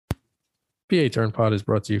PA Turn Pod is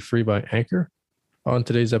brought to you free by Anchor. On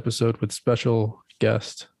today's episode with special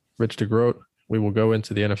guest Rich DeGroat, we will go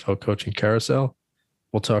into the NFL coaching carousel.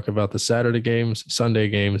 We'll talk about the Saturday games, Sunday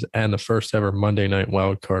games, and the first ever Monday night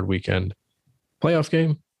wildcard weekend playoff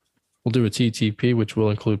game. We'll do a TTP, which will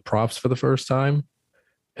include props for the first time,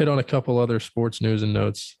 hit on a couple other sports news and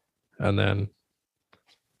notes, and then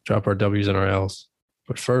drop our W's and our L's.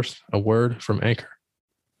 But first, a word from Anchor.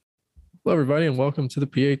 Hello, everybody, and welcome to the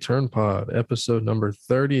PA Turn Pod, episode number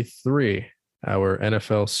 33, our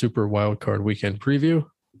NFL Super Wildcard Weekend preview.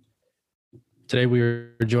 Today, we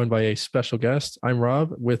are joined by a special guest. I'm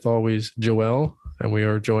Rob, with always Joel, and we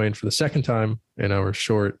are joined for the second time in our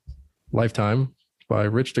short lifetime by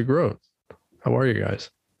Rich DeGroat. How are you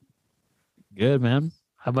guys? Good, man.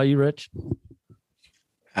 How about you, Rich?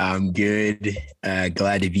 I'm good.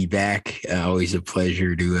 Glad to be back. Always a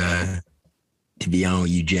pleasure to be on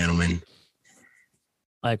with you, gentlemen.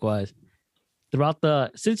 Likewise.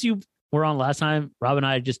 Since you were on last time, Rob and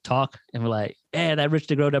I just talk and we're like, hey, that Rich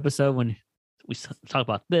DeGroat episode when we talk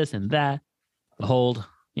about this and that, the whole,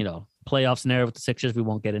 playoff scenario with the Sixers. We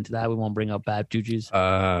won't get into that. We won't bring up bad juju's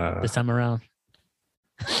this time around.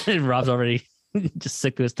 Rob's already just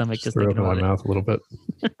sick to his stomach. Just threw thinking up in about my it. mouth a little bit.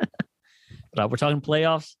 But we're talking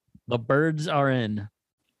playoffs. The birds are in.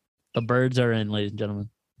 The birds are in, ladies and gentlemen.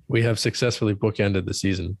 We have successfully bookended the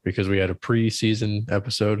season because we had a preseason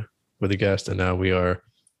episode with a guest, and now we are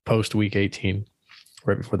post week 18,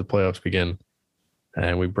 right before the playoffs begin.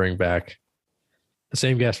 And we bring back the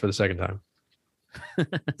same guest for the second time.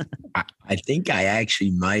 I think I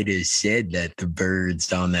actually might have said that the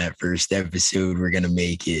birds on that first episode were going to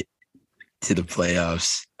make it to the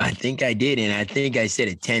playoffs. I think I did, and I think I said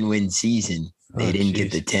a 10-win season. They didn't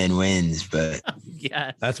get the 10 wins, but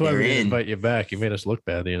yeah, that's why we didn't invite you back. You made us look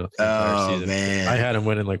bad, the entire season. Man, I had them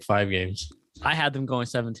winning like 5 games. I had them going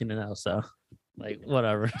 17-0, so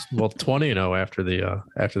whatever. Well, 20-0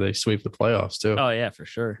 after they sweep the playoffs too. Oh yeah, for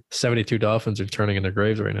sure. 72 Dolphins are turning in their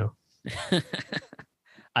graves right now.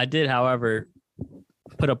 I did, however,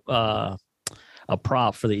 put up a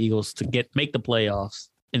prop for the Eagles to make the playoffs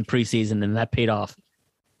in preseason, and that paid off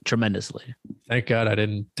tremendously. Thank God I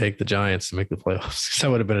didn't take the Giants to make the playoffs, because that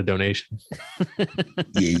would have been a donation. Yeah,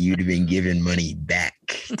 you'd have been giving money back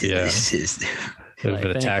to the system. It would have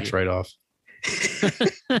been a tax write-off.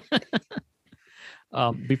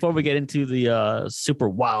 Before we get into the Super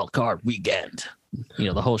Wild Card Weekend,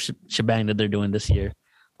 the whole shebang that they're doing this year,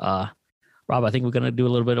 Rob, I think we're going to do a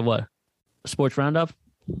little bit of a sports roundup,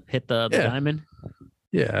 hit the diamond.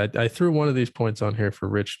 Yeah, I threw one of these points on here for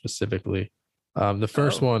Rich specifically. The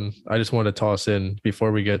first one I just want to toss in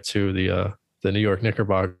before we get to the New York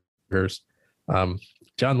Knickerbockers.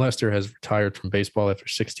 John Lester has retired from baseball after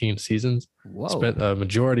 16 seasons. Whoa. Spent a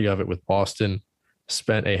majority of it with Boston.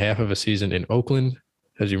 Spent a half of a season in Oakland.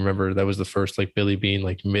 As you remember, that was the first Billy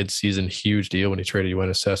Beane mid-season huge deal when he traded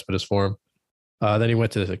Yoenis Cespedes for him. Then he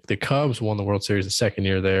went to the Cubs, won the World Series the second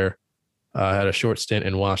year there. Had a short stint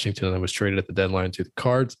in Washington and then was traded at the deadline to the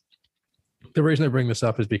Cards. The reason I bring this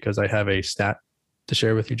up is because I have a stat to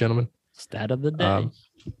share with you, gentlemen. Stat of the day.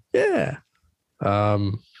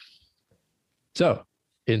 So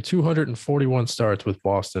in 241 starts with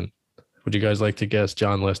Boston, would you guys like to guess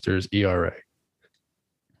John Lester's ERA?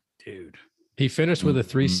 Dude. He finished with a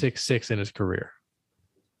 3.66 in his career.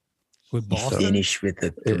 With Boston? Finished with a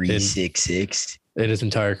 3.66 in his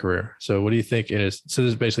entire career. So what do you think so this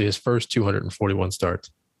is basically his first 241 starts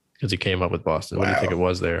because he came up with Boston. What do you think it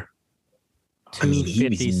was there? I mean, he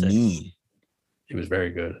was mean. He was very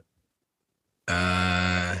good.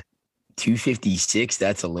 256,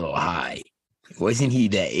 that's a little high. Wasn't he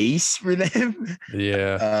the ace for them?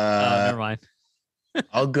 Yeah. Never mind.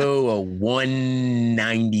 I'll go a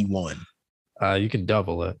 191. You can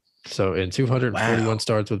double it. So in 241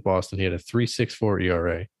 starts with Boston, he had a 3.64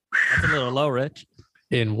 ERA. That's a little low, Rich.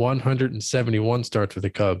 In 171 starts with the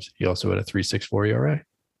Cubs, he also had a 3.64 ERA.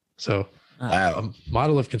 So a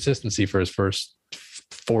model of consistency for his first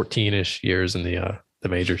 14-ish years in the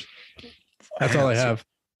majors. That's all I have.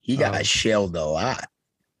 He got shelled a lot.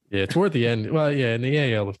 Yeah, toward the end. Well, yeah, in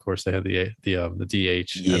the AL, of course, they had the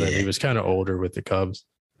DH, and then he was kind of older with the Cubs.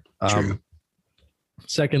 True.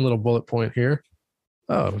 Second little bullet point here.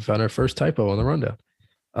 Oh, we found our first typo on the rundown.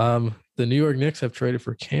 The New York Knicks have traded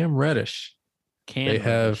for Cam Reddish. They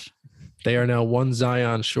are now one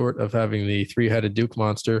Zion short of having the 3-headed Duke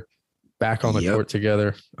monster back on the court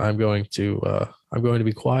together. I'm going to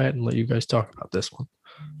be quiet and let you guys talk about this one.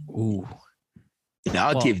 Ooh.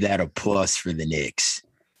 I'll give that a plus for the Knicks.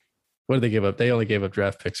 What did they give up? They only gave up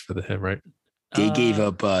draft picks for him, right? They gave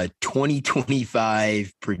up a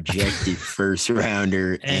 2025 projected first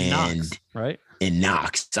rounder and Knox, right? And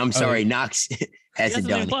Knox. I'm sorry, Knox hasn't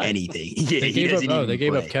done anything. Yeah, they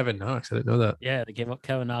gave up Kevin Knox. I didn't know that. Yeah, they gave up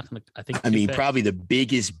Kevin Knox. I mean, probably the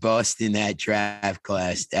biggest bust in that draft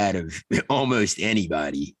class out of almost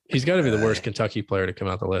anybody. He's got to be the worst Kentucky player to come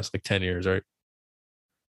out the last 10 years, right?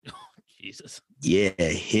 Jesus. Yeah,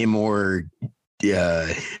 him or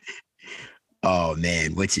oh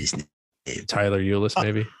man, what's his name? Tyler Ulis,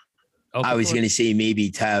 maybe. Okafor? I was gonna say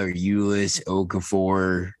maybe Tyler Ulis,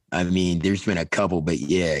 Okafor. I mean, there's been a couple, but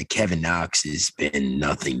yeah, Kevin Knox has been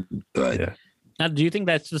nothing but. Yeah. Now, do you think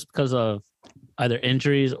that's just because of either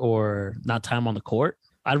injuries or not time on the court?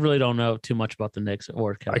 I really don't know too much about the Knicks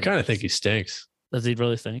or Kevin. I kind of think he stinks. Does he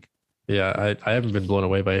really stink? Yeah, I haven't been blown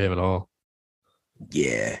away by him at all.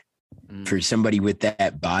 Yeah. For somebody with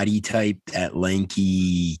that body type, that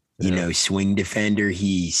lanky, swing defender,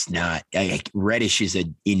 he's not. Reddish is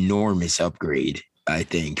an enormous upgrade, I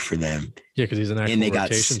think, for them. Yeah, because he's an actual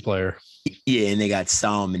rotation player. Yeah, and they got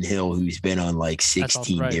Solomon Hill, who's been on like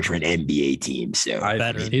 16 different NBA teams. So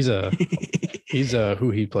he's a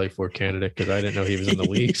who he played for candidate because I didn't know he was in the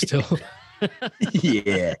league still.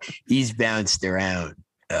 Yeah, he's bounced around.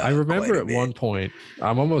 I remember at one point,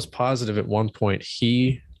 I'm almost positive at one point,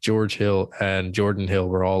 George Hill and Jordan Hill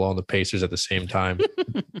were all on the Pacers at the same time.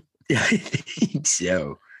 I think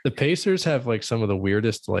so. The Pacers have like some of the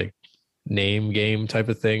weirdest like name game type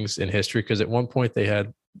of things in history. Cause at one point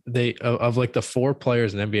of like the 4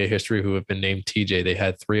 players in NBA history who have been named TJ, they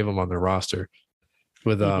had 3 of them on their roster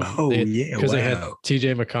with, they had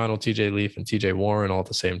TJ McConnell, TJ Leaf and TJ Warren all at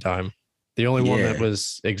the same time. The only one that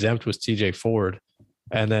was exempt was TJ Ford.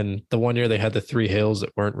 And then the one year they had the 3 Hills that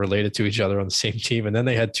weren't related to each other on the same team. And then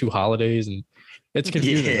they had 2 Holidays and it's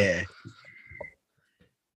confusing. Yeah.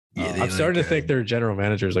 I'm starting to think their general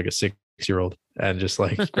manager is like a 6-year-old and just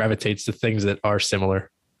like gravitates to things that are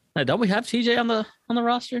similar. Hey, don't we have TJ on the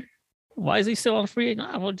roster? Why is he still on free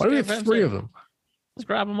agent? Why do we have 3 of them? Let's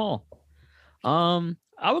grab them all.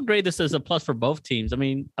 I would grade this as a plus for both teams. I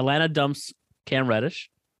mean, Atlanta dumps Cam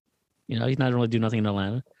Reddish. He's not really doing nothing in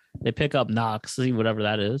Atlanta. They pick up Knox, whatever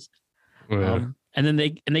that is. Yeah. And then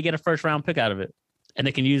they get a first round pick out of it. And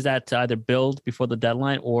they can use that to either build before the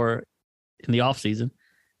deadline or in the offseason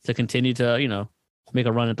to continue to, make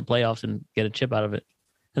a run at the playoffs and get a chip out of it.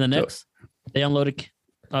 And the Knicks, they unloaded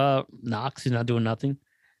Knox, who's not doing nothing.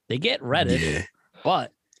 They get Reddish,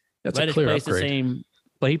 but that's Reddish plays the same,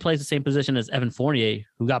 but he plays the same position as Evan Fournier,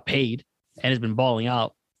 who got paid and has been balling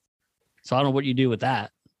out. So I don't know what you do with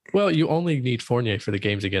that. Well, you only need Fournier for the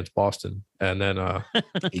games against Boston, and then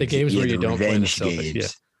the games where you don't play the Celtics. Yeah,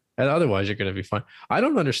 and otherwise you're going to be fine. I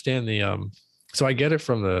don't understand the So I get it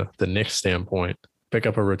from the Knicks standpoint. Pick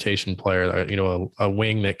up a rotation player, a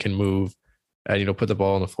wing that can move, and put the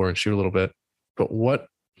ball on the floor and shoot a little bit. But what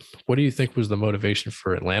do you think was the motivation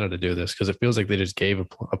for Atlanta to do this? Because it feels like they just gave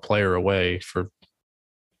a player away for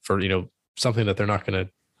something that they're not going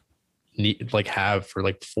to need have for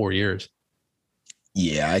 4 years.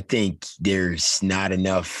 Yeah, I think there's not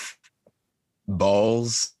enough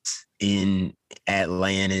balls in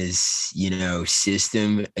Atlanta's,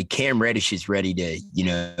 system. Cam Reddish is ready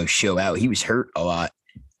to, show out. He was hurt a lot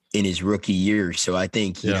in his rookie year. So I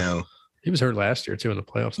think, he was hurt last year too in the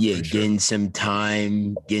playoffs. Getting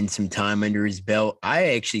some time under his belt.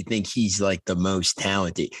 I actually think he's like the most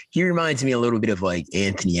talented. He reminds me a little bit of like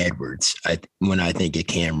Anthony Edwards when I think of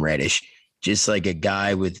Cam Reddish, just like a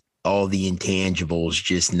guy with all the intangibles,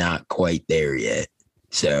 just not quite there yet.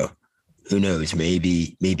 So who knows?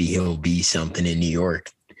 Maybe he'll be something in New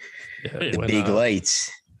York. The big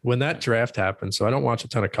lights. When that draft happened, so I don't watch a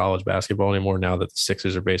ton of college basketball anymore now that the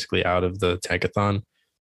Sixers are basically out of the tankathon.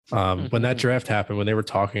 When that draft happened, when they were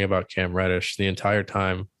talking about Cam Reddish, the entire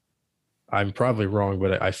time, I'm probably wrong,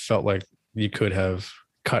 but I felt like you could have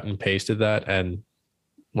cut and pasted that and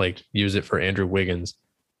use it for Andrew Wiggins.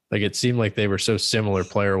 It seemed like they were so similar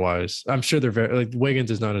player wise. I'm sure they're very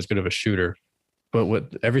Wiggins is not as good of a shooter, but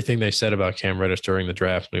everything they said about Cam Reddish during the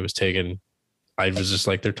draft when he was taken, I was just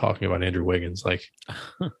they're talking about Andrew Wiggins.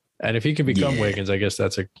 And if he can become Wiggins, I guess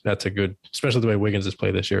that's a good, especially the way Wiggins has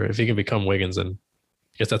played this year. If he can become Wiggins, then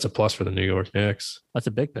I guess that's a plus for the New York Knicks. That's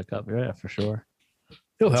a big pickup, yeah, for sure.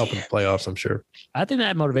 He'll help in the playoffs, I'm sure. I think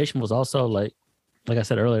that motivation was also like I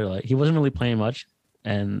said earlier, he wasn't really playing much,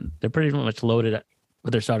 and they're pretty much loaded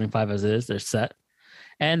with their starting 5 as it is. They're set,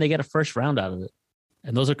 and they get a first round out of it,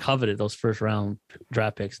 and those are coveted. Those first round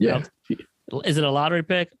draft picks. Yeah. Now, is it a lottery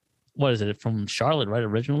pick? What is it from Charlotte? Right,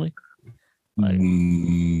 originally.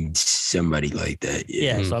 Somebody like that.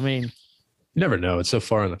 Yeah. So I mean, you never know. It's so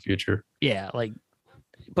far in the future. Yeah,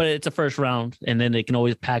 but it's a first round, and then they can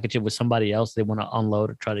always package it with somebody else they want to unload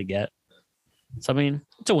or try to get. So I mean,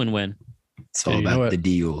 it's a win-win. It's all about the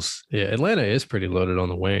deals. Yeah, Atlanta is pretty loaded on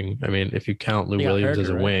the wing. I mean, if you count Lou Williams as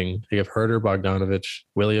a wing, you have Herter, Bogdanovich.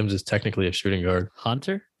 Williams is technically a shooting guard.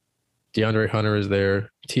 Hunter? DeAndre Hunter is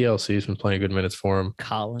there. TLC's been playing good minutes for him.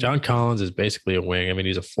 John Collins is basically a wing. I mean,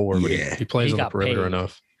 he's a forward, but he plays on the perimeter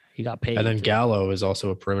enough. He got paid. And then Gallo is also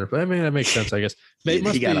a perimeter. But I mean, that makes sense, I guess. It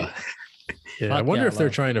must be. Yeah, I wonder if they're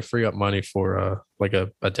trying to free up money for like a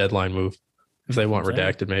deadline move. If they want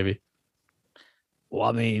redacted, maybe. Well,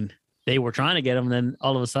 I mean, they were trying to get him, then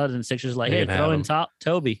all of a sudden, Sixers like, hey, throw in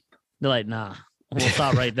Toby. They're like, nah, we'll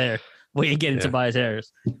stop right there. We ain't getting Tobias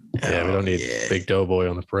Harris. Yeah, we don't need big doughboy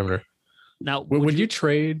on the perimeter. Now, would you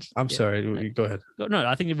trade? I'm sorry. Go ahead. No,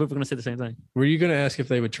 I think we were going to say the same thing. Were you going to ask if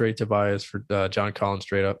they would trade Tobias for John Collins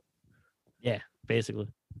straight up? Yeah, basically.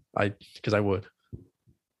 Because I would.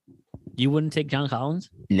 You wouldn't take John Collins?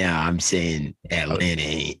 No, I'm saying Atlanta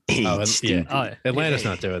ain't stupid. Atlanta's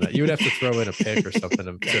not doing that. You would have to throw in a pick or something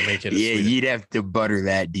to make it. Yeah, you'd have to butter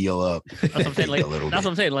that deal up. That's what I'm saying. Like, that's what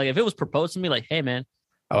I'm saying. Like, if it was proposed to me, like, hey, man.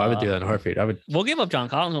 I would do that in a heartbeat. We'll give up John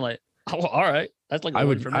Collins. I'm like, oh, all right. That's like I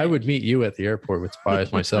would meet you at the airport with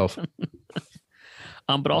Tobias myself.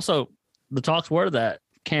 But also the talks were that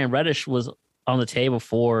Cam Reddish was on the table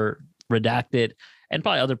for redacted and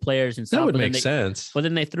probably other players and stuff. That would make sense. But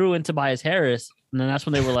then they threw in Tobias Harris, and then that's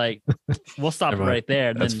when they were like, we'll stop right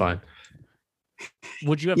there. That's fine.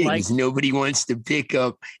 Would you have liked? Nobody wants to pick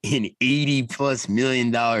up an $80+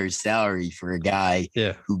 million salary for a guy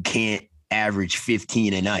who can't average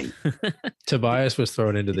 15 a night. Tobias was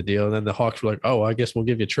thrown into the deal, and then the Hawks were like, "Oh, I guess we'll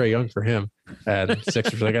give you Trae Young for him." And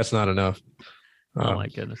Sixers were like, "That's not enough." Oh my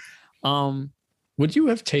goodness. Would you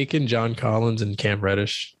have taken John Collins and Cam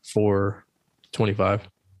Reddish for 25?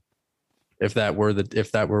 If that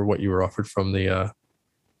were what you were offered from the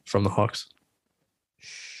Hawks?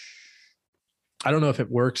 I don't know if it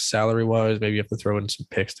works salary wise. Maybe you have to throw in some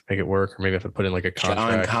picks to make it work, or maybe you have to put in like a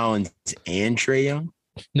contract. John Collins and Trae Young?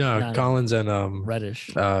 No, Collins and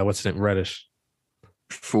Reddish. What's his name? Reddish.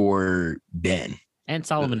 For Ben. And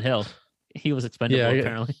Solomon Hill. He was expendable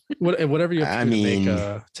apparently. Whatever you have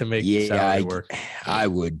to make salary work. I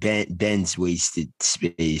would. Ben's wasted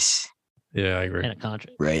space. Yeah, I agree. And a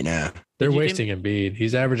contract right now. They're wasting Embiid.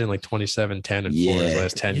 He's averaging like 27, 10, and 4 his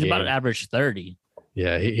last 10 He's games. about to average 30.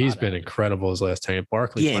 Yeah, he's been incredible his last 10.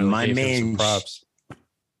 Barkley my gave him man, some props.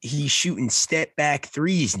 He's shooting step back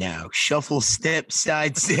threes now. Shuffle step,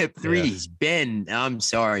 side step threes. Ben, I'm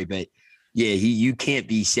sorry, but you can't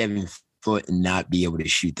be 7 foot and not be able to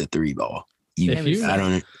shoot the 3 ball.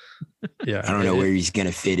 I don't know where he's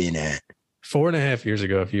gonna fit in at. 4.5 years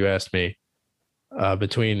ago, if you asked me,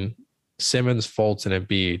 between Simmons, Fultz, and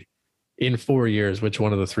Embiid, in 4 years, which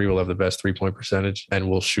one of the 3 will have the best 3-point percentage and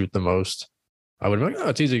will shoot the most? I would be like, oh,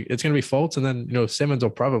 it's easy. It's going to be Fultz. And then, Simmons will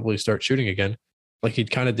probably start shooting again like he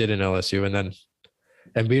kind of did in LSU. And then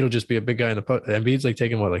Embiid will just be a big guy in the post. Embiid's like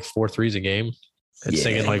taking 4 threes a game and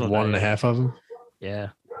singing like 1.5 of them. Yeah.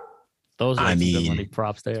 Those are good money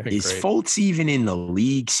props there. Is Fultz even in the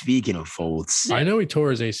league? Speaking of Fultz. I know he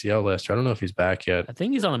tore his ACL last year. I don't know if he's back yet. I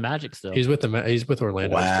think he's on the Magic still. He's with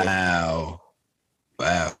Orlando. Wow.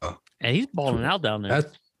 And he's balling out down there.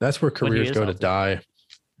 That's where careers go to die.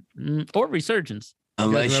 Or resurgence.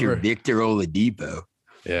 Unless you're Victor Oladipo.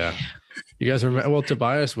 Yeah. You guys remember? Well,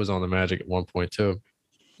 Tobias was on the Magic at one point too.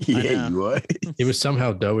 Yeah, he was. He was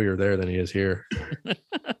somehow doughier there than he is here.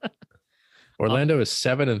 Orlando is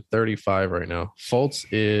 7-35 right now. Fultz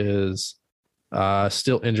is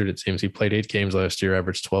still injured, it seems. He played 8 games last year,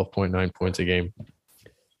 averaged 12.9 points a game.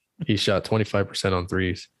 He shot 25% on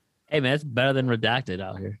threes. Hey, man, it's better than redacted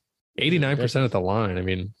out here. 89% at the line. I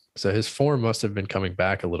mean, so his form must have been coming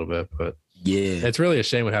back a little bit, but it's really a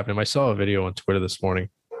shame what happened to him. I saw a video on Twitter this morning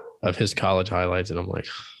of his college highlights, and I'm like,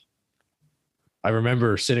 I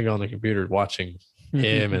remember sitting on the computer watching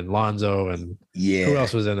him and Lonzo and who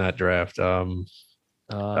else was in that draft?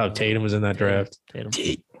 Tatum was in that draft. Tatum.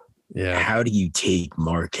 Yeah. How do you take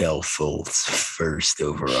Markelle Fultz first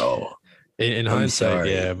overall? In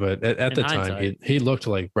hindsight, but at the time, he looked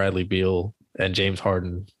like Bradley Beal and James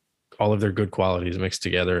Harden, all of their good qualities mixed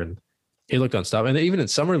together, and he looked unstoppable. And even in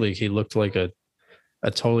summer league, he looked like a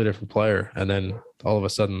totally different player. And then all of a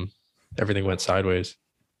sudden, everything went sideways.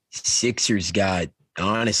 Sixers got,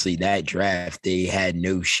 honestly, that draft, they had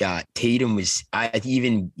no shot. Tatum was,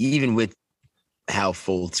 even with how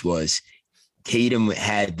Fultz was, Tatum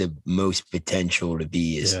had the most potential to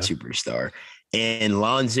be a superstar. And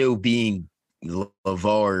Lonzo being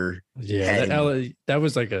LeVar. Yeah, that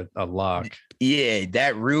was like a lock. Yeah,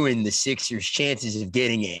 that ruined the Sixers' chances of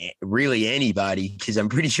getting really anybody because I'm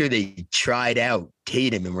pretty sure they tried out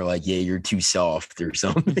Tatum and were like, yeah, you're too soft or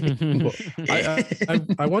something. Well,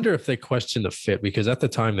 I wonder if they questioned the fit because at the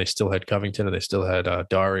time they still had Covington and they still had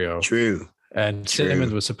Dario. True. And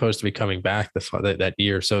Simmons was supposed to be coming back that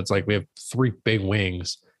year. So it's like we have 3 big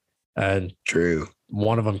wings and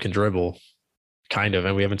one of them can dribble kind of.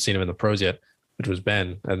 And we haven't seen him in the pros yet, which was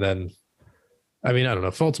Ben. And then, I mean, I don't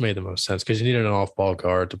know. Fultz made the most sense because you needed an off-ball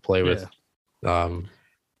guard to play with,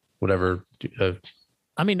 whatever.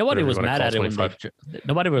 I mean, nobody was mad at him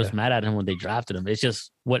when they drafted him. It's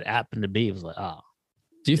just what happened to be. It was like, oh.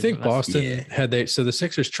 Do you think Boston so the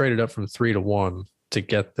Sixers traded up from 3 to 1 to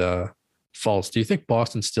get the Fultz. Do you think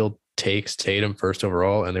Boston still takes Tatum first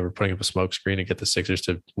overall and they were putting up a smoke screen to get the Sixers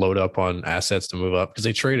to load up on assets to move up? Because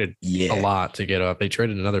they traded a lot to get up. They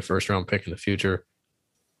traded another first-round pick in the future.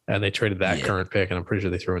 And they traded that current pick, and I'm pretty sure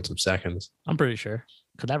they threw in some seconds. I'm pretty sure.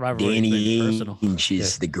 Because that rivalry Danny is personal. Ainge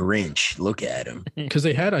is the Grinch. Look at him. Because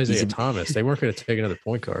they had Isaiah Thomas. They weren't going to take another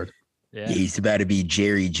point guard. Yeah. He's about to be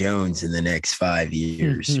Jerry Jones in the next 5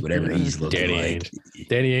 years, whatever he's looking like.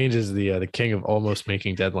 Danny Ainge is the king of almost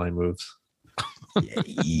making deadline moves.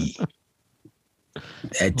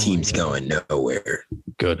 That team's going nowhere.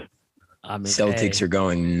 Good. I mean, Celtics are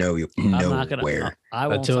going nowhere.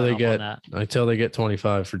 Until they get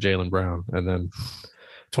 25 for Jaylen Brown, and then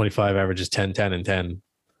 25 averages 10, 10, and 10.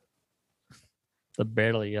 The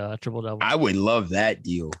barely triple double. I would love that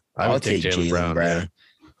deal. I'll take Jaylen Brown. Yeah.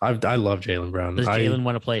 I love Jaylen Brown. Does Jaylen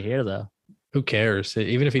want to play here though? Who cares?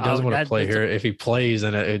 Even if he doesn't want to play here, if he plays,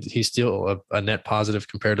 and he's still a net positive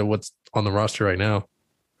compared to what's on the roster right now.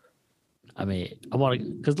 I mean, I want to,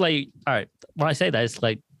 because like, all right, when I say that, it's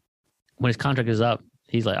like when his contract is up,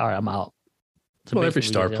 he's like, all right, I'm out. So well, every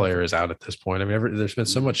star player is out at this point. I mean, there's been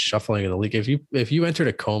so much shuffling in the league. If you entered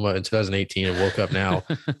a coma in 2018 and woke up now,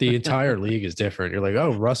 the entire league is different. You're like,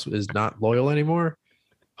 oh, Russ is not loyal anymore.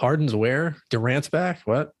 Harden's where? Durant's back.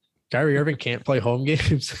 What? Kyrie Irving can't play home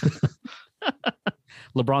games.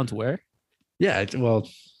 LeBron's where? Yeah, well,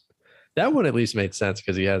 that one at least made sense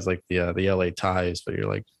because he has like the LA ties. But you're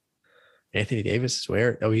like, Anthony Davis is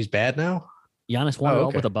where? Oh, he's bad now. Giannis won it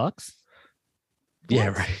all with the Bucks. Yeah,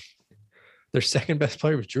 right. Their second best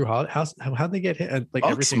player was Drew Holiday. How'd they get hit? Like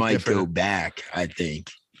Bucks might go back. I think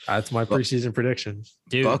that's my preseason prediction.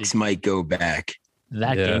 Dude, Bucks might go back.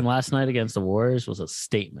 That game last night against the Warriors was a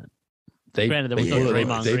statement. They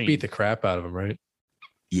beat the crap out of them, right?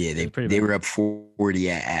 Yeah, they were up 40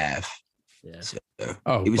 at half. Yeah. So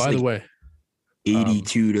it was by the way,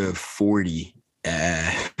 82 to 40.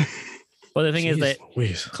 Well, the thing is that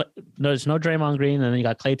there's no Draymond Green, and then you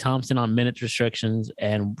got Klay Thompson on minute restrictions,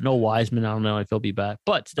 and no Wiseman. I don't know if he'll be back,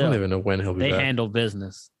 but still, I don't even know when he'll be back. They handled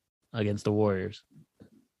business against the Warriors.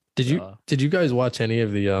 Did you guys watch any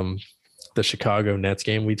of the Chicago Nets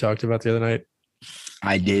game we talked about the other night?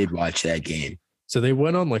 I did watch that game. So they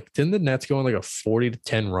went on didn't the Nets go on like a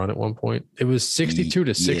 40-10 run at one point? It was 62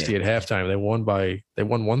 to 60 at halftime. They won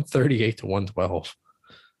 138 to 112.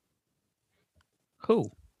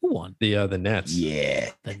 Who won? The Nets. Yeah.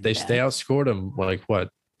 They outscored them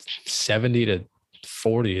 70 to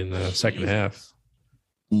 40 in the second half.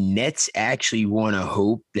 Nets actually want to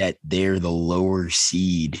hope that they're the lower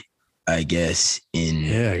seed, I guess, in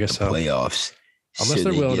the playoffs. Unless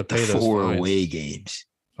they're willing to pay those 4 away games.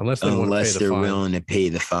 Unless they're willing to pay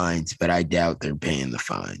the fines, but I doubt they're paying the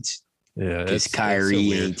fines. Yeah, because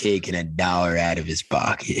Kyrie ain't taking $1 out of his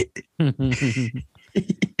pocket. Yeah,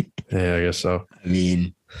 I guess so. I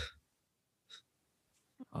mean,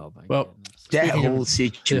 that whole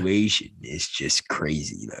situation is just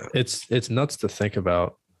crazy, though. It's nuts to think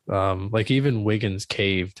about. Even Wiggins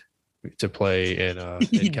caved to play in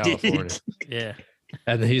California. Yeah,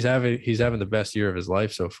 and he's having the best year of his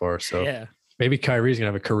life so far. So yeah. Maybe Kyrie's gonna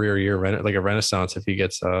have a career year, like a renaissance if he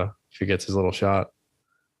gets his little shot.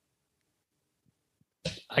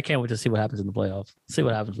 I can't wait to see what happens in the playoffs. See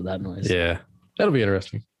what happens with that noise. Yeah, that'll be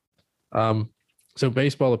interesting. So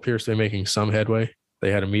baseball appears to be making some headway.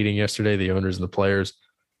 They had a meeting yesterday, the owners and the players.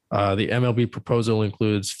 The MLB proposal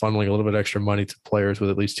includes funneling a little bit extra money to players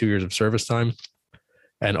with at least 2 years of service time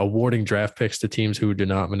and awarding draft picks to teams who do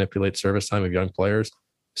not manipulate service time of young players.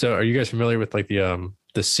 So are you guys familiar with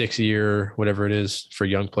the 6-year, whatever it is for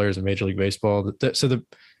young players in Major League Baseball? So the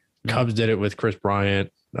Cubs did it with Chris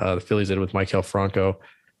Bryant. The Phillies did it with Maikel Franco.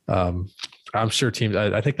 I'm sure teams,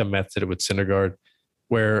 I think the Mets did it with Syndergaard,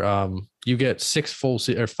 where you get 5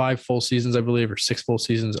 full seasons, I believe, or 6 full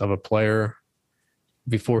seasons of a player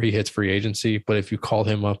before he hits free agency. But if you call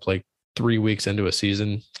him up 3 weeks into a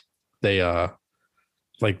season, they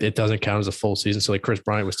like it doesn't count as a full season. So like Chris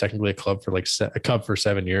Bryant was technically a club for like a Cub for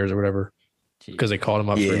 7 years or whatever because they called him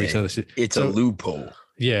up 3 weeks into the season. It's a loophole.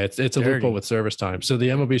 Yeah, it's a loophole with service time. So the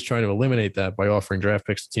MLB is trying to eliminate that by offering draft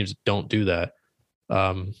picks to teams that don't do that.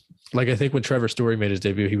 Like I think when Trevor Story made his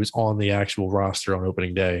debut, he was on the actual roster on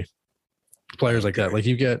opening day. Players like that, like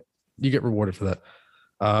you get rewarded for that.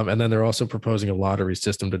 And then they're also proposing a lottery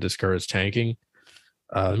system to discourage tanking.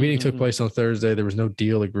 The meeting took place on Thursday. There was no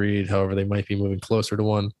deal agreed. However, they might be moving closer to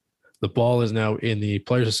one. The ball is now in the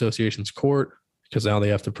Players Association's court because now they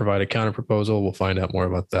have to provide a counter proposal. We'll find out more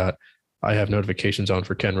about that. I have notifications on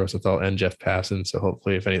for Ken Rosenthal and Jeff Passan. So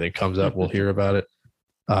hopefully if anything comes up, we'll hear about it.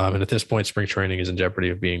 And at this point, spring training is in jeopardy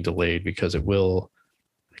of being delayed because it will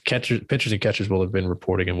pitchers and catchers will have been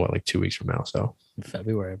reporting in like 2 weeks from now. So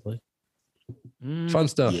February, I believe. Fun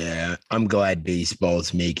stuff. Yeah. I'm glad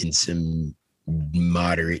baseball's making some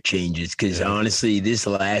moderate changes because honestly, this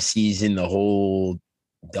last season, the whole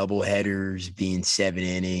double headers being 7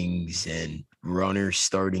 innings and runners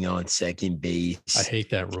starting on second base. I hate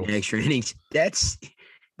that rule. Extra innings. That's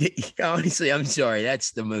honestly, I'm sorry.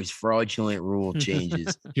 That's the most fraudulent rule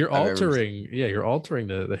changes. You're altering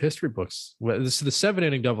the history books. The 7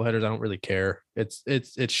 inning doubleheaders, I don't really care.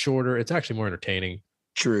 It's shorter. It's actually more entertaining.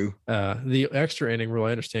 True. The extra inning rule,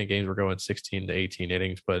 I understand games were going 16 to 18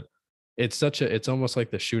 innings, but it's almost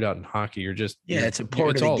like the shootout in hockey. It's a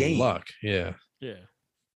part of the game. Luck. Yeah. Yeah.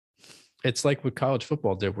 It's like what college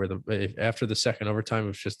football did, where after the second overtime, it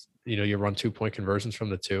was just you run 2-point conversions from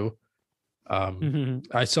the two.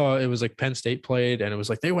 I saw it was like Penn State played, and it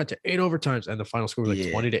was like they went to 8 overtimes, and the final score was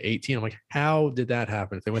like 20 to 18. I'm like, how did that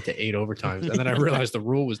happen? If they went to 8 overtimes, and then I realized the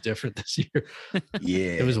rule was different this year.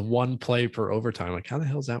 Yeah, it was 1 play per overtime. Like, how the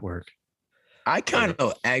hell does that work? I kind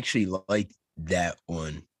of actually like that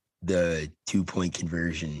one, the 2-point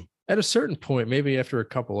conversion. At a certain point, maybe after a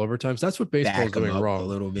couple overtimes, that's what baseball is doing wrong a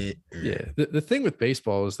little bit. Yeah, the thing with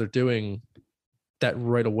baseball is they're doing that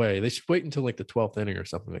right away. They should wait until like the 12th inning or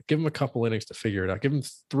something. Give them a couple innings to figure it out. Give them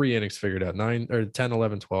 3 innings to figure it out. 9 or 10,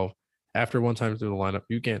 11, 12. After one time through the lineup,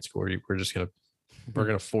 you can't score. We're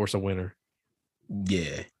gonna force a winner.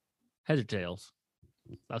 Yeah, heads or tails.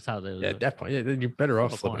 That's how they. At that point, you're better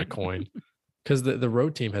off flipping a coin because the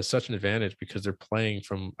road team has such an advantage because they're playing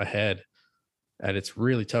from ahead, and it's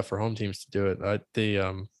really tough for home teams to do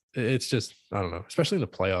it. It's just I don't know, especially in the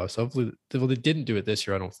playoffs. Hopefully, they didn't do it this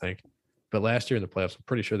year. I don't think. But last year in the playoffs, I'm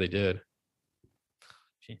pretty sure they did.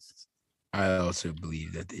 Jesus. I also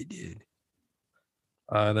believe that they did.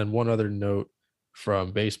 And then one other note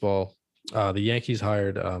from baseball. The Yankees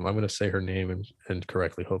hired, I'm going to say her name and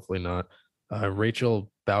correctly, hopefully not, Rachel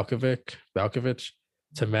Balkovich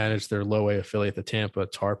to manage their low A affiliate, the Tampa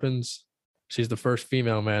Tarpons. She's the first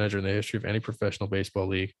female manager in the history of any professional baseball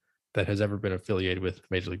league that has ever been affiliated with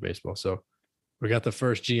Major League Baseball. So we got the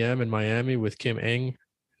first GM in Miami with Kim Ng.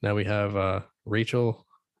 Now we have Rachel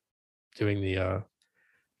doing the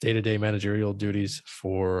day-to-day managerial duties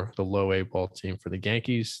for the low A ball team for the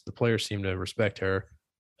Yankees. The players seem to respect her.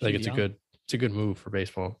 I think it's a good move for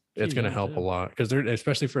baseball. It's going to help a lot because they're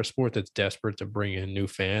especially for a sport that's desperate to bring in new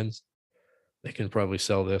fans. They can probably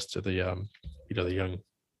sell this to the the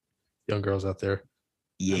young girls out there.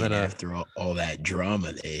 Yeah, and then, after all that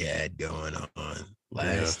drama they had going on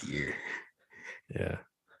last year. Yeah.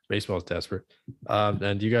 Baseball's desperate.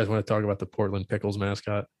 And do you guys want to talk about the Portland Pickles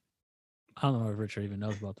mascot? I don't know if Richard even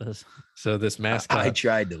knows about this. So this mascot, I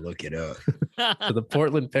tried to look it up. So the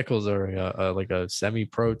Portland Pickles are like a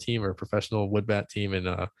semi-pro team or a professional wood bat team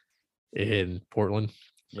in Portland.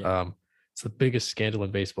 Yeah. It's the biggest scandal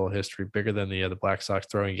in baseball history, bigger than the Black Sox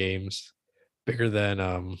throwing games, bigger than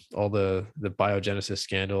all the biogenesis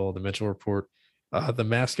scandal, the Mitchell report. The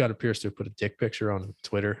mascot appears to have put a dick picture on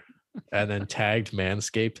Twitter. And then tagged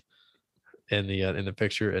Manscaped in the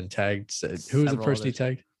picture and tagged who was the person he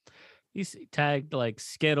tagged? He tagged like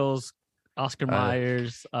Skittles, Oscar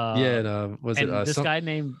Myers. Was it this guy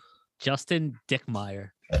named Justin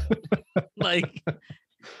Dickmeyer? Like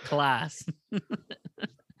class.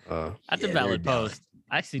 That's a valid post.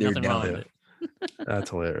 I see nothing wrong with it.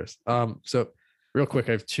 That's hilarious. So real quick,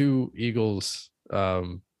 I have 2 Eagles, I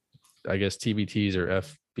guess TBTs or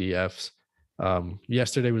FBFs.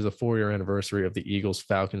 Yesterday was the 4-year anniversary of the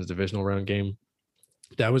Eagles-Falcons divisional round game.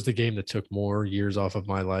 That was the game that took more years off of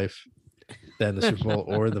my life than the Super Bowl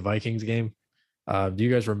or the Vikings game. Do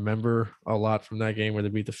you guys remember a lot from that game where they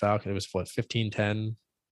beat the Falcons? It was 15-10.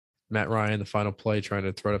 Matt Ryan, the final play, trying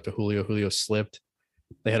to throw it up to Julio. Julio slipped.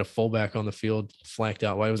 They had a fullback on the field, flanked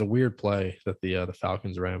out. Well, it was a weird play that the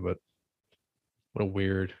Falcons ran, but what a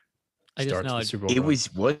weird I just start to know the Super Bowl. It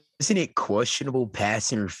run. wasn't it questionable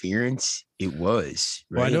pass interference? It was,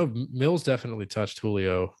 right? Well, I know Mills definitely touched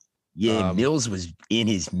Julio, Yeah, um, Mills was in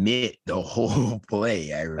his mitt the whole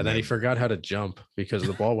play. I remember. and then he forgot how to jump because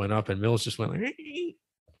the ball went up, and Mills just went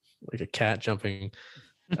like a cat jumping,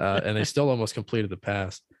 and they still almost completed the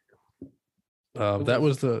pass. That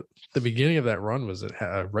was the beginning of that run was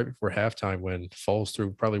right before halftime when Foles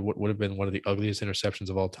threw probably what would have been one of the ugliest interceptions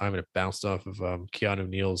of all time, and it bounced off of Keanu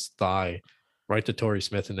Neal's thigh right to Torrey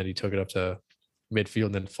Smith, and then he took it up to midfield,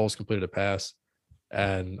 and then Foles completed a pass,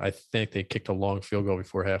 and I think they kicked a long field goal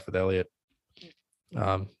before half with Elliott.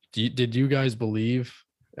 Did you guys believe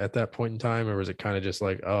at that point in time, or was it kind of just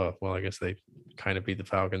like, oh, well, I guess they kind of beat the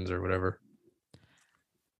Falcons or whatever?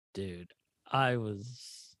 Dude, I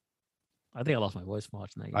think I lost my voice from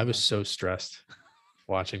watching that game. I was so stressed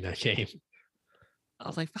watching that game. I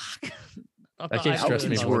was like, fuck. That game stressed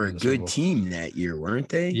me Falcons more were than a the Super good Bowl. team that year, weren't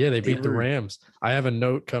they? Yeah, they beat the were- Rams. I have a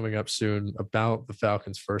note coming up soon about the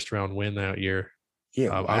Falcons' first round win that year. Yeah,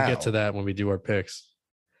 I'll get to wow. that when we do our picks.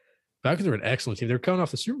 Falcons are an excellent team. They're coming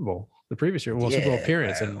off the Super Bowl the previous year. Well, Super Bowl Yeah,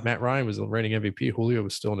 appearance, wow. and Matt Ryan was the reigning MVP. Julio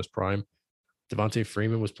was still in his prime. Devontae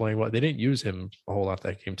Freeman was playing well. They didn't use him a whole lot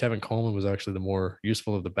that game. Tevin Coleman was actually the more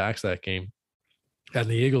useful of the backs that game. And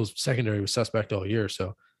the Eagles' secondary was suspect all year,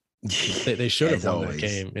 so they should have As won always. that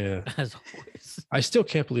game. Yeah. As always. I still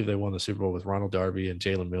can't believe they won the Super Bowl with Ronald Darby and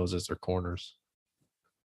Jalen Mills as their corners.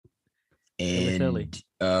 Philly.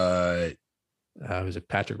 And Was it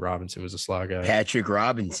Patrick Robinson was a slot guy? Patrick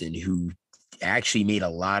Robinson, who actually made a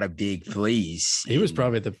lot of big plays. He was in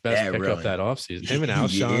probably the best that pickup run. that offseason. Him and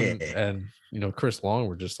Alshon Yeah. and Chris Long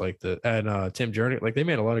were just like and Tim Jernigan. Like they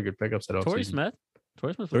made a lot of good pickups that Torrey offseason. Smith.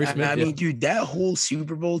 Torrey Smith. Torrey was- Smith, I yeah. mean, dude, that whole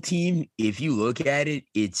Super Bowl team, if you look at it,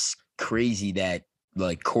 it's crazy that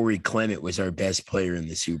like Corey Clement was our best player in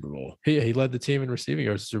the Super Bowl. He led the team in receiving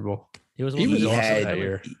yards in the Super Bowl. He was He was He awesome had- that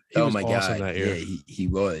year. He oh was my awesome god, that year. yeah, he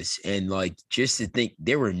was. And like just to think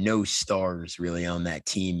there were no stars really on that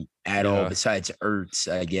team at all Yeah. besides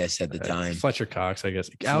Ertz, I guess, at the time. Fletcher Cox, I guess.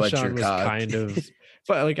 Fletcher Alshon was Cox. kind of,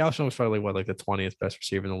 but like Alshon was probably like the 20th best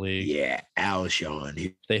receiver in the league. Yeah,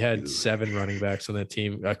 Alshon. They had Dude. 7 running backs on that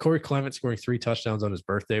team. Corey Clement scoring 3 touchdowns on his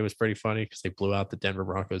birthday was pretty funny because they blew out the Denver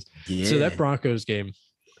Broncos. Yeah. So that Broncos game,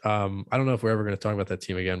 I don't know if we're ever going to talk about that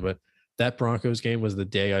team again, but that Broncos game was the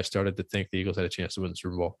day I started to think the Eagles had a chance to win the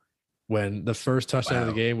Super Bowl. When the first touchdown of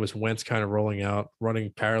the Wow. game was Wentz kind of rolling out,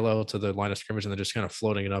 running parallel to the line of scrimmage, and then just kind of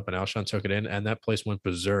floating it up, and Alshon took it in, and that place went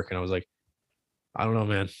berserk. And I was like, I don't know,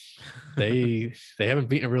 man. They haven't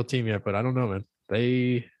beaten a real team yet, but I don't know, man.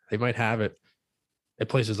 They might have it. That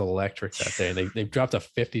place is electric that day, and they dropped a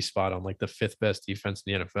 50 spot on like the 5th best defense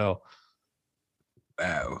in the NFL.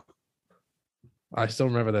 Wow. I still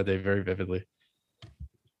remember that day very vividly.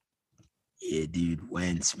 Yeah, dude,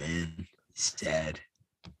 Wentz, man. Sad.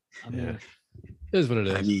 I mean, Yeah. It is what it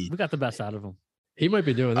is. I mean, we got the best out of him. He might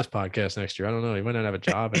be doing this podcast next year. I don't know. He might not have a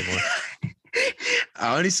job anymore.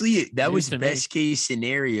 honestly, that News was to me. best case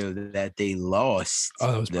scenario that they lost.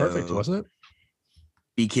 Oh, that was perfect, though, wasn't it?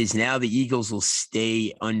 because now the Eagles will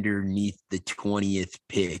stay underneath the 20th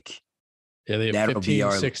pick. Yeah, they have That'll be 15,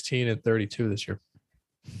 our- 16, and 32 this year.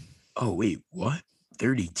 Oh, wait, what?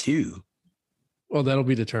 32? Well, that'll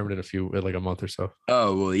be determined in like a month or so.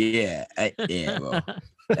 Oh, well, yeah. Well,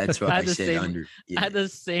 that's what I I, had the said same- under. I Yeah. had the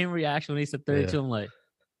same reaction when he said 32. Yeah. I'm like,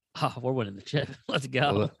 oh, we're winning the chip. Let's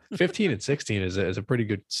go. Well, 15 and 16 is a pretty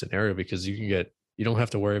good scenario because you don't have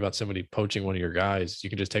to worry about somebody poaching one of your guys. You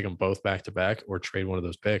can just take them both back to back or trade one of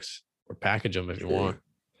those picks or package them if you Yeah. want.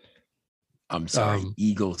 I'm sorry. Um,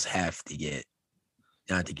 Eagles have to get,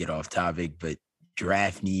 not to get off topic, but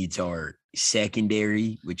draft needs are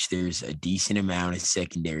secondary, which there's a decent amount of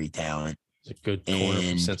secondary talent. It's a good corner from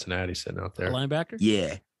And- Cincinnati sitting out A there. linebacker?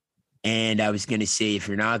 Yeah. And I was going to say, if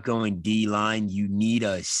you're not going D line, you need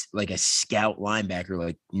a scout linebacker,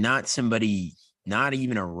 like not somebody, not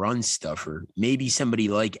even a run stuffer, maybe somebody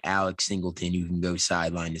like Alex Singleton who can go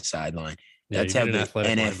sideline to sideline. Yeah, That's you how need the an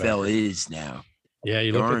athletic NFL linebacker. is now. Yeah,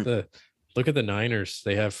 you There look at the Niners.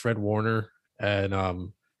 They have Fred Warner and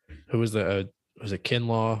who was was it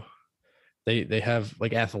Kinlaw? They have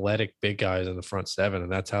like athletic big guys in the front 7,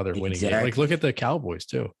 and that's how they're winning. Like Exactly. look at the Cowboys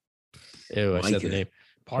too. Ew, I said the Micah. name.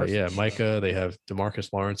 But yeah, Parsons. Micah. They have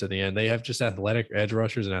Demarcus Lawrence at the end. They have just athletic edge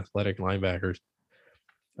rushers and athletic linebackers.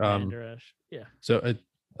 Van Der Esch. Yeah. So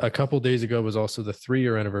a couple days ago was also the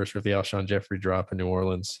 3-year anniversary of the Alshon Jeffrey drop in New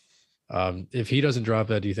Orleans. If he doesn't drop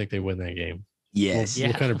that, do you think they win that game? Yes. Yeah.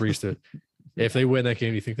 We'll kind of breeze through it. If they win that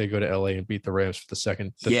game, do you think they go to LA and beat the Rams for the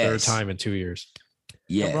third Yes. time in 2 years?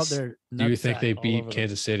 They'll rub Yes. their Do you think nutsack they all beat over the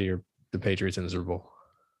Kansas City or the Patriots in the Super Bowl?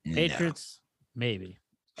 No. Patriots? Maybe.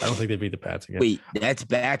 I don't think they beat the Pats again. Wait, that's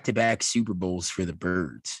back-to-back Super Bowls for the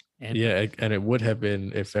Birds. And Yeah, and it would have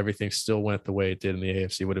been if everything still went the way it did in the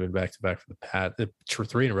AFC. Would have been back to back for the Pats.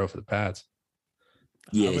 3 in a row for the Pats.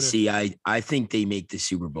 Yeah, see, I think they make the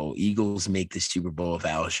Super Bowl. Eagles make the Super Bowl if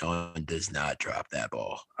Alshon does not drop that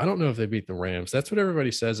ball. I don't know if they beat the Rams. That's what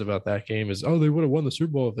everybody says about that game is, oh, they would have won the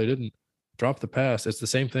Super Bowl if they didn't drop the pass. It's the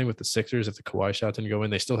same thing with the Sixers. If the Kawhi shot didn't go in,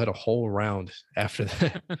 they still had a whole round after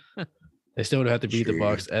that. They still would have had to beat the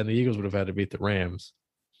Bucks, and the Eagles would have had to beat the Rams.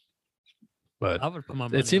 But I would put my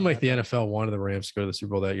it money seemed on like the that. NFL wanted the Rams to go to the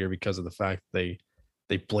Super Bowl that year because of the fact they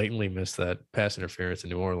blatantly missed that pass interference in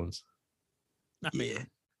New Orleans. I mean, Yeah.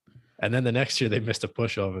 And then the next year they missed a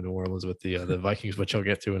push off in New Orleans with the Vikings, which I'll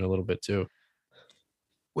get to in a little bit too.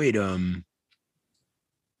 Wait,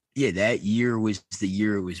 yeah, that year was the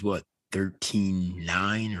year it was what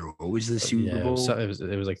 13-9 or what was the Super Yeah, Bowl? it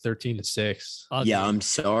was like 13-6. ugly. Yeah, I'm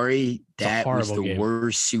sorry. a That was horrible the game.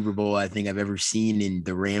 worst Super Bowl I think I've ever seen. And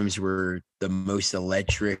the Rams were the most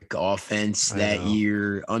electric offense I that know.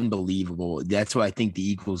 year. Unbelievable. That's why I think the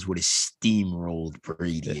Eagles would have steamrolled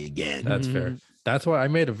Brady again. That's fair. That's why I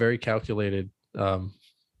made a very calculated,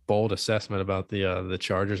 bold assessment about the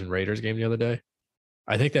Chargers and Raiders game the other day.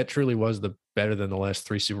 I think that truly was the better than the last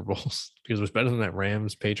 3 Super Bowls because it was better than that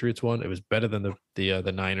Rams Patriots one. It was better than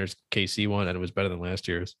the Niners KC one, and it was better than last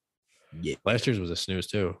year's. Yeah. Last year's was a snooze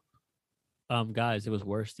too. Guys, it was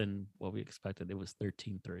worse than what we expected. It was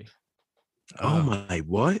 13-3. Oh my,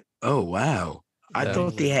 what? Oh wow. I Yeah.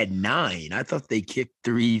 thought they had 9. I thought they kicked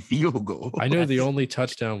 3 field goals. I know the only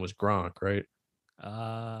touchdown was Gronk, right?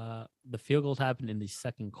 The field goals happened in the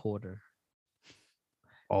second quarter.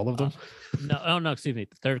 All of them. No, excuse me.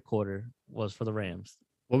 The third quarter was for the Rams.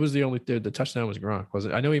 What was the only the touchdown was Gronk? Was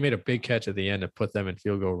it? I know he made a big catch at the end to put them in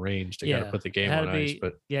field goal range to kind of put the game it had on to ice. be-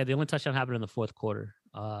 But yeah, the only touchdown happened in the fourth quarter.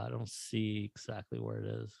 I don't see exactly where it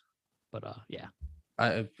is, but yeah,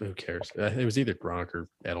 who cares? It was either Gronk or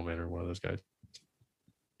Edelman or one of those guys.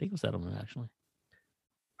 I think it was Edelman actually.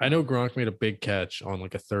 I know Gronk made a big catch on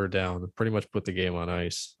like a third down, and pretty much put the game on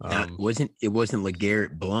ice. It wasn't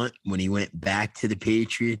LeGarrette Blunt when he went back to the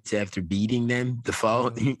Patriots after beating them the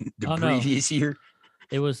following Oh, no. previous year.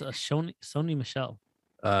 It was Sony Michelle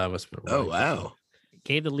Must have been Oh right. wow.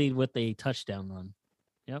 gave the lead with a touchdown run.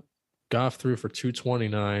 Goff threw for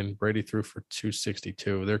 229. Brady threw for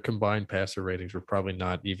 262. Their combined passer ratings were probably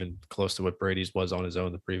not even close to what Brady's was on his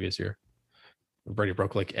own the previous year. Brady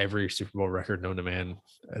broke like every Super Bowl record known to man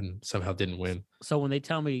and somehow didn't win. So when they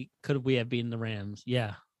tell me could we have beaten the Rams?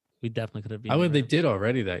 Yeah, we definitely could have beaten. I mean, the they Rams. did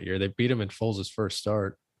already that year. They beat him in Foles' first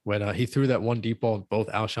start when he threw that one deep ball and both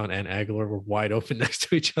Alshon and Aguilar were wide open next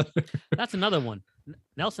to each other. That's another one.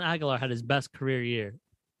 Nelson Aguilar had his best career year.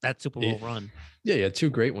 That Super Bowl run. Yeah, 2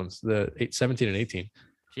 great ones, the 17 and 18.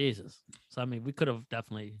 Jesus. So I mean, we could have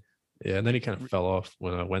definitely. Yeah, and then he kind of fell off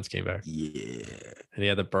when Wentz came back. Yeah. And he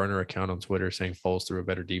had the burner account on Twitter saying Foles threw a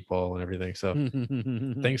better deep ball and everything. So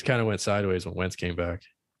Oh, things kind of went sideways when Wentz came back.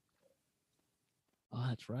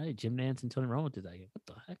 that's right. Jim Nance and Tony Romo did that. What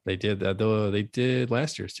the heck? They did that though. They did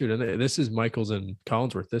last year's too. Didn't they? This is Michaels and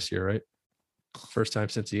Collinsworth this year, right? First time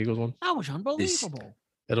since the Eagles won. That was unbelievable.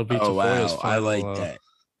 It'll be Oh Tafoya's wow. final. I like that.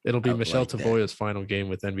 It'll be I Michelle like that. Tavoya's final game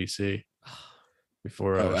with NBC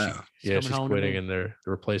before Oh, wow. coming she's home to quitting me. and they're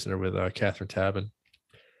replacing her with Catherine Tabin.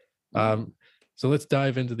 So let's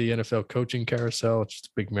dive into the NFL coaching carousel. It's just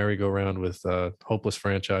a big merry-go-round with hopeless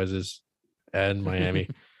franchises and Miami.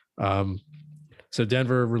 So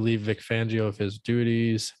Denver relieved Vic Fangio of his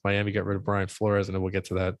duties. Miami got rid of Brian Flores, and then we'll get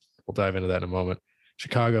to that. We'll dive into that in a moment.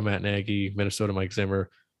 Chicago, Matt Nagy. Minnesota, Mike Zimmer.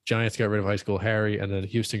 Giants got rid of high school Harry, and then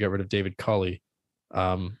Houston got rid of David Culley.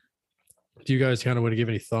 Do you guys kind of want to give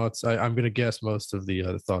any thoughts? I'm going to guess most of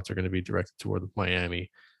the thoughts are going to be directed toward Miami,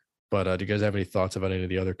 but do you guys have any thoughts about any of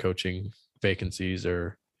the other coaching vacancies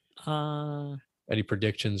or any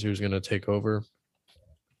predictions who's going to take over?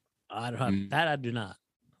 I don't have that. I do not.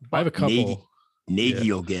 I have a couple. Nagy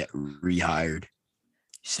Yeah. will get rehired.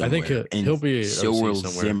 I think somewhere. he'll be so OC will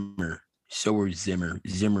somewhere. Zimmer. So will Zimmer.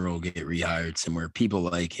 Zimmer will get rehired somewhere. People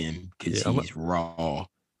like him because Yeah, he's raw.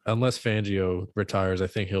 Unless Fangio retires, I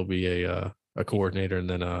think he'll be a coordinator, and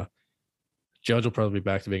then Judge will probably be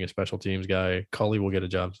back to being a special teams guy. Culley will get a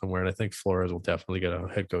job somewhere, and I think Flores will definitely get a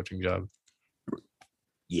head coaching job.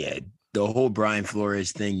 Yeah, the whole Brian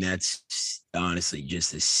Flores thing, that's honestly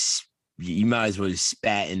just you might as well just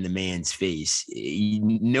spat in the man's face.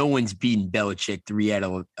 No one's beaten Belichick 3 out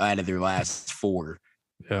of their last 4.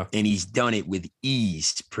 Yeah. And he's done it with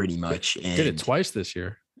ease pretty much. And Did it twice this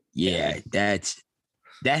year. yeah, that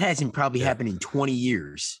hasn't probably Yeah. happened in 20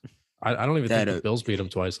 years. I don't even think That, the Bills beat him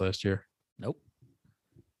twice last year. Nope.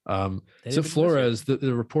 So Flores,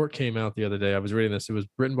 the report came out the other day. I was reading this. It was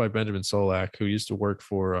written by Benjamin Solak, who used to work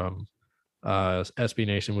for SB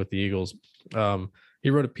Nation with the Eagles. He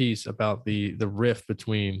wrote a piece about the rift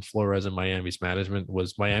between Flores and Miami's management.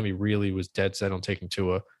 Was Miami really was dead set on taking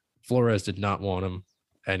Tua? Flores did not want him,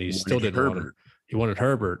 and he still didn't want him. He wanted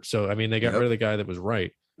Herbert. So I mean, they got rid of the guy that was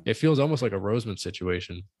right. It feels almost like a Roseman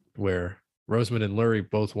situation where Roseman and Lurie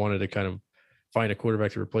both wanted to kind of find a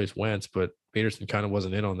quarterback to replace Wentz, but Peterson kind of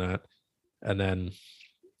wasn't in on that. And then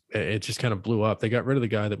it just kind of blew up. They got rid of the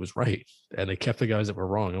guy that was right, and they kept the guys that were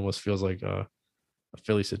wrong. It almost feels like a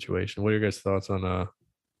Philly situation. What are your guys' thoughts on?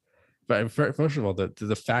 But first of all,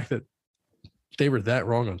 the fact that they were that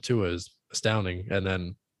wrong on Tua is astounding, and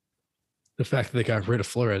then the fact that they got rid of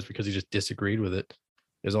Flores because he just disagreed with it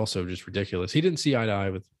is also just ridiculous. He didn't see eye to eye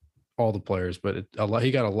with all the players, but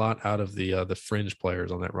he got a lot out of the fringe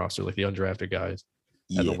players on that roster, like the undrafted guys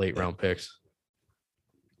and the late round picks.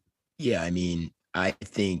 Yeah, I mean, I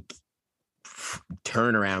think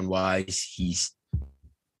turnaround wise, he's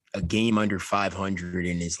a game under 500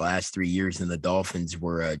 in his last 3 years, and the Dolphins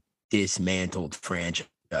were a dismantled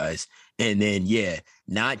franchise. And then,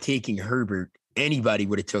 not taking Herbert, anybody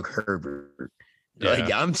would have took Herbert. Yeah.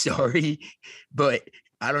 Like, I'm sorry, but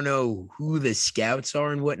I don't know who the scouts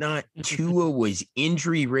are and whatnot. Tua was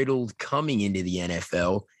injury riddled coming into the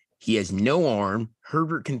NFL. He has no arm.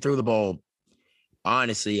 Herbert can throw the ball.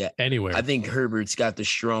 Honestly, anywhere. I think Herbert's got the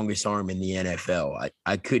strongest arm in the NFL.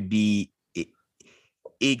 I could be,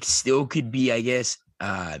 it still could be, I guess,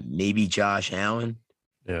 maybe Josh Allen.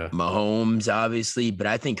 Yeah. Mahomes, obviously, but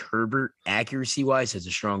I think Herbert, accuracy-wise, has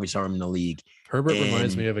the strongest arm in the league. Herbert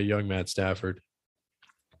reminds me of a young Matt Stafford.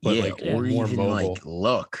 But or more even mobile. Like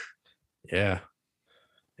Luck. Yeah,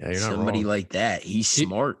 you're not somebody wrong. Like that. He's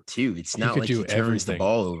smart too. It's not like he turns the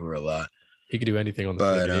ball over a lot. He could do anything on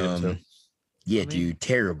the field. Yeah, dude,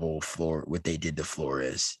 terrible what they did to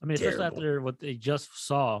Flores. I mean, especially after what they just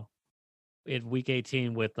saw in Week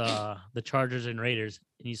 18 with the Chargers and Raiders,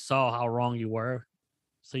 and you saw how wrong you were.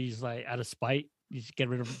 So you just like, out of spite, you just get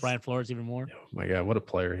rid of Brian Flores even more. Oh my God, what a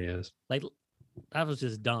player he is! Like, that was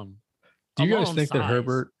just dumb. Do you guys think that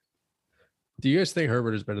Herbert? Do you guys think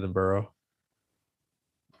Herbert is better than Burrow?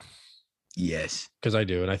 Yes, because I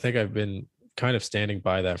do, and I think I've been kind of standing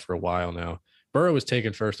by that for a while now. Burrow was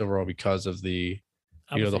taken first overall because of the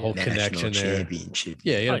whole connection there.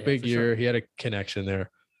 Yeah, he had a big year. Sure. He had a connection there.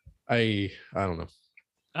 I don't know.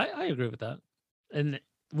 I agree with that. And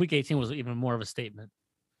Week 18 was even more of a statement.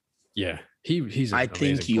 Yeah, he's. I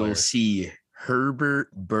think you'll see Herbert,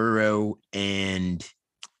 Burrow, and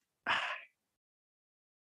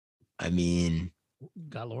I mean,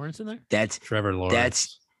 got Lawrence in there. That's Trevor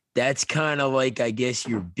Lawrence. That's kind of like, I guess,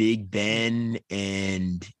 your Big Ben,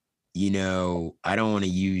 and I don't want to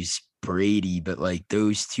use Brady, but like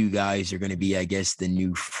those two guys are going to be, I guess, the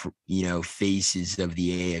new faces of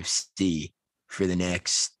the AFC for the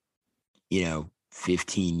next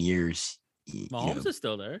 15 years. Mahomes is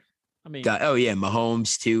still there. I mean,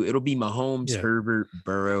 Mahomes too. It'll be Mahomes, Herbert,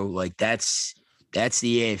 Burrow. Like that's the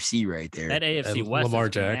AFC right there. That AFC West. Lamar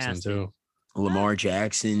Jackson too. Lamar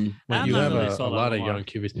Jackson. Like you have a lot of young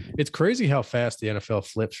QBs. It's crazy how fast the NFL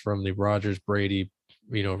flips from the Rodgers, Brady,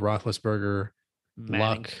 Roethlisberger,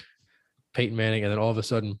 Luck, Peyton Manning, and then all of a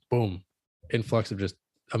sudden, boom, influx of just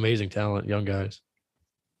amazing talent, young guys.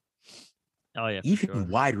 Oh yeah, even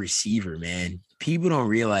wide receiver, man. People don't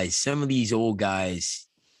realize some of these old guys.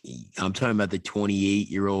 I'm talking about the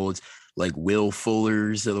 28-year-olds, like Will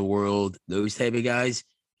Fullers of the world, those type of guys.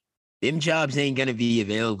 Them jobs ain't gonna be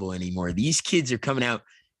available anymore. These kids are coming out.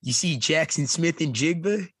 You see Jackson Smith and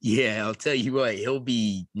Jigba? Yeah, I'll tell you what, he'll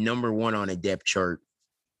be number one on a depth chart.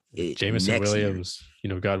 Jameson Williams,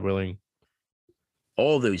 God willing.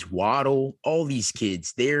 All those Waddle, all these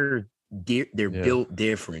kids, they're built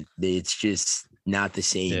different. It's just not the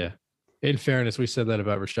same. Yeah. In fairness, we said that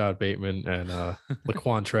about Rashad Bateman and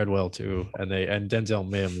Laquan Treadwell too, and Denzel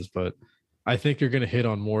Mims. But I think you're going to hit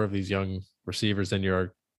on more of these young receivers than you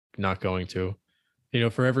are not going to.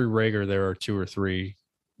 For every Rager, there are two or three,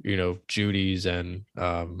 Judy's and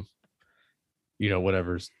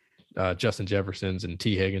whatever's Justin Jefferson's and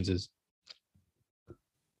T. Higgins's.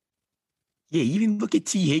 Yeah, even look at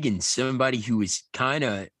T. Higgins, somebody who is kind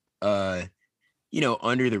of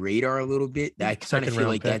under the radar a little bit. I kind of feel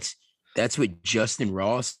like pick. That's what Justin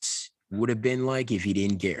Ross would have been like if he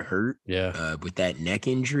didn't get hurt. Yeah. With that neck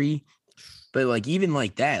injury. But like, even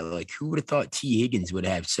like that, like who would have thought T. Higgins would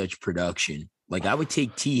have such production? Like I would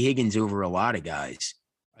take T. Higgins over a lot of guys.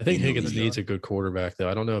 I think Higgins needs a good quarterback though.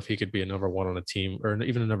 I don't know if he could be a number one on a team or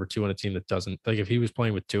even a number two on a team that doesn't. Like if he was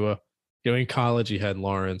playing with Tua, in college he had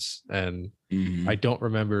Lawrence, and Mhm. I don't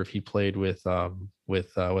remember if he played with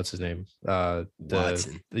what's his name?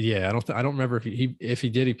 Watson. I don't remember if he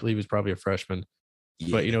did, he was probably a freshman.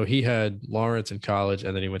 But Yeah. he had Lawrence in college,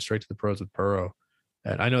 and then he went straight to the pros with Burrow.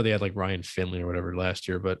 And I know they had like Ryan Finley or whatever last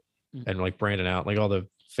year, but and like Brandon Out, like all the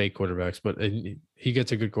fake quarterbacks. But he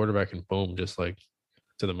gets a good quarterback, and boom, just like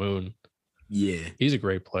to the moon. Yeah. He's a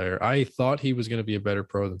great player. I thought he was going to be a better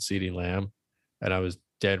pro than CeeDee Lamb, and I was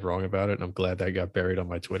dead wrong about it. And I'm glad that got buried on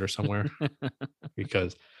my Twitter somewhere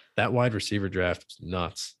because that wide receiver draft was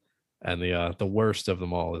nuts. And the worst of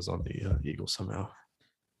them all is on the Eagles somehow.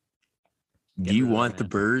 Do you want the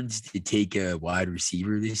Birds to take a wide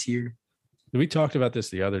receiver this year? We talked about this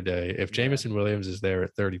the other day. If Jameson Williams is there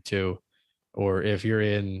at 32, or if you're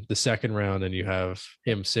in the second round and you have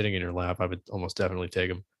him sitting in your lap, I would almost definitely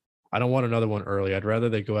take him. I don't want another one early. I'd rather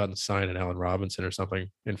they go out and sign an Allen Robinson or something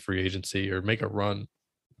in free agency, or make a run.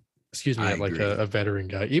 Excuse me, I at like agree. a veteran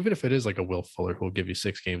guy, even if it is like a Will Fuller who will give you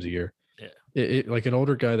 6 games a year. Yeah. It like an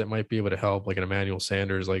older guy that might be able to help, like an Emmanuel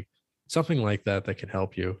Sanders, like something like that can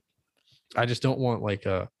help you. I just don't want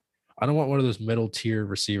I don't want one of those middle tier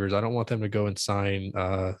receivers. I don't want them to go and sign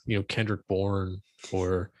Kendrick Bourne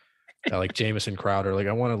or like Jamison Crowder. Like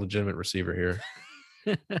I want a legitimate receiver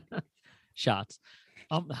here. Shots.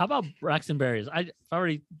 How about Braxton Berrios? I've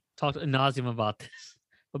already talked ad nauseum about this,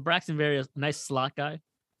 but Braxton Berrios, nice slot guy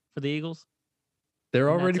for the Eagles. They're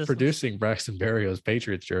in that already system? producing Braxton Berrios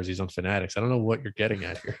Patriots jerseys on Fanatics. I don't know what you're getting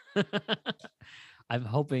at here. I'm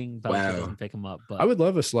hoping Belichick Wow. doesn't pick him up, but I would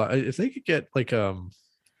love a slot if they could get like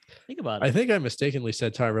think about it. I think I mistakenly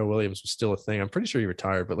said Tyrell Williams was still a thing. I'm pretty sure he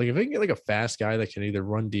retired, but like if they can get like a fast guy that can either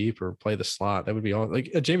run deep or play the slot, that would be all.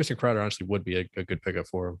 Like Jamison Crowder honestly would be a good pickup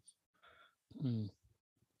for him. Mm.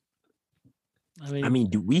 I mean,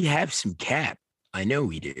 do we have some cap? I know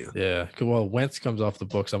we do. Yeah. Well, Wentz comes off the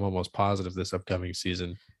books. I'm almost positive this upcoming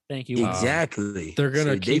season. thank you. Exactly. They're gonna So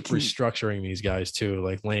they keep can- restructuring these guys too.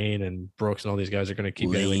 Like Lane and Brooks and all these guys are gonna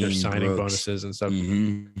keep getting like their Lane, signing Brooks. bonuses and stuff.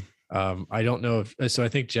 Mhm. I don't know so I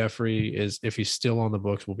think Jeffrey is, if he's still on the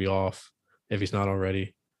books, will be off if he's not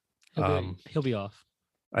already. He'll be off.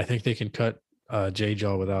 I think they can cut J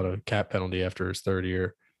Jaw without a cap penalty after his third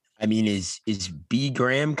year. I mean, is B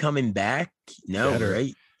Graham coming back? No, Better.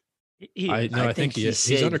 right? I think he is.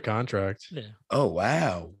 He's said- under contract. Yeah. Oh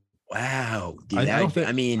wow, dude. I don't think.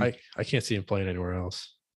 I mean, I can't see him playing anywhere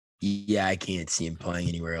else. yeah, I can't see him playing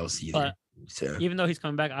anywhere else either. But So even though he's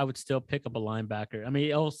coming back, I would still pick up a linebacker. I mean,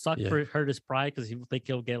 it'll suck Yeah. for hurt his pride because he think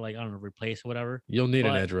he'll get like, I don't know, replaced or whatever. You'll need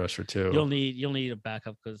an But edge rusher too. You'll need a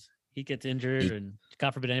backup because he gets injured, He- and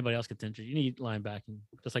God forbid anybody else gets injured. You need linebacking,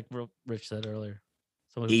 just like Rich said earlier.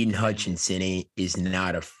 Someone who Aiden can manage. Hutchinson is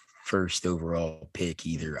not a first overall pick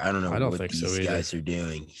either. I don't know I don't what think so these either. guys are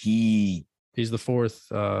doing. He's the fourth.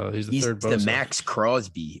 He's the third. the Bosa. Max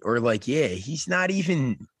Crosby, or like, yeah, he's not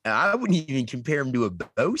even. I wouldn't even compare him to a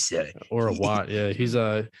Bosa or a Watt. Yeah, he's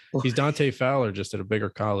Dante Fowler, just at a bigger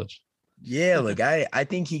college. Yeah, look, I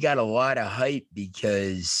think he got a lot of hype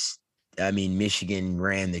because I mean Michigan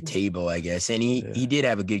ran the table, I guess, and he did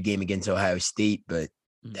have a good game against Ohio State, but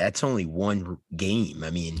that's only one game.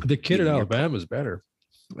 I mean, The kid at you're- Alabama is better.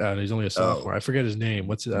 He's only a sophomore. I forget his name.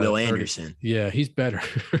 What's Will 30? Anderson Yeah, he's better.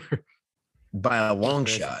 by a long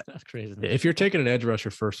Crazy. shot. That's crazy. If you're taking an edge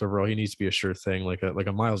rusher first overall, he needs to be a sure thing, like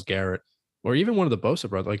a Myles Garrett, or even one of the Bosa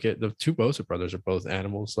brothers. Like the two Bosa brothers are both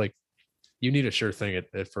animals. Like you need a sure thing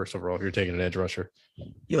at first overall if you're taking an edge rusher.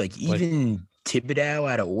 Yeah, like even Thibodeau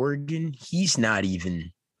out of Oregon, he's not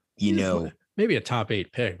even, Maybe a top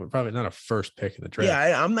 8 pick, but probably not a first pick in the draft.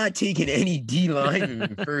 Yeah, I'm not taking any D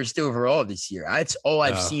lineman first overall this year. That's all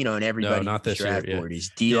I've No, seen on everybody's not this year, draft yeah. board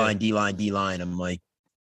is D line, D line, D line. I'm like,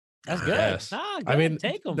 That's good. Yes. Nah, I mean,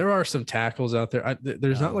 take him. there are some tackles out there.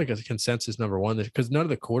 There's not No. like a consensus number one because none of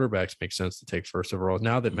the quarterbacks make sense to take first overall.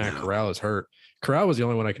 Now that Matt No. Corral is hurt, Corral was the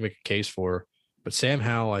only one I can make a case for. But Sam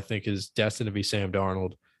Howell, I think, is destined to be Sam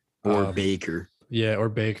Darnold. or Baker. Yeah, or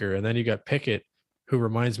Baker. And then you got Pickett, who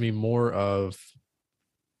reminds me more of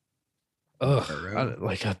Burrow.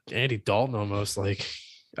 like Andy Dalton almost. Like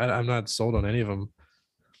I'm not sold on any of them.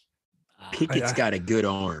 Pickett's got a good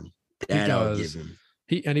arm. That I'll give does. him.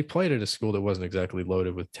 He played at a school that wasn't exactly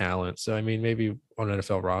loaded with talent. So I mean, maybe on an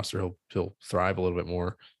NFL roster he'll thrive a little bit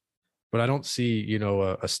more. But I don't see,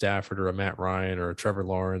 a Stafford or a Matt Ryan or a Trevor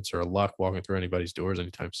Lawrence or a Luck walking through anybody's doors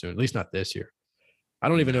anytime soon. At least not this year. I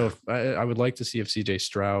don't even know if I would like to see if CJ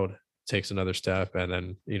Stroud takes another step, and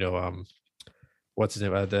then what's his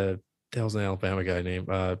name? The hell's an Alabama guy named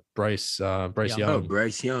Bryce Young. Young. Oh,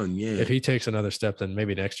 Bryce Young. Yeah. If he takes another step, then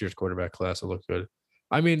maybe next year's quarterback class will look good.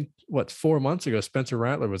 I mean, what, 4 months ago, Spencer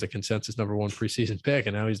Rattler was a consensus number 1 preseason pick,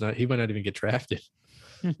 and now he's not. He might not even get drafted.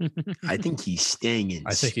 I think he's staying in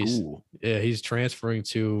I think school. he's transferring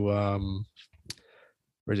to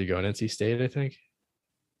where's he going? NC State, I think.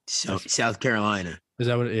 South Carolina. Is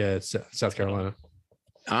that what? Yeah, it's South Carolina.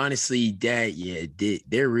 Honestly,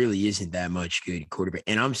 there really isn't that much good quarterback.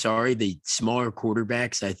 And I'm sorry, the smaller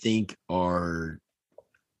quarterbacks, I think, are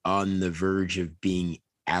on the verge of being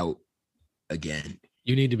out again.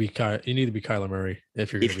 You need to be Kyler Murray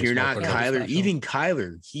if you're not Kyler. Even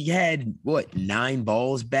Kyler, he had 9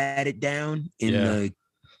 balls batted down in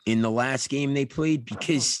the last game they played.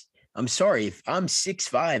 Because I'm sorry, if I'm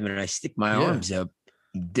 6'5" and I stick my arms up,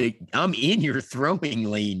 I'm in your throwing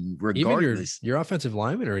lane regardless. Even your offensive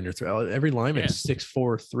linemen are in your throw. Every lineman is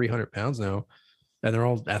 6'4", 300 pounds now, and they're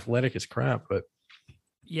all athletic as crap. But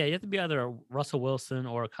yeah, you have to be either a Russell Wilson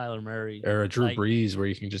or a Kyler Murray or a Drew Brees, where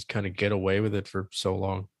you can just kind of get away with it for so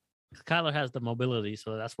long. Kyler has the mobility,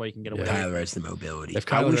 so that's why you can get away. Kyler has the mobility. If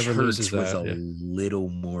Kyler ever loses Hurts was a little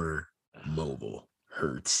more mobile.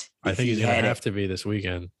 Hurts. I think he's gonna have to be this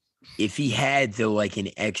weekend. If he had an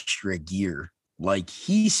extra gear.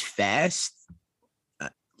 He's fast.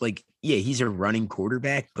 He's a running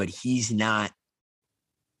quarterback, but he's not.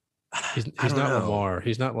 He's not Lamar.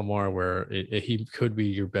 He's not Lamar where he could be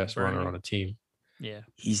your best runner on a team. Yeah.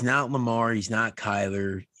 He's not Lamar. He's not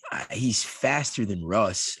Kyler. He's faster than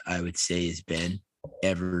Russ, I would say, has been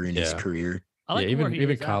ever in his career.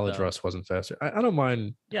 Even college Russ wasn't faster. I don't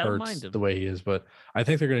mind Hurts the way he is, but I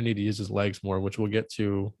think they're going to need to use his legs more, which we'll get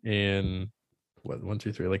to in 1,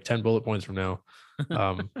 2, 3, 10 bullet points from now.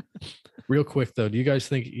 Real quick though, do you guys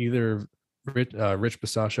think either Rich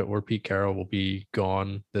Bisaccia or Pete Carroll will be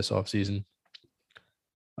gone this offseason?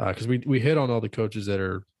 Because we hit on all the coaches that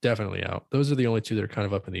are definitely out. Those are the only 2 that are kind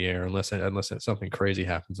of up in the air, unless something crazy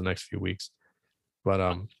happens the next few weeks. But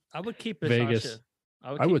I would keep Bisaccia. Vegas.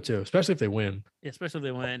 I would too, especially if they win. Especially if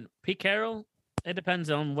they win. Pete Carroll, it depends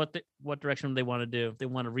on what direction they want to do. If they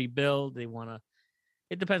want to rebuild,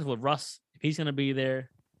 it depends what Russ, if he's going to be there.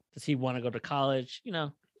 Does he want to go to college?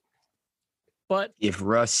 But if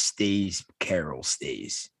Russ stays, Carroll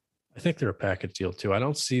stays. I think they're a package deal too. I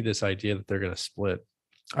don't see this idea that they're going to split.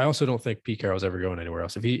 I also don't think Pete Carroll's ever going anywhere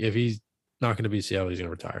else. If he's not going to be Seattle, he's going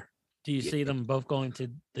to retire. Do you see them both going to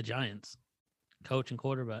the Giants, coach and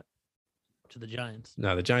quarterback, to the Giants?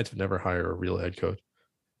 No, the Giants would never hire a real head coach.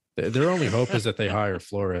 Their only hope is that they hire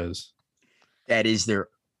Flores. That is their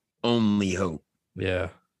only hope. Yeah.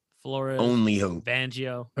 Flores. Only hope.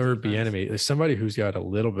 Fangio. Or Bieniemy. There's somebody who's got a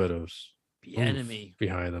little bit of Bieniemy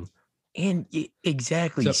behind them. And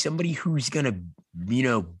exactly. Somebody who's going to,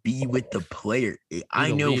 be with the player.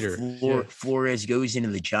 I know Flores goes into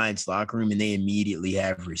the Giants locker room and they immediately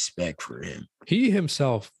have respect for him. He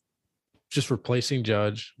himself, just replacing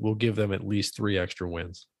Judge, will give them at least 3 extra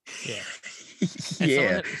wins. Yeah.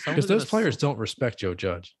 Yeah. Because those players don't respect Joe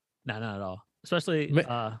Judge. No, not at all. Especially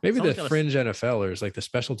maybe the fringe NFLers, like the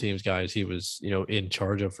special teams guys he was, in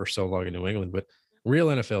charge of for so long in New England. But real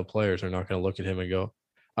NFL players are not going to look at him and go,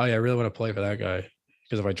 "Oh yeah, I really want to play for that guy."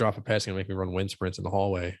 Because if I drop a pass, it's going to make me run wind sprints in the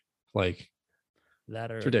hallway.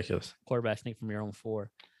 That, or it's ridiculous. Quarterback sneak from your own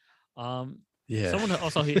 4. Yeah. Someone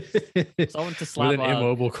to slap with an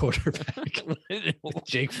immobile quarterback.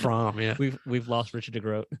 Jake Fromm. Yeah. We've lost Richard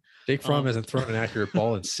DeGroat. Jake Fromm hasn't thrown an accurate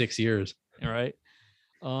ball in 6 years. All right.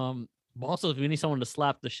 Also, if we need someone to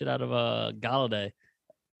slap the shit out of Galladay,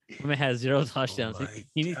 he has 0 touchdowns.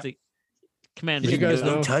 He needs to command. Did you guys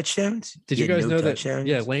know touchdowns? Did you guys know that?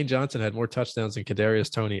 Yeah, Lane Johnson had more touchdowns than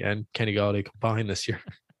Kadarius Toney and Kenny Galladay combined this year.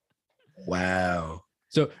 Wow.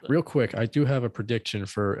 So real quick, I do have a prediction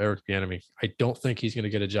for Eric Bieniemy. I don't think he's going to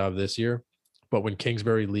get a job this year, but when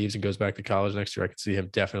Kingsbury leaves and goes back to college next year, I could see him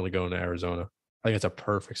definitely going to Arizona. I think it's a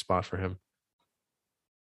perfect spot for him.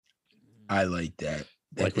 I like that.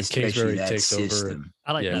 Like when Kingsbury takes over.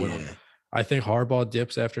 I like that. Yeah. I think Harbaugh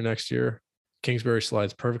dips after next year. Kingsbury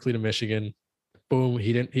slides perfectly to Michigan. Boom.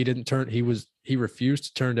 He refused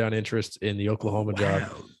to turn down interest in the Oklahoma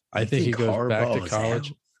job. I think he goes back to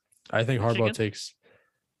college. I think Harbaugh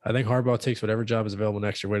takes whatever job is available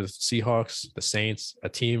next year, whether it's the Seahawks, the Saints, a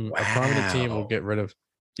prominent team will get rid of.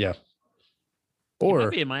 Yeah. Or he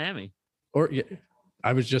might be in Miami. Or yeah,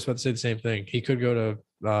 I was just about to say the same thing. He could go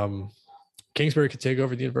to Kingsbury could take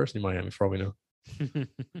over the University of Miami for all we know.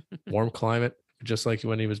 Warm climate, just like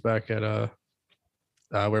when he was back at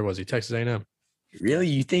where was he? Texas A&M. Really?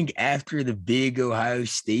 You think after the big Ohio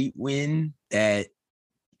State win that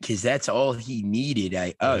because that's all he needed.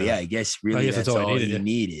 I guess that's all he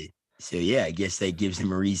needed. So yeah, I guess that gives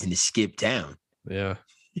him a reason to skip town. Yeah.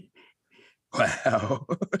 Wow.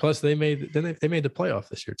 Plus, they made the playoff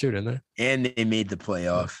this year too, didn't they? And they made the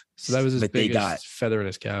playoff. So that was his but they biggest got feather in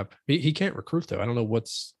his cap. He can't recruit though. I don't know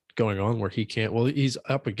what's going on where he can't. Well, he's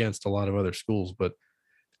up against a lot of other schools, but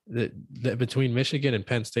between Michigan and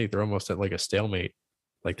Penn State, they're almost at like a stalemate.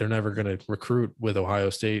 Like they're never going to recruit with Ohio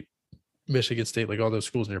State, Michigan State, like all those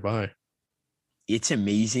schools nearby. It's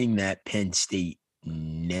amazing that Penn State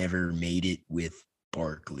never made it with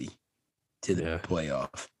Barkley to the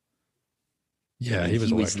playoff. Yeah, he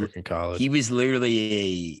was electric in college. He was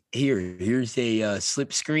literally here's a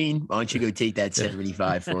slip screen. Why don't you go take that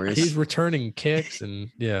 75 for us? He's returning kicks and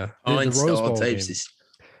the Rose Bowl types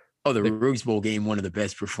game. The Rose Bowl game, one of the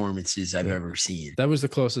best performances I've ever seen. That was the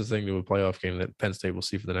closest thing to a playoff game that Penn State will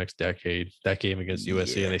see for the next decade. That game against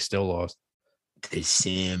USC, and they still lost. To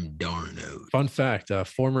Sam Darnold. Fun fact,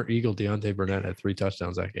 former Eagle Deontay Burnett had 3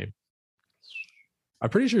 touchdowns that game. I'm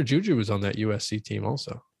pretty sure Juju was on that USC team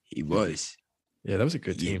also. He was. Yeah, that was a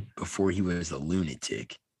good team. Before he was a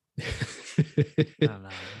lunatic.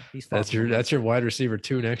 That's your wide receiver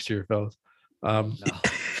 2 next year, fellas.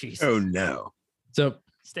 Oh no. So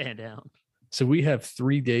stand down. So we have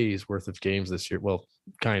 3 days worth of games this year. Well,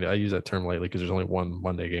 kind of. I use that term lightly because there's only one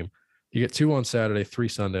Monday game. You get 2 on Saturday, 3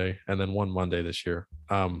 Sunday, and then 1 Monday this year.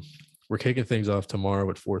 We're kicking things off tomorrow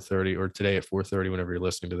at 4:30 or today at 4:30 whenever you're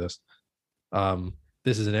listening to this.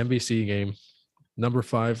 This is an NBC game. Number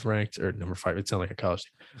 5 ranked, or number 5, it sounds like a college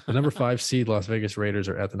team. The number 5 seed Las Vegas Raiders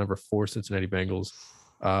are at the number 4 Cincinnati Bengals.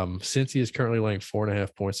 Cincy is currently laying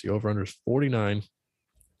 4.5 points. The over-under is 49.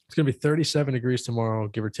 It's going to be 37 degrees tomorrow,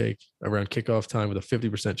 give or take, around kickoff time with a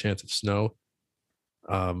 50% chance of snow.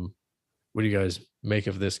 What do you guys make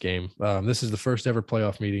of this game? This is the first ever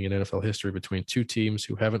playoff meeting in NFL history between 2 teams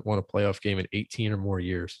who haven't won a playoff game in 18 or more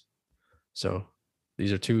years. So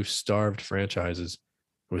these are 2 starved franchises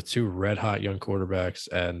with 2 red hot young quarterbacks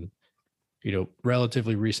and,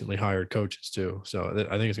 relatively recently hired coaches too. So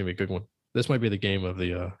I think it's going to be a good one. This might be the game of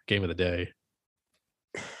the day.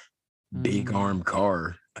 Big arm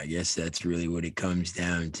car. I guess that's really what it comes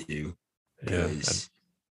down to. Because,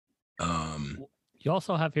 you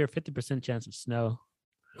also have here 50% chance of snow.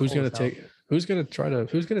 Who's going to take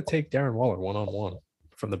Darren Waller 1-on-1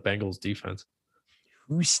 from the Bengals defense?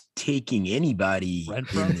 Who's taking anybody in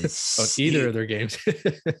this? Either of their games.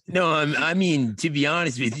 No, I mean, to be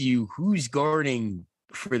honest with you, who's guarding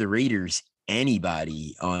for the Raiders?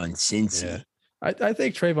 Anybody on Cincy? Yeah. I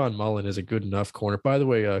think Trayvon Mullen is a good enough corner. By the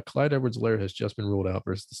way, Clyde Edwards-Helaire has just been ruled out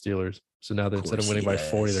versus the Steelers. So now that instead of winning by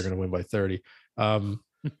 40, they're going to win by 30.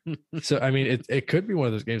 So, I mean, it could be one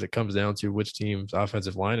of those games that comes down to which team's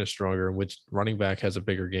offensive line is stronger and which running back has a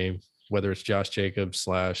bigger game, whether it's Josh Jacobs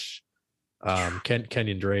 /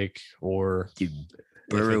 Kenyon Drake or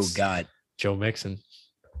Burrow got Joe Mixon.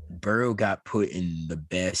 Burrow got put in the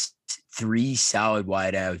best 3 solid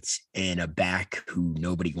wideouts and a back who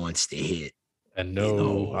nobody wants to hit. And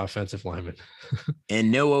no offensive lineman. And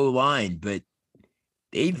no O-line, but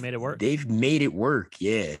they've made it work. They've made it work,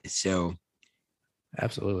 yeah. So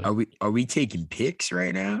absolutely. Are we taking picks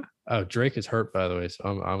right now? Oh, Drake is hurt, by the way. So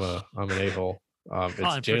I'm an a-hole. It's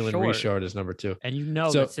Jalen Richard is number 2. And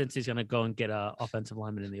that since he's going to go and get an offensive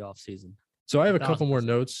lineman in the offseason. So I have a couple more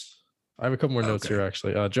notes. Notes here,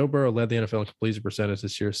 actually. Joe Burrow led the NFL in completion percentage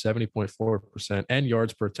this year, 70.4%, and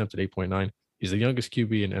yards per attempt at 8.9. He's the youngest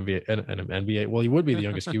QB in NBA. Well, he would be the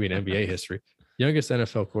youngest QB in NBA history. Youngest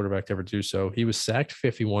NFL quarterback to ever do so. He was sacked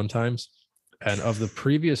 51 times. And of the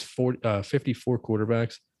previous 54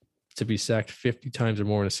 quarterbacks to be sacked 50 times or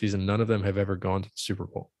more in a season, none of them have ever gone to the Super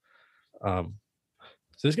Bowl. So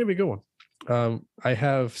this is going to be a good one. I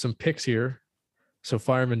have some picks here. So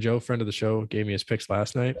Fireman Joe, friend of the show, gave me his picks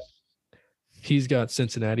last night. He's got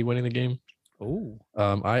Cincinnati winning the game. Oh.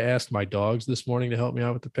 I asked my dogs this morning to help me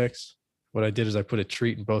out with the picks. What I did is I put a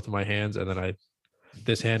treat in both of my hands, and then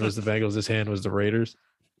this hand was the Bengals, this hand was the Raiders.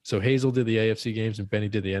 So Hazel did the AFC games and Benny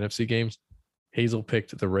did the NFC games. Hazel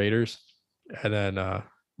picked the Raiders, and then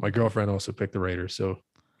my girlfriend also picked the Raiders. So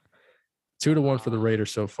 2-1 for the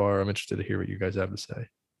Raiders so far. I'm interested to hear what you guys have to say.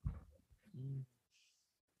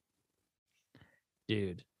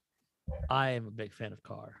 Dude, I am a big fan of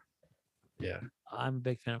Carr. Yeah. I'm a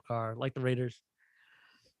big fan of Carr. Like the Raiders.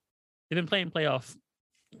 They've been playing playoff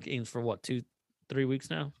games for 2-3 weeks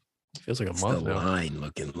now. Feels like a What's month the now. line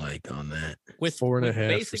looking like on that? With 4.5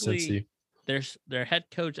 basically for Cincy. their head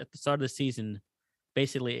coach at the start of the season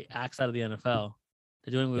basically acts out of the NFL.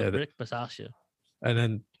 They're doing with Rick Bisaccia. And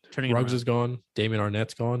then Ruggs is gone. Damon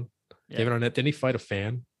Arnett's gone. Yeah. Damon Arnett, didn't he fight a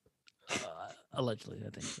fan? Allegedly, I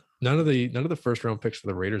think so. None of the first round picks for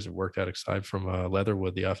the Raiders have worked out aside from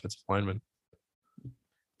Leatherwood, the offensive lineman.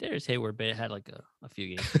 Darius Hayward had like a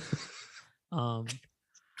few games. Rob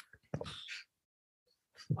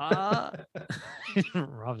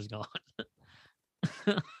is gone.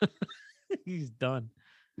 He's done.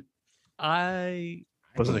 I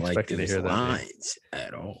Wasn't don't expecting to those hear that name. lines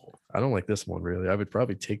at all. I don't like this one really. I would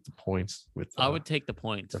probably take the points with. I would take the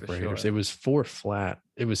points the for Raiders. sure. It was 4 flat.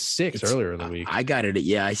 It was 6 earlier in the week. I got it.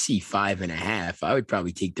 Yeah, I see 5.5. I would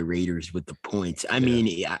probably take the Raiders with the points. I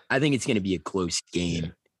mean, I think it's going to be a close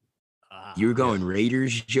game. You're going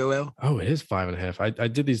Raiders, Joel? Oh, it is 5.5. I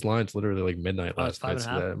did these lines literally like midnight Oh, it's last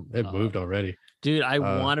night. 5.5? So it moved already. Dude, I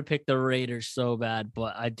want to pick the Raiders so bad,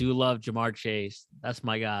 but I do love Jamar Chase. That's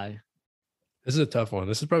my guy. This is a tough one.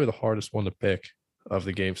 This is probably the hardest one to pick of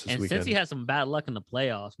the games this And weekend. since he had some bad luck in the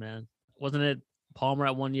playoffs, man, wasn't it Palmer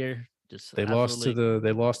at one year? Just They lost to the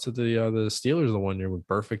Steelers the one year when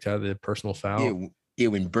Burfict had the personal foul. Yeah,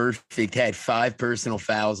 when Burfict had 5 personal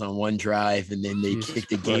fouls on one drive, and then they Jesus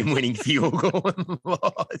kicked a Christ. game-winning field goal and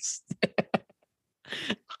lost.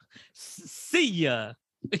 See ya.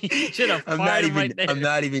 Should have I'm fired him right there. I'm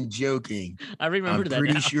not even joking. I remember I'm that.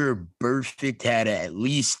 pretty now. sure Burfict had at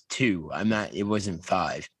least 2. It wasn't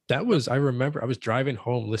 5. I remember I was driving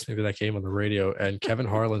home listening to that game on the radio, and Kevin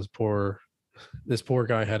Harlan's poor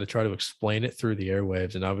guy had to try to explain it through the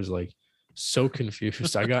airwaves, and I was like so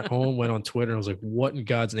confused. I got home, went on Twitter, and I was like, what in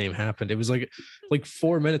God's name happened? It was like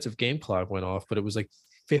 4 minutes of game clock went off, but it was like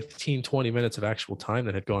 15, 20 minutes of actual time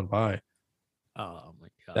that had gone by. Oh my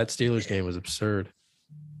god. That Steelers game was absurd.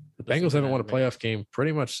 The Bengals haven't won a playoff game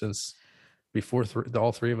pretty much since before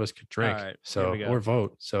all 3 of us could drink. All right, so here we go. or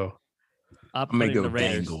vote. So I'm gonna putting go the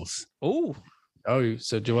Raiders. Bengals. Oh,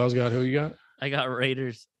 so Joel's got who you got? I got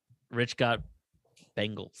Raiders. Rich got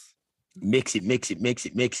Bengals. Mix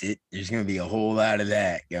it. There's gonna be a whole lot of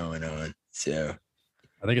that going on. So,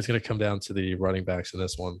 I think it's going to come down to the running backs in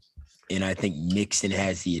this one. and I think Mixon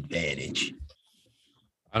has the advantage.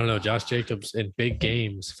 I don't know. Josh Jacobs in big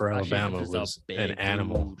games for Josh Alabama Jacobs is a was big an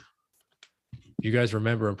animal. dude. You guys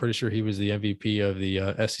remember? I'm pretty sure he was the MVP of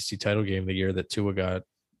the SEC title game the year that Tua got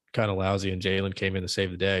kind of lousy and Jalen came in to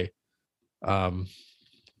save the day.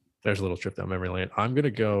 There's a little trip down memory lane. I'm going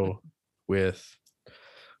to go with.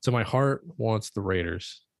 So my heart wants the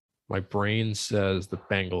Raiders. My brain says the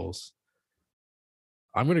Bengals.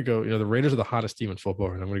 I'm going to go. The Raiders are the hottest team in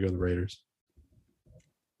football, and I'm going to go the Raiders.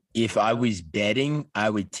 If I was betting, I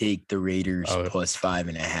would take the Raiders plus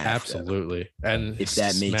 5.5. Absolutely. And if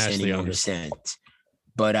that makes smash any the more under. sense.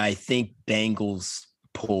 But I think Bengals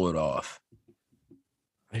pull it off.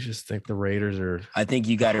 I just think the Raiders are. I think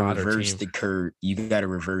you got to hotter reverse team. the curse. You got to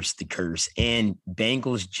reverse the curse. And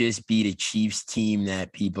Bengals just beat a Chiefs team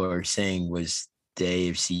that people are saying was the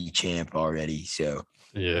AFC champ already. So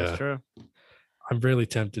Yeah. That's true. I'm really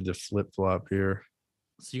tempted to flip flop here.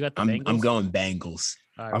 So you got the I'm Bengals. going Bengals.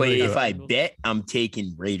 All right, I'm But gonna if go- I bet, I'm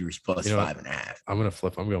taking Raiders plus You know what? 5.5. I'm going to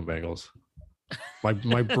flip. I'm going Bengals.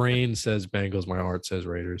 My brain says Bengals. My heart says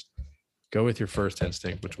Raiders. Go with your first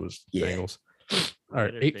instinct, which was Yeah. Bengals. All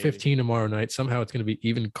right, Raiders, 8:15 tomorrow night. Somehow it's going to be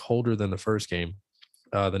even colder than the first game.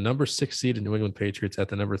 The number 6 seeded New England Patriots at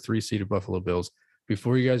the number 3 seeded Buffalo Bills.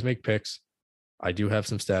 Before you guys make picks, I do have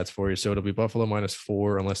some stats for you. So it'll be Buffalo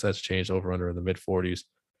 -4 unless that's changed over under in the mid 40s.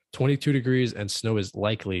 22 degrees and snow is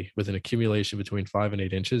likely with an accumulation between 5 and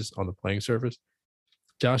 8 inches on the playing surface.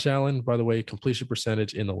 Josh Allen, by the way, completion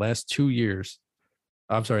percentage in the last 2 years.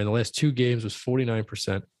 In the last 2 games was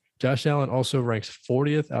 49%. Josh Allen also ranks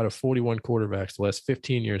 40th out of 41 quarterbacks the last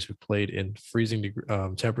 15 years who played in freezing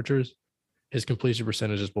temperatures. His completion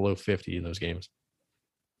percentage is below 50 in those games.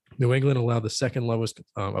 New England allowed the second lowest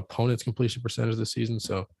opponent's completion percentage this season.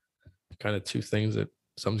 So kind of 2 things that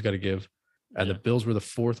something's got to give. And Yeah. the Bills were the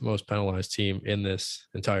 4th most penalized team in this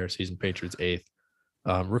entire season. Patriots 8th.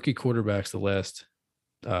 Rookie quarterbacks the last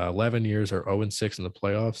 11 years are 0-6 in the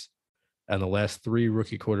playoffs. And the last 3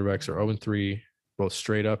 rookie quarterbacks are 0-3, both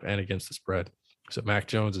straight up and against the spread. So Mac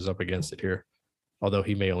Jones is up against it here, although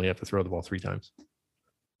he may only have to throw the ball 3 times.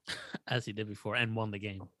 as he did before and won the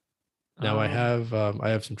game. Now I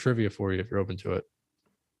have some trivia for you if you're open to it.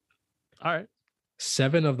 All right.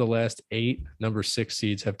 7 of the last 8 number 6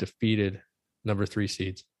 seeds have defeated number 3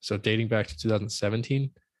 seeds. So dating back to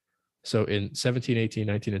 2017. So in 17, 18,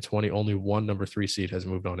 19, and 20, only 1 number 3 seed has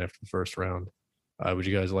moved on after the first round. Would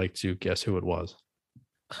you guys like to guess who it was?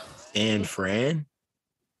 And Fran?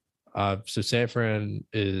 So San Fran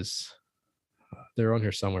is they're on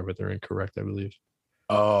here somewhere, but they're incorrect, I believe.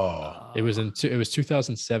 Oh, It was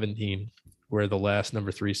 2017 where the last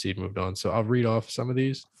number 3 seed moved on. So I'll read off some of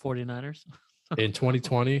these. 49ers. In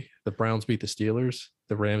 2020, the Browns beat the Steelers,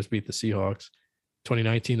 the Rams beat the Seahawks.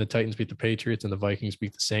 2019, the Titans beat the Patriots, and the Vikings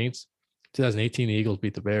beat the Saints. 2018, the Eagles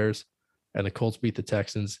beat the Bears, and the Colts beat the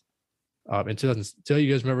Texans. In 2000, do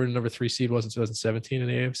you guys remember the number 3 seed was in 2017 in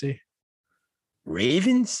the AFC?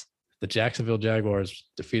 Ravens? The Jacksonville Jaguars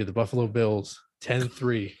defeated the Buffalo Bills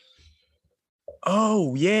 10-3.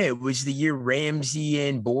 Oh, yeah. It was the year Ramsey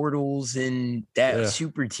and Bortles and that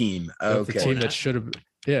super team. That's Okay. the team that should have,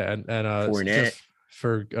 and Fournette. just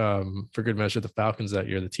for good measure, the Falcons that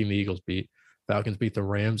year, the team the Eagles beat. Falcons beat the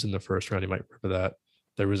Rams in the first round. You might remember that.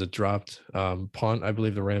 There was a dropped punt. I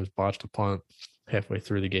believe the Rams botched a punt halfway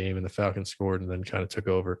through the game, and the Falcons scored and then kind of took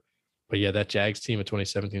over. But yeah, that Jags team in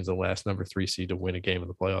 2017 is the last number 3 seed to win a game in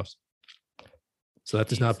the playoffs. So that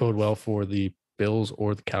does not bode well for the Bills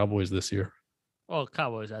or the Cowboys this year. Well,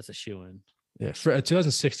 Cowboys, that's a shoo-in. Yeah, for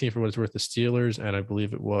 2016, for what it's worth, the Steelers, and I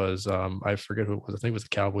believe it was, I forget who it was. I think it was the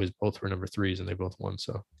Cowboys. Both were number 3s, and they both won.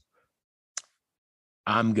 So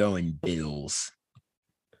I'm going Bills.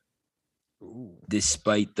 Ooh.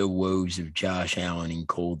 Despite the woes of Josh Allen in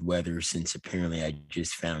cold weather, since apparently I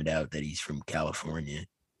just found out that he's from California.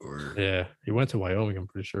 Yeah, he went to Wyoming, I'm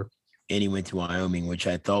pretty sure. And he went to Wyoming, which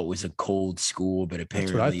I thought was a cold school, but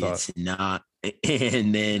apparently it's not.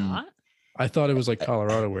 And then I thought it was like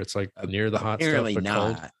Colorado, where it's like near the hot stuff, but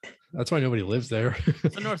cold. That's why nobody lives there.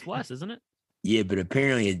 It's the Northwest, isn't it? Yeah, but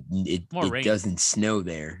apparently it doesn't snow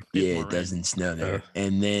there. It doesn't snow there.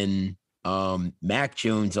 And then Mac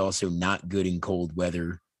Jones also not good in cold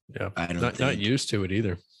weather. Yeah, not used to it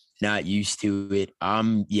either. Not used to it.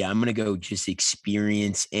 I'm gonna go just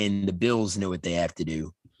experience, and the Bills know what they have to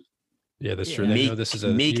do. Yeah, that's true. They know this is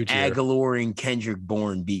a huge year. Aguilar and Kendrick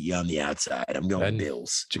Bourne beat you on the outside. I'm going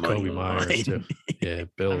Bills. Jacoby Myers too. Yeah,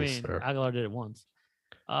 Bills. I mean, Aguilar did it once.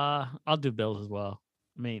 I'll do Bills as well.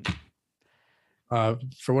 I mean,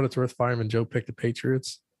 for what it's worth, Fireman Joe picked the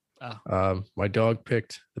Patriots. Oh. My dog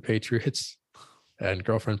picked the Patriots, and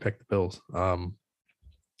girlfriend picked the Bills.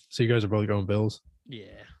 So you guys are both going Bills? Yeah.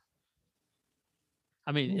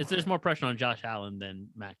 I mean, there's more pressure on Josh Allen than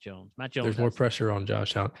Mac Jones. There's more pressure on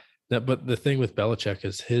Josh Allen. But the thing with Belichick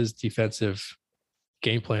is his defensive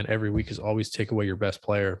game plan every week is always take away your best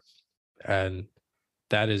player, and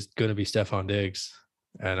that is going to be Stephon Diggs.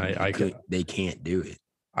 And they can't do it.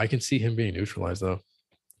 I can see him being neutralized though.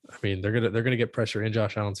 I mean, they're gonna get pressure in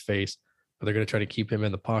Josh Allen's face, but they're gonna try to keep him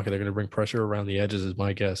in the pocket. They're gonna bring pressure around the edges, is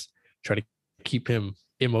my guess. Try to keep him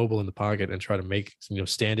immobile in the pocket and try to make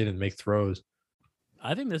stand in and make throws.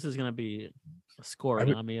 I think this is gonna be a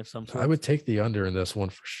scoring on me of some sort. I would take the under in this one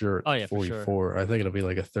for sure. Oh yeah, 44. For sure. I think it'll be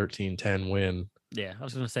like a 13-10 win. Yeah, I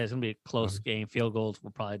was gonna say it's gonna be a close game. Field goals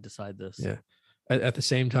will probably decide this. Yeah. At the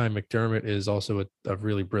same time, McDermott is also a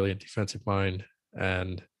really brilliant defensive mind,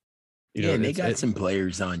 and and they got some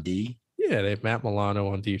players on D. Yeah, they have Matt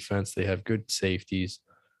Milano on defense. They have good safeties.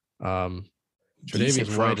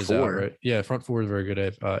 Tre'Davious White is out, right? Yeah, front four is very good.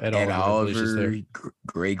 Ed Oliver,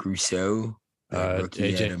 Greg Rousseau,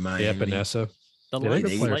 AJ Epinesa. The line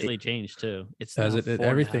slightly changed too. It's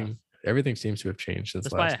everything seems to have changed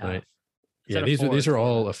since last night. Yeah, these are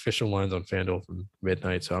all official lines on FanDuel from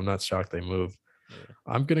midnight, so I'm not shocked they moved. Yeah.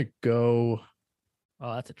 I'm gonna go.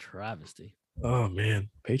 Oh, that's a travesty. Oh man,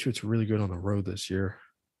 Patriots are really good on the road this year.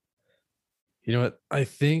 You know what? I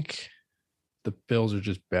think the Bills are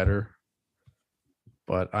just better,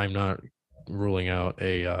 but I'm not ruling out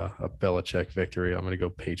a Belichick victory. I'm gonna go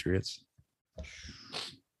Patriots.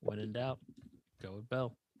 When in doubt, go with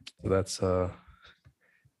Bell. So that's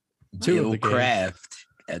Bill Kraft.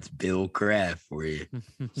 That's Bill Kraft for you.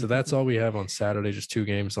 So that's all we have on Saturday, just 2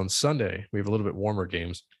 games. On Sunday, we have a little bit warmer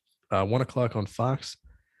games. 1:00 on Fox.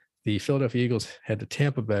 The Philadelphia Eagles head to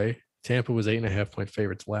Tampa Bay. Tampa was 8.5-point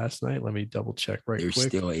favorites last night. Let me double check quick. They're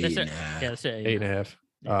still 8.5. Yeah, 8.5.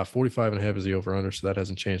 45.5 is the over under, so that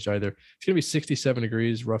hasn't changed either. It's going to be 67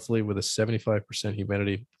 degrees roughly with a 75%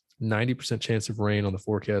 humidity, 90% chance of rain on the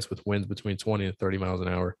forecast with winds between 20 and 30 miles an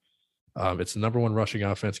hour. It's the number 1 rushing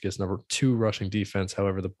offense against number 2 rushing defense.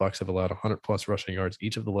 However, the Bucs have allowed 100+ rushing yards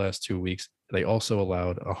each of the last 2 weeks. They also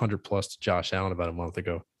allowed 100+ to Josh Allen about a month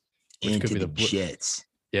ago, which could be the Jets.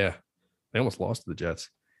 Yeah, they almost lost to the Jets.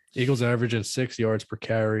 Eagles averaging 6 yards per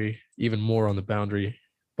carry, even more on the boundary.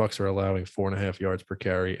 Bucs are allowing 4.5 yards per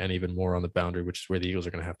carry, and even more on the boundary, which is where the Eagles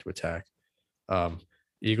are going to have to attack.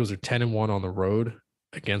 Eagles are 10-1 on the road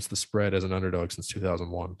against the spread as an underdog since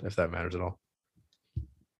 2001, if that matters at all.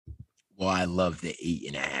 Well, I love the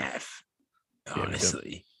 8.5.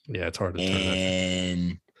 Honestly, yeah, it's hard to turn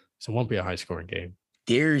that. So it won't be a high-scoring game.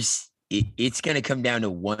 It's going to come down to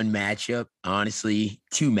one matchup. Honestly,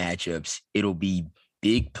 2 matchups. It'll be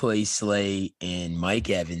big play Slay and Mike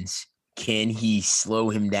Evans. Can he slow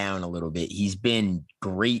him down a little bit? He's been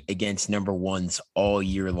great against number 1s all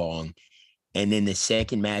year long. And then the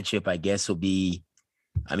second matchup, I guess, will be,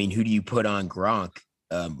 who do you put on Gronk?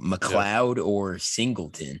 McLeod or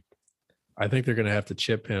Singleton. I think they're going to have to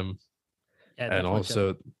chip him. Yeah, And definitely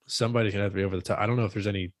also, somebody's going to have to be over the top. I don't know if there's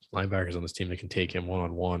any linebackers on this team that can take him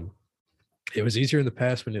one-on-one. It was easier in the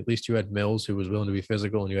past when at least you had Mills, who was willing to be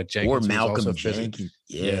physical, and you had Jenkins, Or who was Malcolm also physical. Jenkins.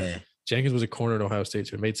 Yeah. Jenkins was a corner at Ohio State,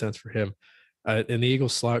 so it made sense for him. And the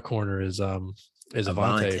Eagles slot corner is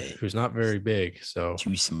Avante, who's not very big. So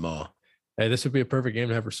too small. Hey, this would be a perfect game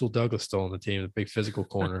to have Rasul Douglas still on the team, the big physical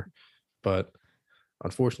corner. But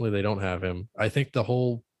unfortunately, they don't have him. I think the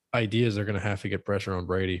whole idea is they're going to have to get pressure on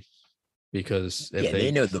Brady because if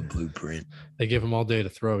they know the blueprint. They give him all day to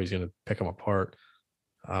throw, he's going to pick them apart.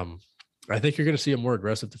 I think you're going to see a more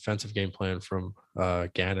aggressive defensive game plan from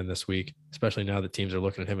Gannon this week, especially now that teams are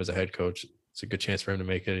looking at him as a head coach. It's a good chance for him to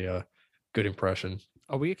make a good impression.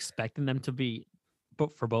 Are we expecting them to be,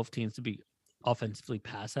 for both teams, to be offensively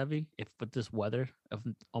pass heavy if with this weather of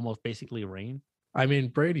almost basically rain? I mean,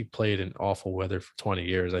 Brady played in awful weather for 20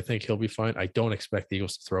 years. I think he'll be fine. I don't expect the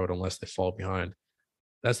Eagles to throw it unless they fall behind.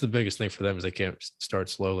 That's the biggest thing for them is they can't start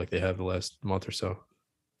slow like they have the last month or so.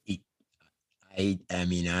 I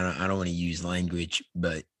mean, I don't want to use language,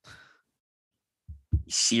 but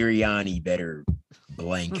Sirianni better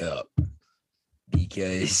blank up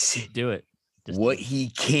because do it. What he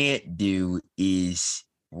can't do is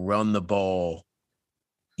run the ball,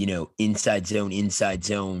 inside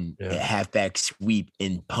zone, halfback sweep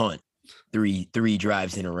and punt three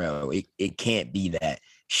drives in a row. It can't be that.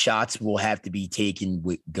 Shots will have to be taken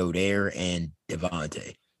with Goddard and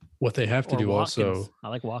Devontae. What they have to do Watkins. also, I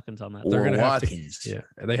like Watkins on that. They're going to have Watkins.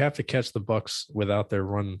 They have to catch the Bucks without their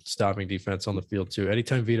run stopping defense on the field too.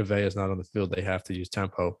 Anytime Vita Vea is not on the field, they have to use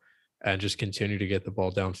tempo and just continue to get the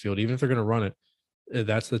ball downfield. Even if they're going to run it,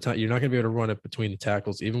 that's the time. You're not going to be able to run it between the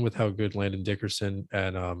tackles, even with how good Landon Dickerson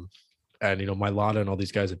and Mailata and all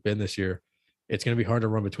these guys have been this year. It's going to be hard to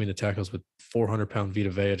run between the tackles with 400-pound Vita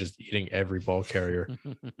Vea just eating every ball carrier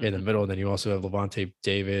in the middle. And then you also have Levante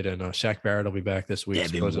David and Shaq Barrett will be back this week.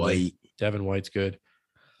 Devin White's good.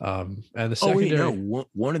 And the secondary.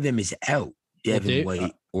 One of them is out. Devin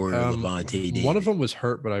White or Levante David. One of them was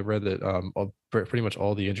hurt, but I read that pretty much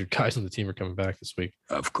all the injured guys on the team are coming back this week.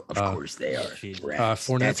 Of course they are.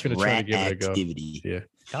 Fournette's going to try to give it a go. Yeah.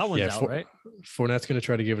 Godwin's out, right? Fournette's going to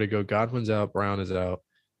try to give it a go. Godwin's out. Brown is out.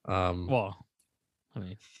 I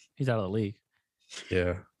mean, he's out of the league.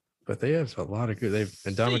 Yeah, but they have a lot of good. They've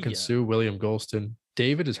Ndamukong Suh, William Golston.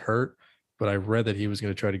 David is hurt, but I read that he was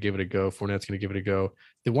going to try to give it a go. Fournette's going to give it a go.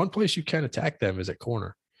 The one place you can attack them is at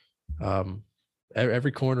corner.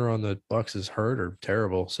 Every corner on the Bucks is hurt or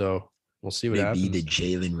terrible, so we'll see what happens. Maybe the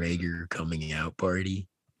Jalen Reagor coming out party.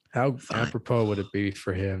 How apropos would it be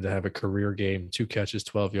for him to have a career game, 2 catches,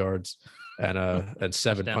 12 yards, and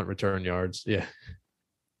 7 punt return yards? Yeah.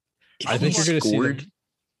 I think you're going to see them.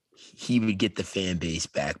 He would get the fan base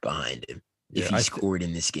back behind him if he scored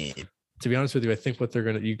in this game. To be honest with you, I think you're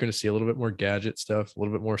going to see a little bit more gadget stuff, a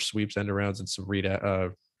little bit more sweeps, end arounds, and some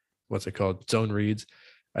zone reads.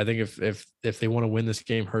 I think if they want to win this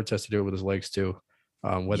game, Hurts has to do it with his legs too,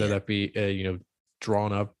 whether that be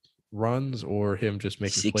drawn up runs or him just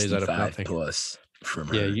making plays out of nothing. Plus from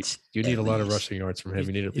Hurts. You need a lot of rushing yards from him.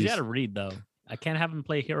 You got to read though. I can't have him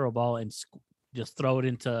play hero ball and just throw it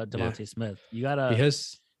into Devontae Smith. You gotta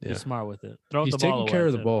be smart with it. He's taking care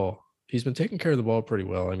of the ball. He's been taking care of the ball pretty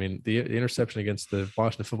well. I mean, the interception against the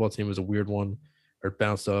Washington football team was a weird one, or it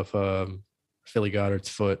bounced off Philly Goddard's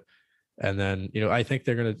foot. And then, I think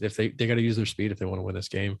they're gonna they got to use their speed if they want to win this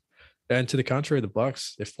game. And to the contrary, the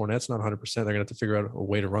Bucks, if Fournette's not 100%, they're gonna have to figure out a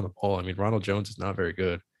way to run the ball. I mean, Ronald Jones is not very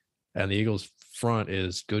good, and the Eagles' front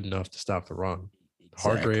is good enough to stop the run.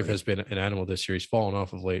 Exactly. Hargrave has been an animal this year. He's fallen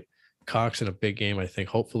off of late. Cox in a big game, I think,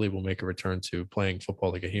 hopefully will make a return to playing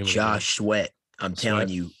football like a human. Josh Sweat, I'm telling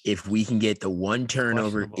you, if we can get the one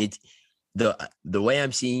turnover, it's the way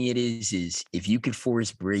I'm seeing it is if you could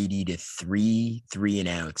force Brady to 3 and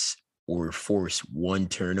outs or force 1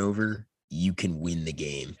 turnover, you can win the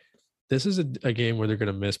game. This is a game where they're going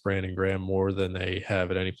to miss Brandon Graham more than they have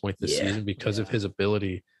at any point this season because of his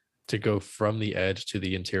ability to go from the edge to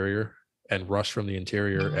the interior and rush from the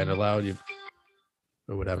interior and allow you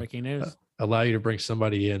to bring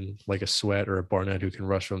somebody in like a Sweat or a Barnett who can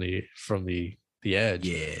rush from the edge.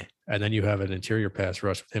 Yeah. And then you have an interior pass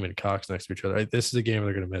rush with him and Cox next to each other. This is a game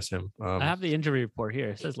where they're going to miss him. I have the injury report here.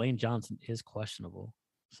 It says Lane Johnson is questionable.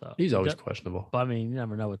 So he's always questionable. But I mean, you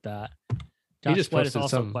never know with that. Josh Sweat is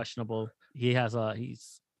also questionable. He has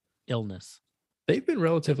he's illness. They've been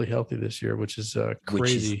relatively healthy this year, which is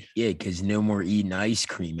crazy. Because no more eating ice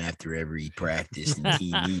cream after every practice and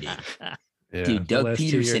team meeting. Yeah, Dude, the Doug last 2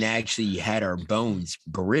 Peterson years- actually had our bones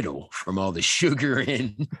brittle from all the sugar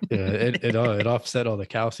in. Yeah, it offset all the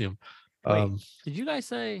calcium. Wait. Did you guys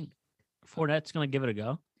say Fournette's going to give it a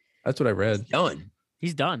go? That's what I read. Done.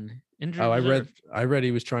 He's done. Injury Oh, reserved. I read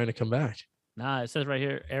he was trying to come back. Nah, it says right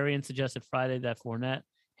here, Arian suggested Friday that Fournette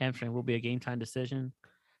hamstring will be a game time decision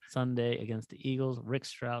Sunday against the Eagles. Rick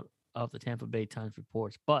Stroud of the Tampa Bay Times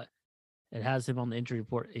reports, but it has him on the injury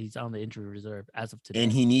report. He's on the injury reserve as of today.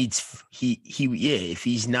 And he needs if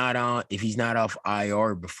he's not off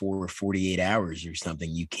IR before 48 hours or something,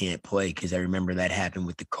 you can't play, because I remember that happened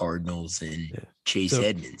with the Cardinals and Chase So-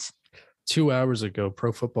 Edmonds. 2 hours ago,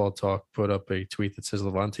 Pro Football Talk put up a tweet that says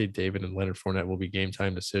Levante David and Leonard Fournette will be game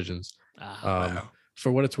time decisions. Wow.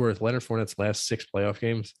 For what it's worth, Leonard Fournette's last 6 playoff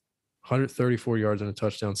games, 134 yards and a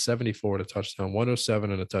touchdown, 74 and a touchdown,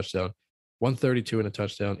 107 and a touchdown, 132 and a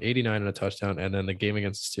touchdown, 89 and a touchdown, and then the game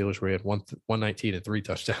against the Steelers where he had 119 and 3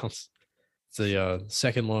 touchdowns. It's the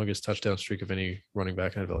second longest touchdown streak of any running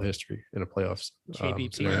back in NFL history in a playoffs.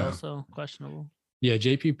 JPP scenario. also questionable. Yeah,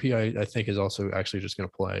 JPP I think is also actually just going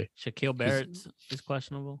to play. Shaquille Barrett is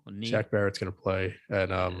questionable. Shaq Barrett's going to play,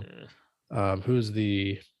 and Uh, who's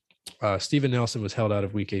the Steven Nelson was held out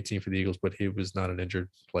of Week 18 for the Eagles, but he was not an injured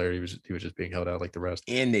player. He was just being held out like the rest.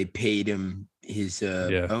 And they paid him his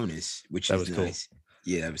bonus, which That is was cool. nice.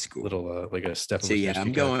 Yeah, that was cool. Little like a Stephen. So yeah, Wisniewski I'm kind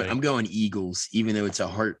of going. thing. I'm going Eagles, even though it's a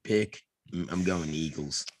heart pick. I'm going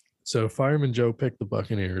Eagles. So Fireman Joe picked the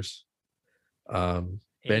Buccaneers.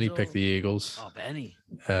 Benny Angel- picked the Eagles, Oh, Benny.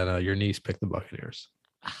 and your niece picked the Buccaneers.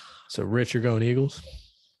 So Rich, you're going Eagles.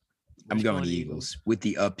 I'm Rich going Eagles with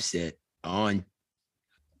the upset on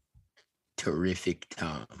terrific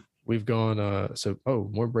Tom. We've gone.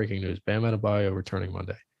 More breaking news: Bam Adebayo returning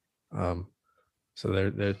Monday. So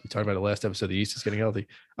they're talking about the last episode. The East is getting healthy.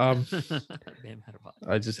 Bam had a bot.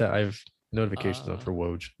 I have notifications on for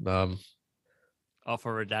Woj. Oh,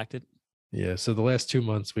 for redacted. Yeah. So the last 2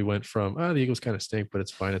 months we went from the Eagles kind of stink, but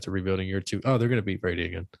it's fine. It's a rebuilding year. They're going to beat Brady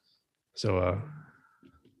again. So,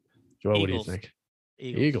 Joel, what do you Eagles. think?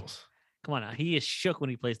 Eagles. Eagles. Come on now. He is shook when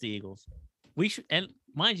he plays the Eagles. We should, and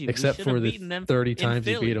mind you, Except we for have the beaten them 30 in times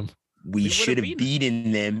you Philly. beat them. We would've should have beaten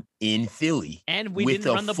beaten them in Philly and we with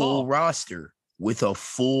didn't a run the full ball. roster, with a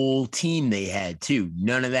full team. They had too.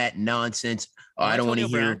 None of that nonsense. Oh, I don't want to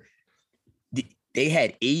Antonio hear. They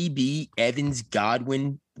had AB, Evans,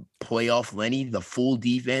 Godwin, playoff Lenny, the full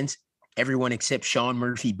defense. Everyone except Sean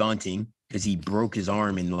Murphy Bunting, because he broke his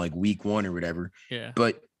arm in like week 1 or whatever. Yeah.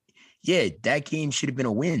 But yeah, that game should have been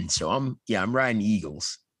a win. So I'm riding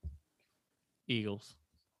Eagles. Eagles.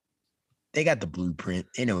 They got the blueprint.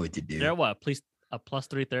 They know what to do. They're what? Please a plus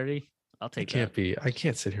 330. I'll take that. I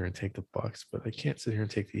can't sit here and take the Bucks, but I can't sit here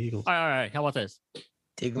and take the Eagles. All right. How about this?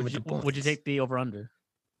 Take them Would with you, the points. would you take the over under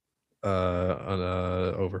On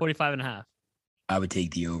over. 45 and a half? I would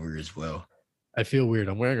take the over as well. I feel weird.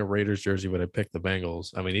 I'm wearing a Raiders jersey, but I picked the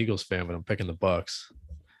Bengals. I'm an Eagles fan, but I'm picking the Bucks.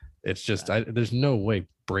 It's just there's no way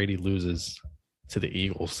Brady loses to the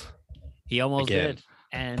Eagles. He almost Again. did,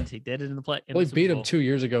 and he did it in the play. in Well, the he beat Super him Bowl. 2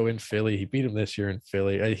 years ago in Philly. He beat him this year in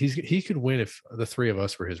Philly. He could win if the three of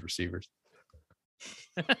us were his receivers.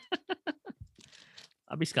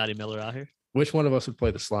 I'll be Scotty Miller out here. Which one of us would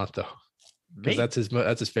play the slot though? Because Me?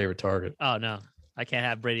 that's his favorite target. Oh no, I can't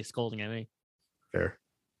have Brady scolding at me. Fair.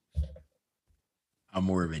 I'm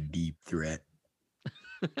more of a deep threat.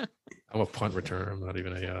 I'm a punt returner. I'm not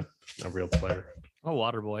even a real player. I'm a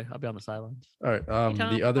water boy. I'll be on the sidelines. All right. Hey, Tom, The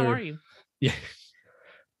how are other you? yeah.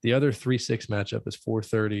 The other 3-6 matchup is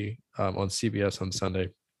 4:30 on CBS on Sunday,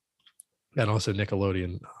 and also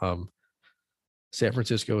Nickelodeon. San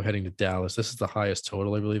Francisco heading to Dallas. This is the highest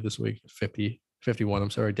total, I believe, this week. 51. I'm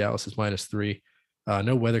sorry. Dallas is -3.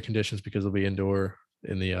 No weather conditions because they'll be indoor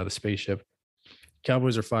in the spaceship.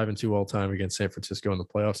 Cowboys are 5-2 all time against San Francisco in the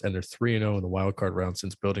playoffs, and they're 3-0 in the wild card round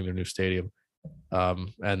since building their new stadium.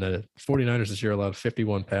 And the 49ers this year allowed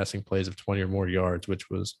 51 passing plays of 20 or more yards, which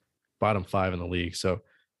was bottom 5 in the league. So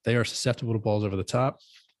they are susceptible to balls over the top.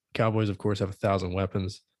 Cowboys, of course, have 1,000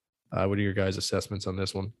 weapons. What are your guys' assessments on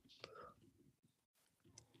this one?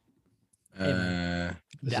 This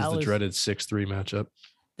is Dallas- the dreaded 6-3 matchup.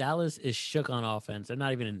 Dallas is shook on offense. They're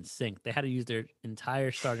not even in sync. They had to use their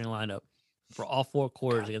entire starting lineup for all 4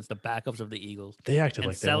 quarters against the backups of the Eagles, They acted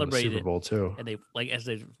And like they won the Super celebrated. Bowl too. and they as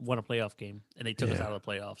they won a playoff game, and they took us Yeah. out of the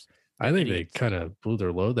playoffs. I think idiots. they kind of blew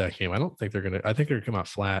their load that game. I think they're gonna come out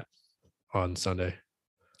flat on Sunday.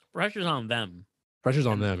 Pressure's on them. Pressure's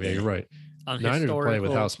on them. Yeah, you're right. On Niners are playing with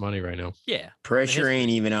historical- house money right now. Yeah, Pressure history. ain't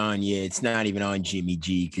even on. Yeah, it's not even on Jimmy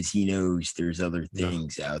G because he knows there's other No.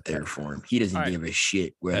 things out there for him. He doesn't All right. give a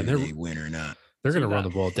shit whether they're- they win or not. They're So going to you run got-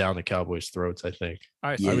 the ball down the Cowboys' throats, I think. All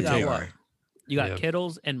right, so Yeah, you would got take- what? You got Yeah.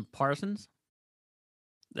 Kittles and Parsons.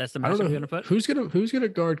 That's the I don't matchup know you're gonna put. who's gonna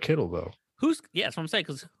guard Kittle though. Yeah, that's what I'm saying.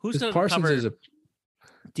 Because who's Because gonna Parsons cover is a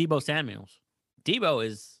Debo Samuels? Debo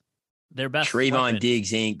is their best. Trayvon weapon.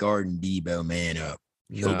 Diggs ain't guarding Debo, man up.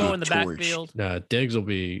 He'll Go get in the torched. backfield. nah. Diggs he'll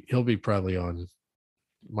be probably on.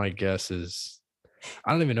 My guess is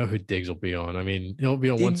I don't even know who Diggs will be on. I mean, he'll be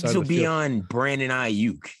on one Diggs side will of the be field. on Brandon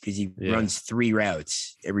Ayuk because he Yeah. runs 3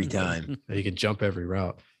 routes every time. He can jump every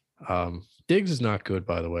route. Diggs is not good,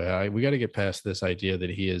 by the way. We got to get past this idea that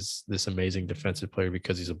he is this amazing defensive player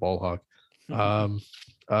because he's a ball hawk.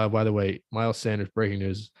 By the way, Miles Sanders, breaking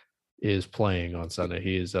news, is playing on Sunday.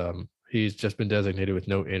 He's just been designated with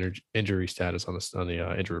no injury status on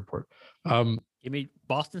the injury report. Give me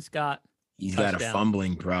Boston Scott. He's got a Touchdown.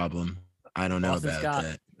 fumbling problem. I don't know Boston about Scott.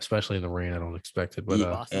 that. Especially in the rain, I don't expect it. But Yeah,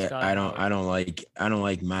 Boston Scott I out. don't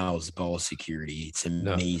like Miles' ball security. It's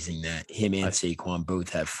amazing that him and Saquon both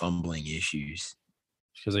have fumbling issues.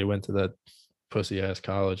 because they went to that pussy ass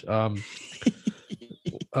college.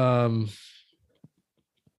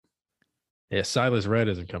 Yeah, Silas Red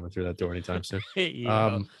isn't coming through that door anytime soon.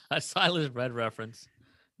 Yeah, a Silas Red reference.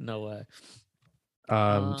 No way.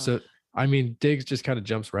 So I mean, Diggs just kind of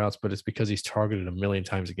jumps routes, but it's because he's targeted a million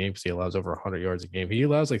times a game because he allows over 100 yards a game. He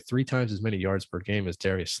allows like 3 times as many yards per game as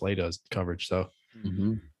Darius Slay does coverage. So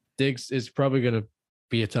Diggs is probably going to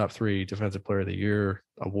be a top 3 defensive player of the year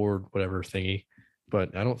award, whatever thingy.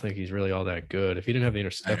 But I don't think he's really all that good. If he didn't have the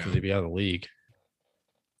interceptions, he'd be out of the league.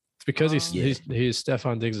 It's because he's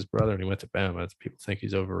Stephon Diggs' brother and he went to Bama. People think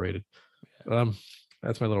he's overrated.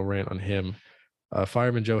 That's my little rant on him.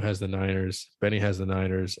 Fireman Joe has the Niners, Benny has the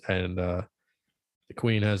Niners, and the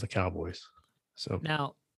Queen has the Cowboys. So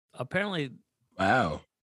Now, apparently, Wow.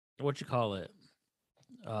 what you call it?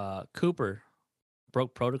 Cooper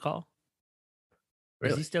broke protocol. Is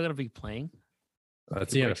really, he still gonna be playing?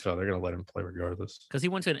 it's the NFL. They're going to let him play regardless. Because he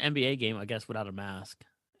went to an NBA game, I guess, without a mask,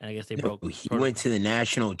 and I guess they No, broke. he went to the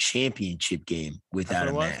national championship game without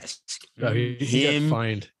a what it was? mask. No, he got Him-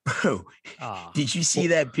 fined Bro, Ah. did you see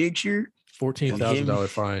that picture? $14,000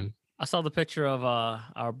 fine. I saw the picture of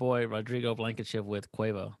our boy Rodrigo Blankenship with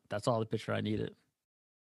Quavo. That's all the picture I needed.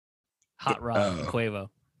 Hot Rod and Quavo.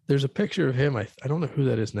 There's a picture of him. I don't know who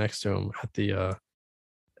that is next to him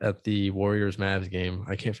at the Warriors Mavs game.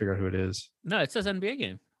 I can't figure out who it is. No, it says NBA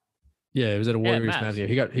game. Yeah, it was at a Warriors Mavs. Mavs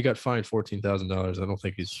game. He got fined $14,000. I don't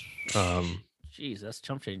think he's Jeez, that's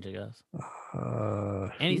chump change, I guess.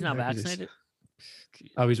 and And he's not vaccinated. Jeez.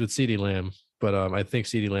 Oh, he's with CeeDee Lamb, but I think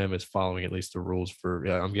CeeDee Lamb is following at least the rules for.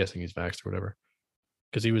 Yeah, I'm guessing he's vaxxed or whatever,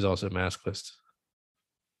 because he was also maskless.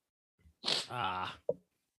 All right.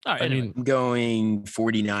 I Anyway. mean, I'm going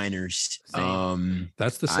 49ers. Same.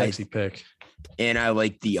 that's the sexy pick. And I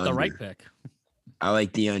like the It's under. the right pick. I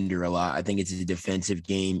like the under a lot. I think it's a defensive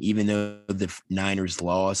game. Even though the Niners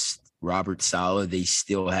lost Robert Saleh, they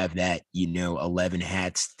still have that, 11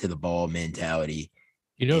 hats to the ball mentality.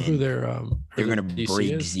 You know who And they're They're going to DC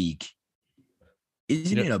break is? Zeke.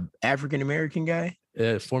 Isn't it an African-American guy?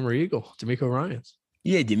 Former Eagle, D'Amico Ryans.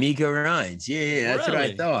 Yeah, D'Amico Ryans. Yeah, that's what I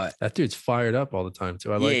Really? thought. That dude's fired up all the time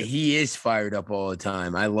too. I like it. He is fired up all the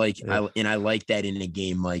time. I like Yeah. I like that in a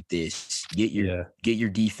game like this. Get your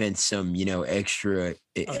defense some, extra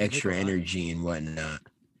Ryans. energy and whatnot.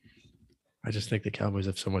 I just think the Cowboys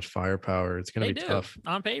have so much firepower. It's going They to be do tough.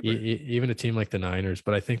 on paper. Even a team like the Niners,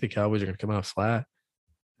 but I think the Cowboys are going to come out flat.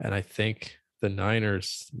 And I think the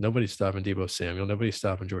Niners, nobody's stopping Debo Samuel, nobody's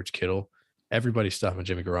stopping George Kittle, everybody's stopping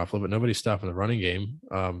Jimmy Garoppolo, but nobody's stopping the running game.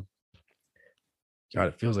 God,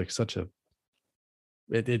 it feels like such a.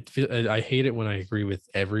 I hate it when I agree with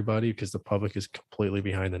everybody because the public is completely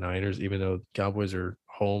behind the Niners, even though the Cowboys are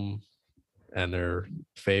home and they're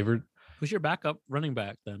favored. Who's your backup running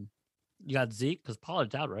back then? You got Zeke because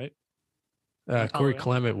Pollard's out, right? Corey Colorado.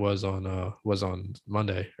 Clement was on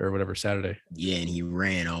Monday or whatever, Saturday. Yeah, and he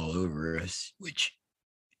ran all over us, which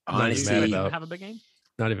Not even honestly, mad He's about- gonna have a big game.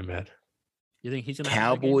 Not even mad. You think he's gonna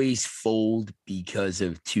have a big game? Cowboys fold because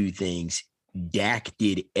of 2 things. Dak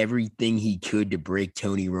did everything he could to break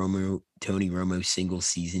Tony Romo's single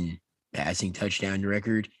season passing touchdown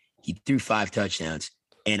record. He threw 5 touchdowns.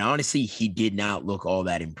 And honestly, he did not look all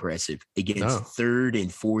that impressive against No. 3rd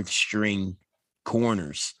and 4th string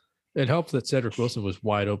corners. It helped that Cedric Wilson was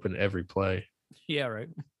wide open every play. Yeah, right.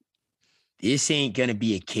 This ain't going to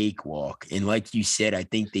be a cakewalk. And like you said, I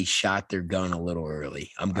think they shot their gun a little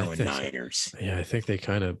early. I'm going think so. Niners. Yeah, I think they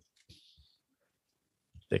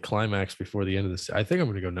climaxed before the end of this. I think I'm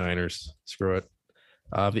going to go Niners. Screw it.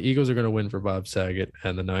 The Eagles are going to win for Bob Saget,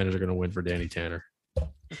 and the Niners are going to win for Danny Tanner.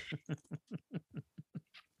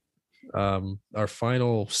 Our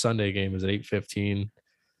final Sunday game is at 8:15.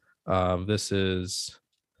 This is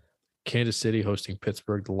Kansas City hosting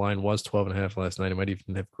Pittsburgh. The line was 12.5 last night. It might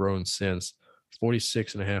even have grown since.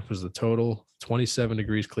 46.5 was the total. 27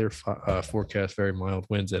 degrees clear forecast, very mild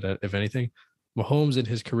winds at if anything. Mahomes in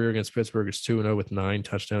his career against Pittsburgh is 2-0 with 9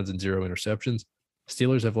 touchdowns and 0 interceptions.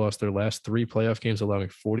 Steelers have lost their last 3 playoff games, allowing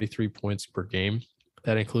 43 points per game.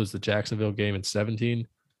 That includes the Jacksonville game in 17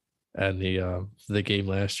 and the game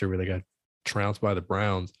last year where they got trounced by the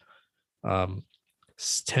Browns. 10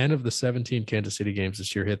 of the 17 Kansas City games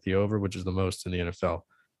this year hit the over, which is the most in the NFL.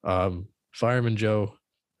 Fireman Joe,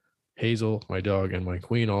 Hazel, my dog, and my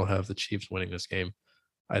queen all have the Chiefs winning this game.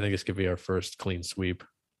 I think this could be our first clean sweep.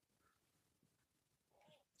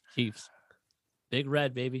 Chiefs. Big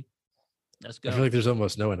red, baby. Let's go. I feel like there's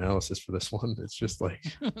almost no analysis for this one. It's just like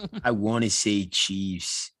I want to say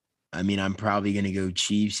Chiefs. I mean, I'm probably going to go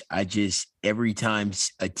Chiefs. Every time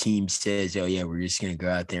a team says, oh, yeah, we're just going to go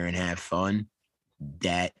out there and have fun,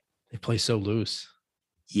 that they play so loose.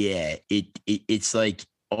 Yeah, it's like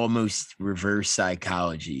almost reverse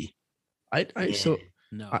psychology. Who's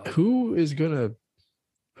gonna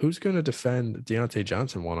defend Deontay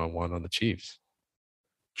Johnson one-on-one on the Chiefs?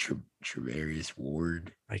 Travarius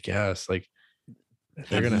Ward, I guess. Like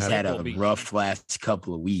they're gonna have a rough last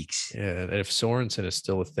couple of weeks. Yeah, and if Sorensen is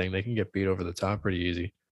still a thing, they can get beat over the top pretty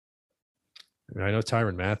easy. I mean, I know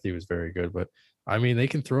Tyrann Mathieu was very good, but I mean, they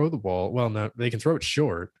can throw the ball. Well, no, they can throw it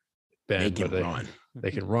short. They can run.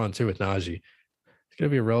 They can run too with Najee. It's going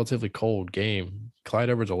to be a relatively cold game. Clyde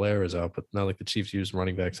Edwards-Helaire is out, but not like the Chiefs use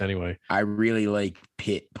running backs anyway. I really like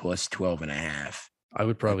Pitt plus 12.5. I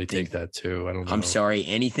would probably take that too. I don't know. I'm sorry.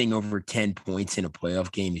 Anything over 10 points in a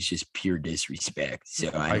playoff game is just pure disrespect.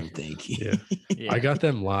 So I don't think. Yeah. I got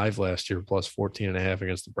them live last year plus 14.5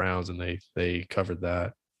 against the Browns, and they covered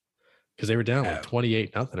that because they were down like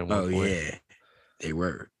 28-0 at one point. Yeah, they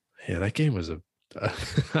were. Yeah, that game was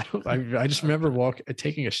I just remember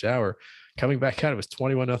taking a shower, coming back out. It was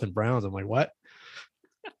 21-0 Browns. I'm like, what?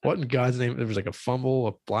 What in God's name? There was like a fumble,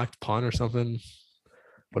 a blocked punt or something.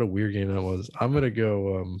 What a weird game that was. I'm gonna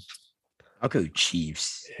go. I'll go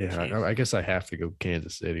Chiefs. Yeah, I guess I have to go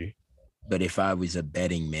Kansas City. But if I was a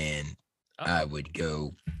betting man, I would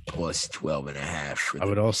go plus 12.5 for the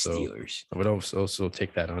Steelers. I would also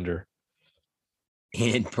take that under.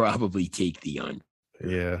 And probably take the under.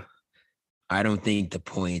 Yeah. I don't think the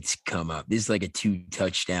points come up. This is like a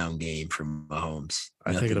 2-touchdown game from Mahomes.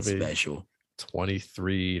 I think it'll be special.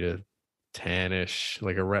 23-10-ish.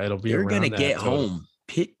 Like it'll be. They're gonna get home.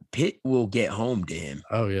 Pitt will get home to him.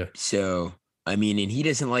 Oh yeah. So I mean, and he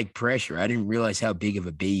doesn't like pressure. I didn't realize how big of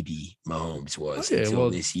a baby Mahomes was until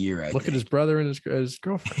this year. Look at his brother and his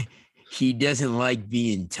girlfriend. He doesn't like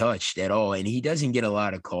being touched at all, and he doesn't get a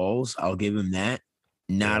lot of calls. I'll give him that.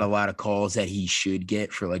 Not a lot of calls that he should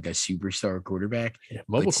get for like a superstar quarterback. Yeah,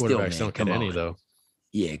 mobile quarterbacks don't get any though.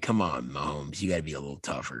 Yeah, come on, Mahomes. You got to be a little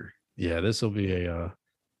tougher. Yeah, this will be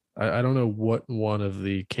I don't know what one of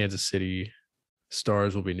the Kansas City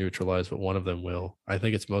stars will be neutralized, but one of them will. I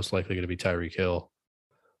think it's most likely going to be Tyreek Hill.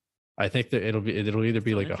 I think that it'll either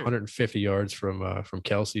be like 150 yards from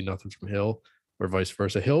Kelsey, nothing from Hill, or vice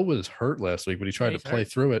versa. Hill was hurt last week, but he tried to play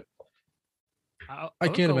through it. I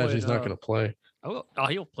can't imagine he's not going to play.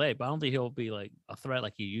 He'll play, but I don't think he'll be like a threat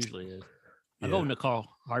like he usually is. I'll go Nicole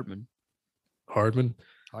Hardman. Hardman's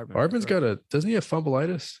got doesn't he have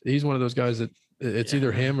fumbleitis? He's one of those guys that it's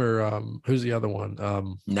either him or who's the other one?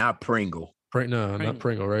 Not Pringle. Not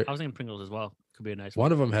Pringle, right? I was thinking Pringles as well. Could be a nice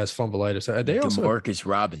one. Of them has fumbleitis. They also Marcus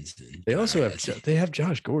Robinson. They also have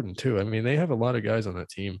Josh Gordon too. I mean, they have a lot of guys on that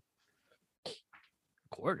team.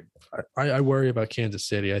 Gordon. I worry about Kansas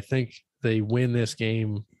City. I think they win this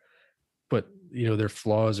game, but their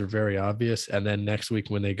flaws are very obvious. And then next week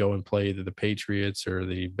when they go and play either the Patriots or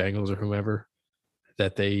the Bengals or whomever,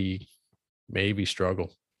 that they maybe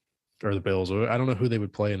struggle, or the Bills. I don't know who they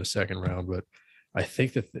would play in the second round, but I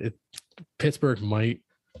think that Pittsburgh might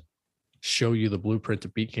show you the blueprint to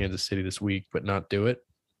beat Kansas City this week, but not do it.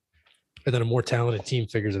 And then a more talented team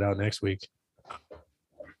figures it out next week.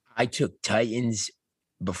 I took Titans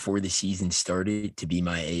before the season started to be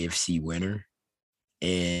my AFC winner.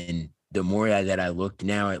 And the more that I look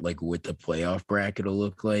now at like what the playoff bracket will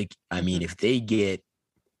look like, I mean, if they'll get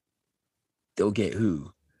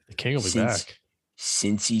who? The King will be back.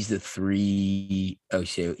 Since he's the 3,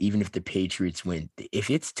 so even if the Patriots win,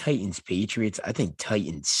 if it's Titans-Patriots, I think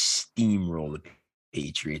Titans steamroll the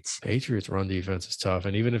Patriots. Patriots run defense is tough.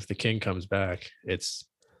 And even if the King comes back, it's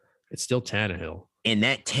still Tannehill. And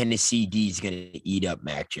that Tennessee D is going to eat up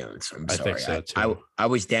Mac Jones. I'm sorry. I think so too. I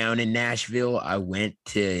was down in Nashville. I went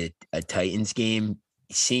to a Titans game,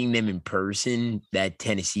 seeing them in person, that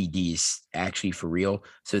Tennessee D is actually for real.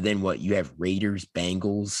 So then what? You have Raiders,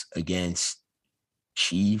 Bengals against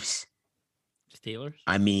Chiefs. Steelers.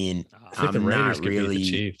 I mean, I think the I'm Raiders not could beat the really.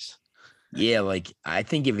 Chiefs. Yeah, like I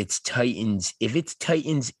think if it's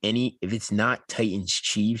not Titans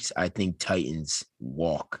Chiefs, I think Titans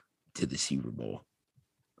walk to the Super Bowl.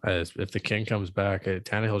 If the king comes back,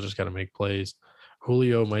 Tannehill's just got to make plays.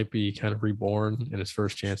 Julio might be kind of reborn in his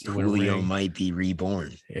first chance to win a Julio ring. might be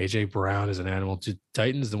reborn. AJ Brown is an animal.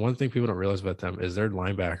 Titans, the one thing people don't realize about them is their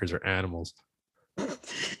linebackers are animals.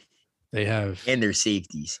 They have And their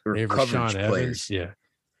safeties or they have coverage Rashaan players. Evans. Yeah.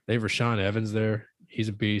 They have Rashaan Evans there. He's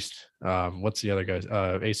a beast. What's the other guys?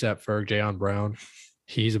 ASAP Ferg, Jayon Brown.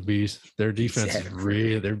 He's a beast. Their defense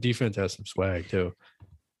is their defense has some swag too.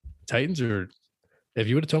 Titans are, if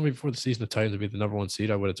you would have told me before the season the Titans would be the number 1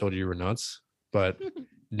 seed, I would have told you were nuts. But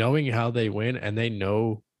knowing how they win and they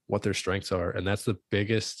know what their strengths are, and that's the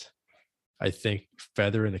biggest, I think,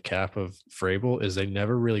 feather in the cap of Vrabel is they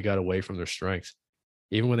never really got away from their strengths.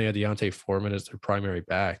 Even when they had Deontay Foreman as their primary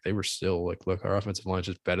back, they were still like, look, our offensive line is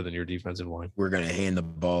just better than your defensive line. We're going to hand the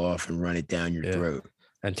ball off and run it down your throat.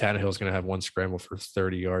 And Tannehill's going to have one scramble for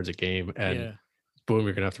 30 yards a game. And boom,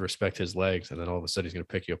 you're going to have to respect his legs. And then all of a sudden he's going to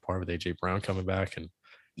pick you apart with AJ Brown coming back and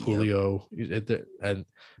Julio. And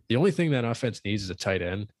the only thing that offense needs is a tight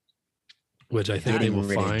end, which I think they will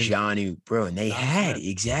find. Jonnu, bro, and they had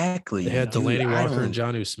exactly. They had Delaney Walker and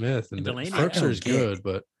Jonnu Smith, and Firkser is good,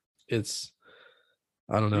 but it's,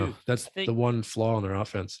 I don't know. That's the one flaw in their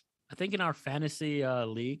offense. I think in our fantasy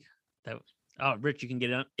league that Rich, you can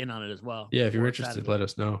get in on it as well. Yeah, if you're interested, let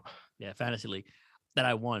us know. Yeah, fantasy league that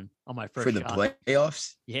I won on my first for the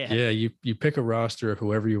playoffs. Yeah, you pick a roster of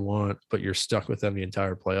whoever you want, but you're stuck with them the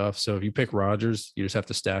entire playoffs. So if you pick Rodgers, you just have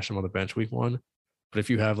to stash him on the bench week 1. But if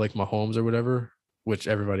you have like Mahomes or whatever, which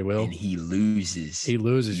everybody will, and he loses, you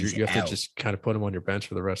have to just kind of put him on your bench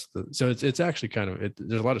for the rest of the. So it's actually kind of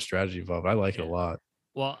there's a lot of strategy involved. I like it a lot.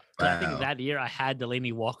 Well, I think that year I had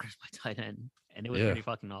Delaney Walker as my tight end, and it was pretty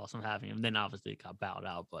fucking awesome having him. Then obviously it got bowed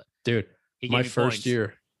out, but dude, my first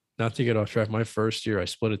year, not to get off track, my first year I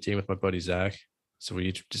split a team with my buddy Zach, so we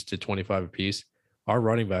each just did 25 apiece. Our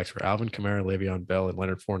running backs were Alvin Kamara, Le'Veon Bell, and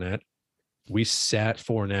Leonard Fournette. We sat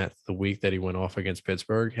Fournette the week that he went off against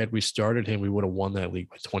Pittsburgh. Had we started him, we would have won that league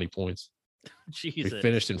by 20 points. Jesus. We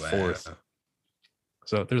finished in 4th.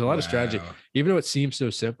 So there's a lot of strategy. Even though it seems so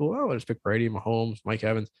simple, I just pick Brady, Mahomes, Mike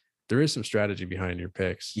Evans. There is some strategy behind your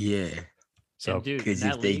picks. Yeah. So because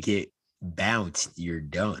if they get bounced, you're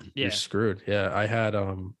done. You're screwed. Yeah. I had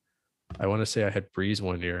I want to say I had Breeze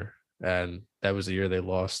one year, and that was the year they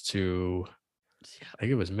lost to I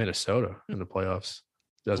think it was Minnesota in the playoffs.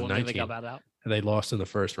 2019. And they lost in the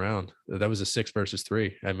first round. That was a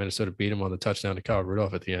 6-3, and Minnesota beat them on the touchdown to Kyle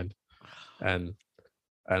Rudolph at the end. And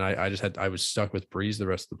I was stuck with Breeze the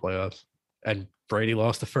rest of the playoffs, and Brady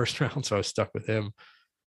lost the first round, so I was stuck with him,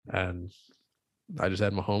 and I just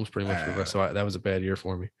had Mahomes pretty much for the rest. So that was a bad year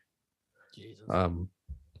for me. Jesus.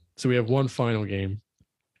 So we have one final game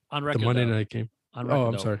on record. The Monday night game.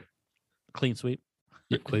 I'm sorry. Clean sweep.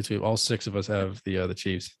 Yeah, clean sweep. All 6 of us have the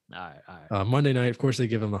Chiefs. All right. Monday night, of course, they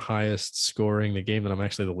give them the highest scoring. The game that I'm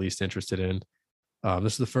actually the least interested in.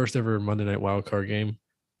 This is the first ever Monday night wildcard game.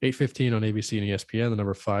 8:15 on ABC and ESPN. The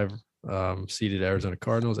number 5 seeded Arizona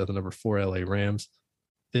Cardinals at the number 4 LA Rams.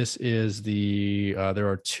 This is there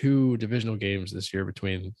are 2 divisional games this year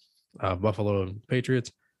between Buffalo and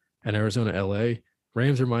Patriots and Arizona LA.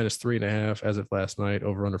 Rams are -3.5 as of last night.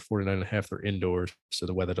 Over under 49.5. They're indoors, so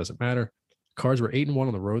the weather doesn't matter. Cards were 8-1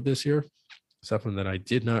 on the road this year. Something that I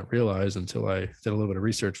did not realize until I did a little bit of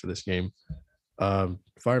research for this game.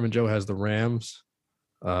 Fireman Joe has the Rams.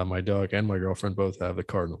 My dog and my girlfriend both have the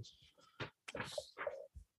Cardinals.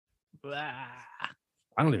 I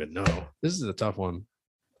don't even know. This is a tough one.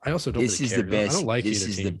 I also don't. This is the best. I don't like this either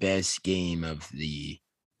is team. the best game of the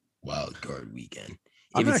wild card weekend.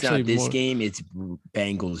 I'm If it's not this more- game, it's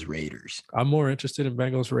Bengals Raiders. I'm more interested in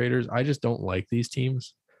Bengals Raiders. I just don't like these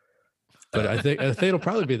teams. But I think it'll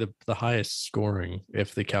probably be the highest scoring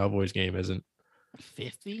if the Cowboys game isn't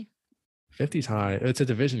 50. 50's high. It's a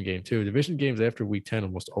division game too. Division games after week 10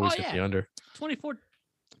 almost always hit the under. 24-28.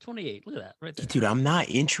 Look at that right there. Dude, I'm not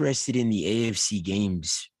interested in the AFC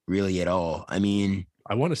games really at all. I mean,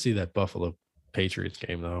 I want to see that Buffalo Patriots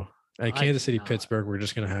game though. And Kansas City, Pittsburgh, we're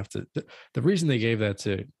just going to have to. The reason they gave that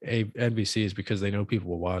to NBC is because they know people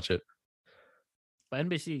will watch it. But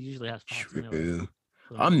NBC usually has Fox anyway. true.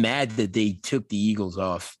 I'm mad that they took the Eagles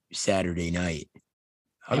off Saturday night.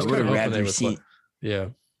 I would have rather seen. Yeah.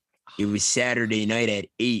 It was Saturday night at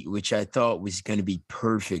 8, which I thought was going to be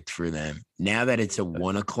perfect for them. Now that it's a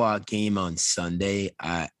 1:00 game on Sunday,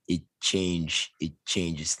 it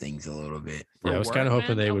changes things a little bit. Yeah, I was For kind of work,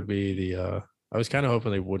 hoping man, they that would be the. I was kind of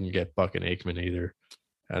hoping they wouldn't get Buck and Aikman either,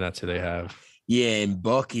 and that's who they have. Yeah, and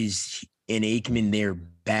Buck and Aikman, they're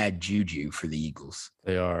bad juju for the Eagles.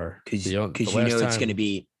 They are Because the you last know it's time- going to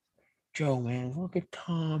be, Joe, man, look at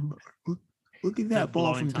Tom. Look at They're that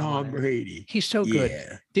ball blowing from Tom on Tom air. Brady. He's so good.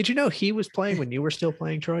 Yeah. Did you know he was playing when you were still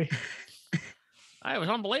playing, Troy? It was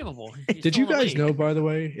unbelievable. He's Did still you in the guys league. know, by the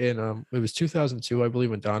way, in it was 2002, I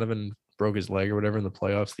believe, when Donovan broke his leg or whatever in the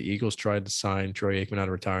playoffs, the Eagles tried to sign Troy Aikman out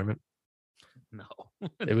of retirement. No.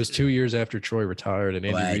 It was 2 years after Troy retired, and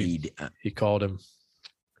Andy Glad Reid, he called him.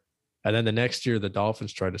 And then the next year, the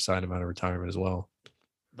Dolphins tried to sign him out of retirement as well.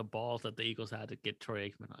 The balls that the Eagles had to get Troy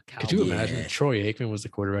Aikman on. Could you Yeah. imagine if Troy Aikman was the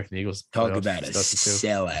quarterback in the Eagles? talk playoffs about in a 2002?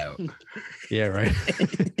 sellout. Yeah, right.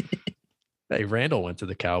 Hey, Randall went to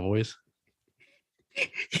the Cowboys.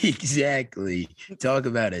 Exactly. Talk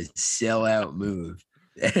about a sellout move.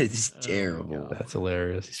 That's Oh, terrible. God. That's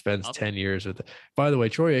hilarious. He spends Up- 10 years with. By the way,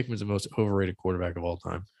 Troy Aikman's the most overrated quarterback of all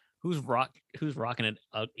time. Who's rocking an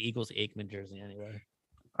Eagles Aikman jersey anyway?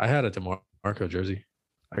 I had a DeMarco jersey.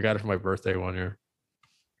 I got it for my birthday one year.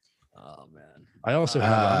 Oh man. I also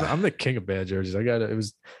have. Ah. I'm the king of bad jerseys. I got it. It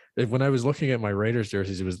was when I was looking at my Raiders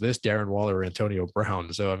jerseys. It was this Darren Waller or Antonio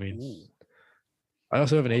Brown. So I mean, Ooh. I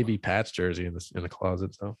also have an AB Pats jersey in the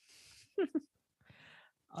closet. So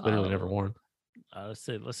literally never worn. Let's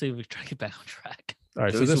see if we try to get back on track. All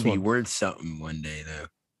right, Those so this will be one, worth something one day, though.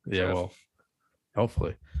 yeah, well,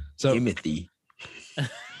 hopefully. So Timothy.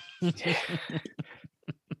 this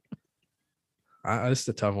is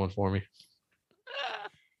a tough one for me.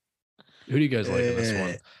 Who do you guys like in this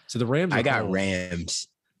one? So the Rams. I are got home. Rams.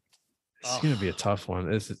 It's going to be a tough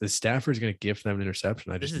one. Is Stafford's going to gift them an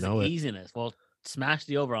interception? I This just is know it. easiness. Well, smash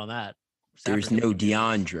the over on that. There's Stafford's no gonna be-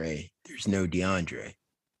 DeAndre. There's no DeAndre.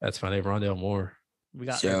 That's fine. They have Rondale Moore. We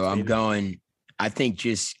got So Ertz, I'm baby. going. I think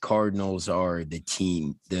just Cardinals are the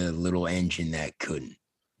team, the little engine that couldn't.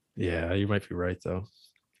 Yeah, you might be right though.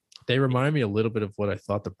 They remind me a little bit of what I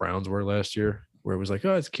thought the Browns were last year, where it was like,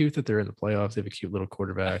 oh, it's cute that they're in the playoffs. They have a cute little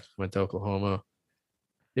quarterback. Went to Oklahoma.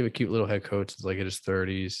 They have a cute little head coach. It's like in his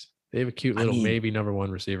 30s. They have a cute I little mean- maybe number one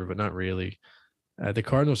receiver, but not really. The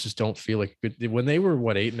Cardinals just don't feel like good. When they were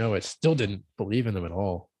 8-0, I still didn't believe in them at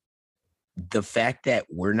all. The fact that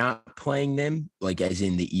we're not playing them, like as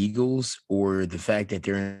in the Eagles, or the fact that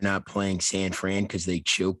they're not playing San Fran because they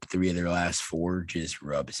choked 3 of their last 4, just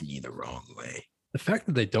rubs me the wrong way. The fact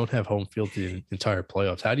that they don't have home field the entire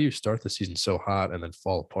playoffs. How do you start the season so hot and then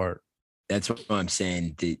fall apart? That's what I'm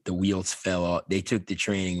saying. The wheels fell off. They took the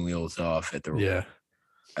training wheels off at the Yeah.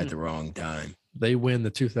 wrong time. They win the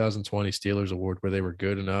 2020 Steelers Award where they were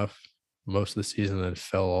good enough most of the season and then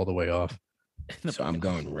fell all the way off. So I'm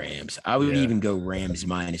going Rams. I would Yeah. even go Rams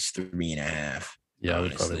minus 3.5. Yeah, I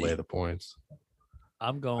would probably Honestly. lay the points.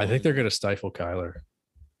 I'm going. I think they're going to stifle Kyler.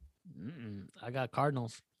 I got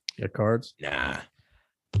Cardinals. Yeah, cards. Nah.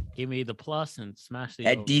 Give me the plus and smash the.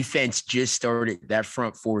 That over. defense just started. That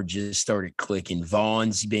front four just started clicking.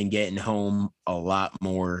 Vaughn's been getting home a lot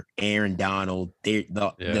more. Aaron Donald.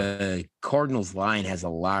 The Cardinals line has a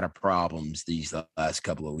lot of problems these last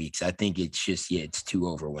couple of weeks. I think it's just it's too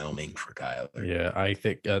overwhelming for Kyler. Yeah, I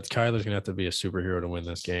think Kyler's going to have to be a superhero to win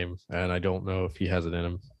this game, and I don't know if he has it in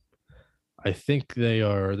him. I think they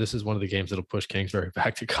are. This is one of the games that'll push Kingsbury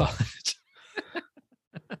back to college.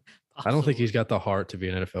 I don't think he's got the heart to be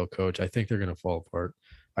an NFL coach. I think they're going to fall apart.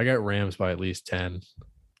 I got Rams by at least 10.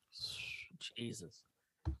 Jesus.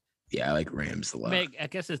 Yeah, I like Rams a lot. I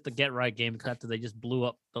guess it's the get right game because after they just blew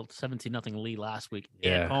up the 17-0 lead last week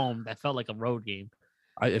Yeah. at home, that felt like a road game.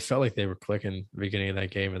 It felt like they were clicking at the beginning of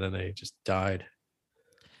that game, and then they just died.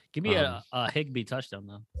 Give me a Higbee touchdown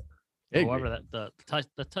though. Higbee. However, the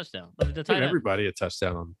touchdown. The Give tight end. everybody a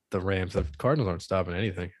touchdown on the Rams. The Cardinals aren't stopping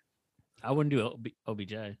anything. I wouldn't do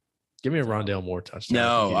OBJ. Give me a Rondale Moore touchdown.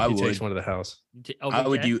 No, He I takes would. one to the house.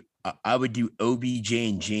 I would do OBJ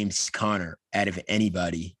and James Conner out of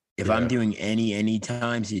anybody. If Yeah. I'm doing any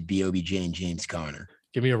times, it'd be OBJ and James Conner.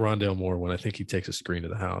 Give me a Rondale Moore when I think he takes a screen to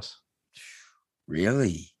the house.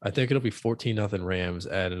 Really? I think it'll be 14-0 Rams,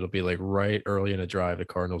 and it'll be like right early in a drive. The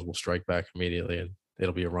Cardinals will strike back immediately, and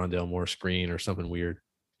it'll be a Rondale Moore screen or something weird.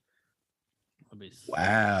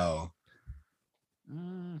 Wow.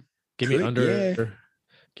 Give me Could- under.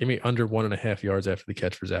 Give me under 1.5 yards after the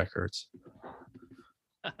catch for Zach Ertz.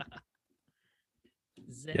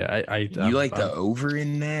 Yeah, You like the over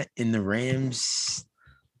in the Rams?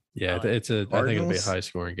 Yeah, I think it'll be a Cardinals? high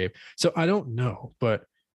scoring game. So I don't know, but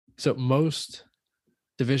so most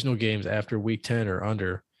divisional games after week 10 or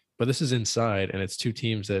under, but this is inside, and it's two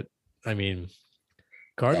teams that, I mean,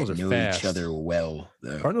 Cardinals That are know fast. each other well,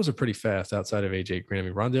 though. Cardinals are pretty fast outside of AJ Green. I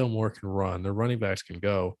mean, Rondale Moore can run. Their running backs can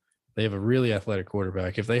go. They have a really athletic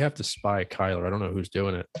quarterback. If they have to spy Kyler, I don't know who's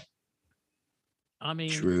doing it. I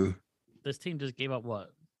mean, True. this team just gave up what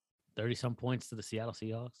 30-some points to the Seattle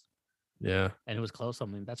Seahawks, Yeah. and it was close. I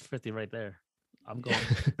mean, that's 50 right there. I'm going.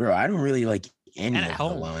 Bro, I don't really like any And of at the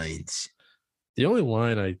home. lines. The only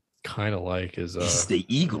line I kind of like is It's the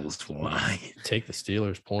Eagles line. take the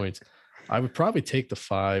Steelers points. I would probably take the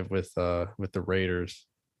 5 with the Raiders,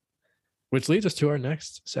 which leads us to our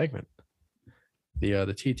next segment, the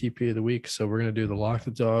TTP of the week. So we're gonna do the lock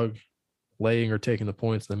the dog, laying or taking the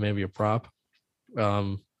points, then maybe a prop.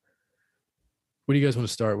 What do you guys want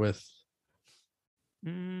to start with?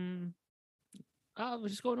 We'll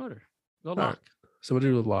just go in order. Go All lock. right. So we'll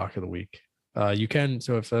do the lock of the week. You can.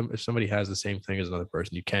 So if somebody has the same thing as another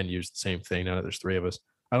person, you can use the same thing. Now that there's 3 of us,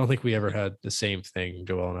 I don't think we ever had the same thing,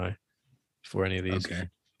 Joel and I, for any of these. Okay.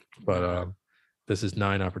 But this is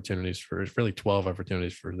 9 opportunities for, it's really 12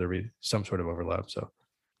 opportunities for there be some sort of overlap. So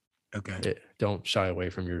Okay. don't shy away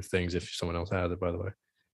from your things if someone else has it, by the way.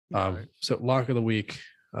 All right. So lock of the week.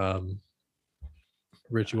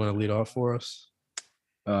 Rich, you want to lead off for us?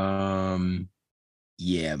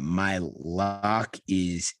 Yeah, my lock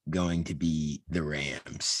is going to be the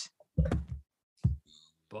Rams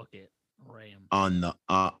Bucket Ram. on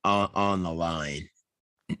the line.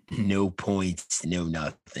 No points, no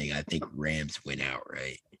nothing. I think Rams win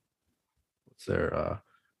outright. It's their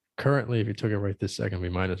currently, if you took it right this second, be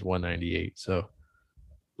minus 198. So a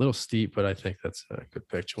little steep, but I think that's a good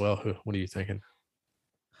pick. Joel, what are you thinking?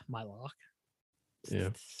 My lock. Yeah.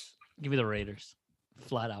 Give me the Raiders.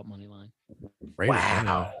 Flat out money line. Raiders,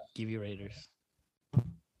 Wow. Give you Raiders.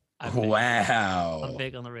 I'm big. Wow. I'm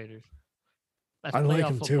big on the Raiders. That's I like playoff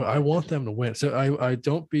them too. football. I want them to win. So I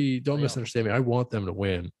don't Playoff. misunderstand me. I want them to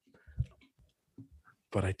win,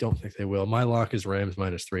 but I don't think they will. My lock is Rams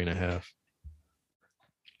minus 3.5.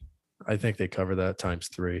 I think they cover that times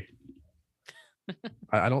 3.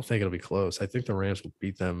 I don't think it'll be close. I think the Rams will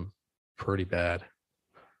beat them pretty bad.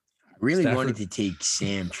 Really Stafford- wanted to take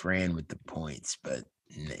Sam Tran with the points, but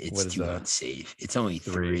What it's is too that? unsafe. It's only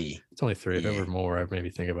 3. It's only 3. If it Yeah. were more, I'd maybe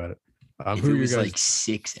think about it. If Who it are you was guys? like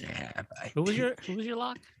 6.5, Who was your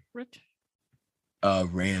lock, Rich?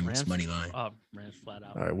 Rams money line. Oh, Rams flat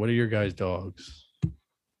out. All right, what are your guys' dogs?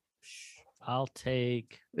 I'll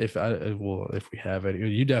take. If we have it,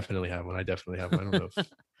 you definitely have one. I definitely have one. I don't know. If,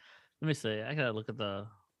 Let me see. I gotta look at the.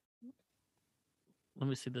 Let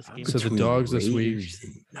me see this game. So the Between dogs this week- Raiders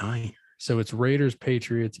and Niners. so it's Raiders,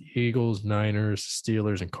 Patriots, Eagles, Niners,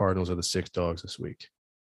 Steelers, and Cardinals are the 6 dogs this week.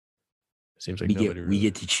 Seems like We nobody. get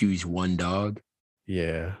really, to choose one dog.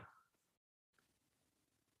 yeah.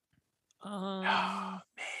 Oh man,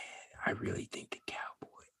 I really think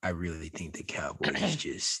the Cowboys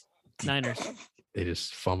just Niners. They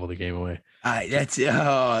just fumble the game away. That's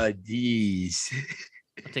geez.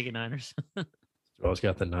 I'm taking Niners. Joel's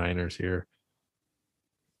got the Niners here.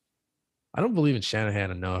 I don't believe in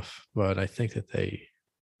Shanahan enough, but I think that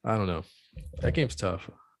I don't know. That game's tough.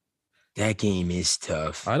 That game is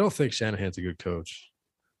tough. I don't think Shanahan's a good coach.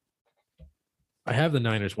 I have the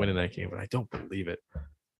Niners winning that game, but I don't believe it.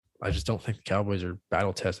 I just don't think the Cowboys are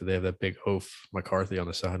battle tested. They have that big oaf McCarthy on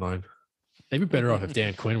the sideline. They'd be better off if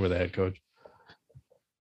Dan Quinn were the head coach.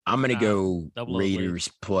 I'm gonna go double Raiders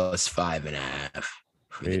plus 5.5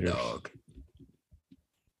 for Raiders. the dog.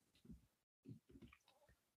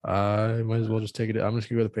 I might as well just take it. I'm just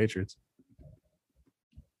gonna go with the Patriots.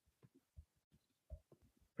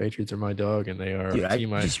 Patriots are my dog, and they are Dude, a I team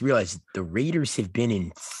just realized the Raiders have been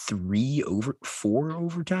in 4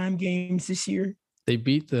 overtime games this year. They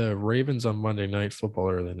beat the Ravens on Monday Night Football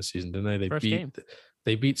early in the season, didn't they? First game.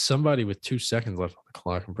 They beat somebody with 2 seconds left on the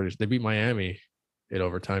clock. I'm pretty sure they beat Miami in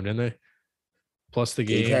overtime, didn't they? Plus the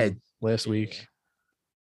They've game had- last week.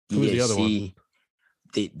 Who was the other one?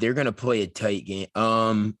 They're gonna play a tight game.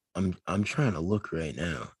 I'm trying to look right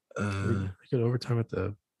now. They got overtime at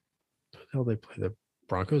the hell they play the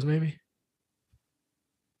Broncos, maybe.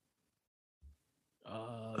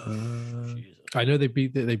 Jesus. I know they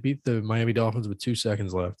beat the Miami Dolphins with 2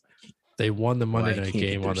 seconds left. They won the Monday I night can't get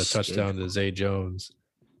game on their the touchdown schedule. to Zay Jones.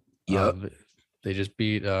 Yep. They just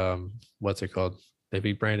beat what's it called? They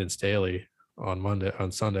beat Brandon Staley on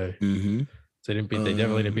Sunday. Mm-hmm. So they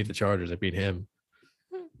definitely didn't beat the Chargers. They beat him.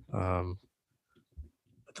 I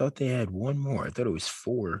thought they had one more. I thought it was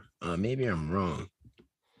 4. Maybe I'm wrong.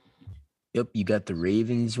 Yep, you got the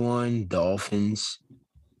Ravens one, Dolphins.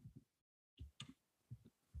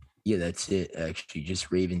 Yeah, that's it. Actually,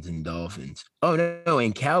 just Ravens and Dolphins. Oh no,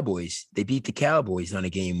 and Cowboys. They beat the Cowboys on a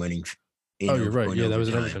game-winning Oh, you're right. in Yeah, that was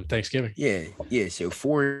in overtime. overtime. Thanksgiving. Yeah, yeah. So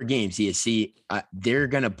 4 games. Yeah, see, they're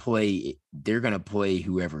gonna play. They're gonna play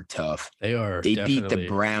whoever tough. They are They beat the definitely.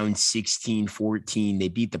 Browns 16-14. They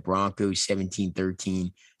beat the Broncos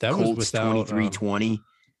 17-13. That was Colts without 23-20.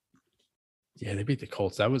 Yeah, they beat the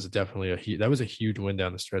Colts. That was definitely that was a huge win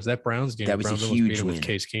down the stretch. That Browns game, That the was a Browns almost beat huge them with win.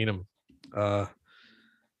 Case Keenum.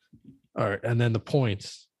 All right, and then the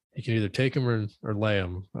points. You can either take them or lay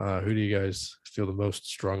them. Who do you guys feel the most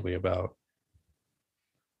strongly about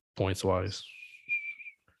points wise?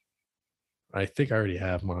 I think I already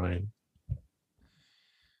have mine.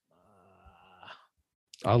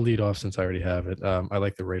 I'll lead off since I already have it. I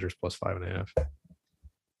like the Raiders plus 5.5.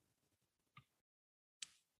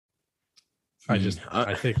 I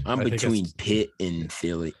think between it's- Pitt and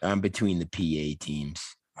Philly. I'm between the PA teams.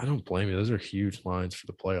 I don't blame you. Those are huge lines for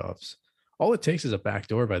the playoffs. All it takes is a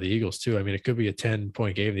backdoor by the Eagles, too. I mean, it could be a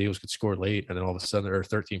 10-point game. The Eagles could score late, and then all of a sudden, or a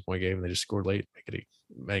 13-point game, and they just scored late.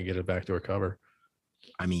 They get a backdoor cover.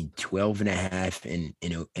 I mean, 12.5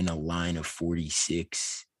 in a line of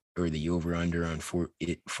 46, or the over-under on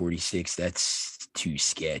 46. That's too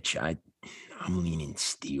sketch. I'm leaning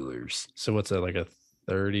Steelers. So what's that, like a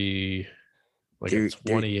 30, like a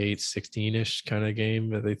 28, 16-ish kind of game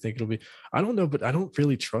that they think it'll be? I don't know, but I don't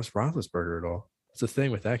really trust Roethlisberger at all. That's the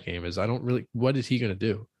thing with that game is I don't really. What is he going to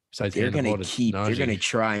do besides they're hand the going ball to to keep? Najee? They're going to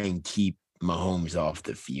try and keep Mahomes off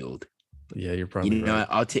the field. Yeah, you're probably You know, right.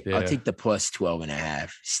 I'll take the plus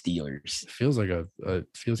 12.5 Steelers. It feels like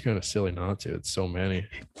feels kind of silly not to. It's so many.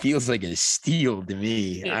 Feels like a steal to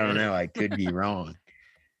me. I don't know. I could be wrong.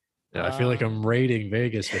 Yeah, I feel like I'm raiding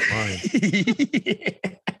Vegas with mine.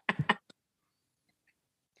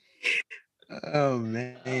 Oh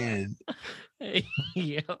man. Hey,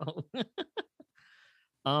 yo.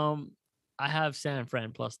 I have San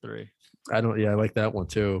Fran plus 3. I like that one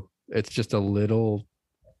too. It's just a little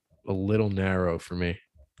narrow for me.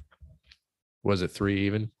 Was it 3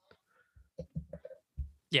 even?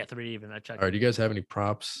 Yeah, 3 even. I checked. All right, do you guys have any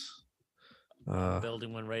props?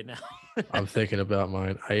 Building one right now. I'm thinking about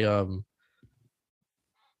mine. I'm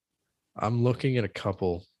looking at a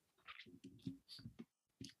couple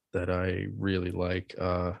that I really like.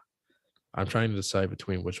 I'm trying to decide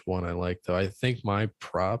between which one I like, though. I think my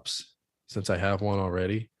props, since I have one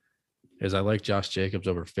already, is I like Josh Jacobs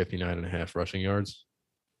over 59.5 rushing yards.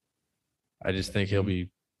 I just think he'll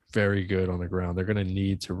be very good on the ground. They're going to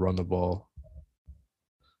need to run the ball.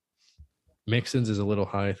 Mixon's is a little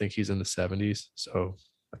high. I think he's in the 70s, so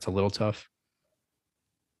that's a little tough.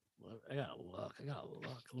 I gotta look.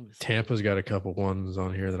 Let me see. Tampa's got a couple ones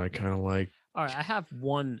on here that I kind of like. All right, I have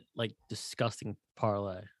one like disgusting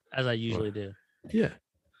parlay, as I usually do. Yeah.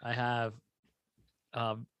 I have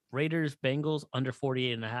Raiders Bengals under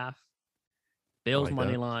 48.5. Bills like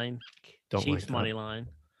money that. line. Don't Chiefs like that. money line.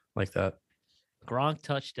 Like that. Gronk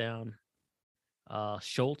touchdown.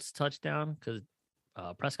 Schultz touchdown because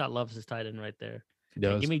Prescott loves his tight end right there. He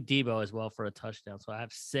does. And give me Debo as well for a touchdown. So I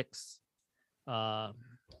have 6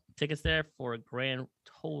 tickets there for a grand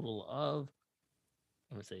total of,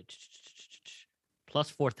 let me see, plus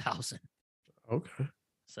 4,000. Okay.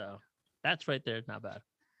 So that's right there. Not bad.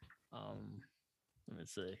 Let me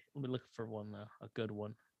see. Let me look for one though, a good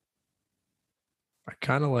one. I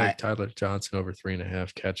kind of like Tyler Johnson over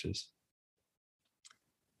 3.5 catches.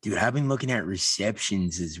 Dude, I've been looking at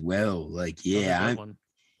receptions as well. Like, yeah,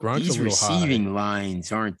 Gronk's these a little receiving high.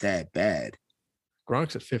 lines aren't that bad.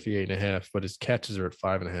 Gronk's at 58.5, but his catches are at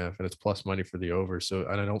 5.5, and it's plus money for the over. So,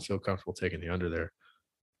 and I don't feel comfortable taking the under there.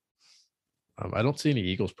 I don't see any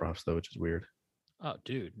Eagles props though, which is weird. Oh,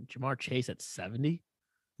 dude, Jamar Chase at 70.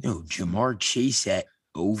 No, Jamar Chase at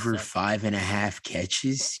over 5.5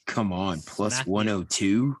 catches. Come on, plus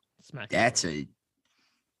 102.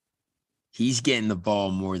 He's getting the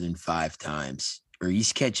ball more than 5 times, or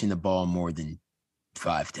he's catching the ball more than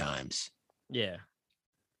 5 times. Yeah.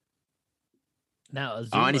 Now,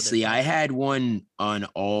 Azuma, honestly, I had one on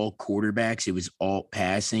all quarterbacks. It was all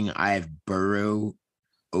passing. I have Burrow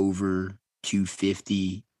over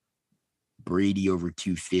 250, Brady over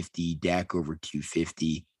 250, Dak over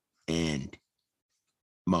 250, and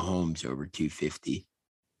Mahomes over 250.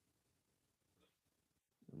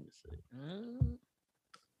 Let me see.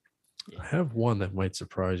 I have one that might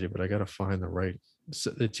surprise you, but I got to find the right.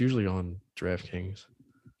 It's usually on DraftKings.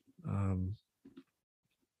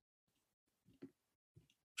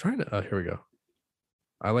 Trying to. Here we go.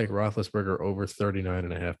 I like Roethlisberger over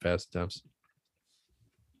 39.5 pass attempts.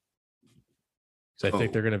 So I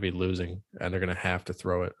think they're going to be losing, and they're going to have to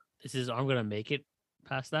throw it. This is I'm going to make it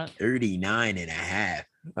past that? 39.5.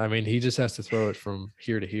 I mean, he just has to throw it from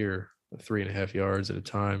here to here, 3.5 yards at a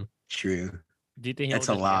time. True. Do you think he'll That's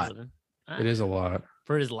a just lot. cancel it? It is a lot.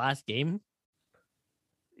 For his last game.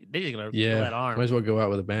 They're just gonna kill Yeah, that arm. might as well go out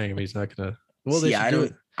with a bang. I mean, he's not gonna. Well, See, they should do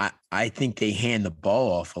it. I think they hand the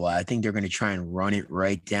ball off a lot. I think they're going to try and run it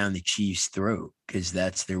right down the Chiefs' throat because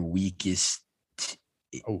that's their weakest.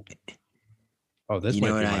 Oh, this You might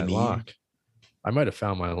know be what I my mean? lock. I might have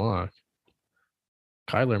found my lock.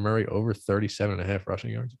 Kyler Murray over 37.5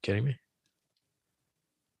 rushing yards. You kidding me?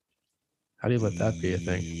 How do you let that be a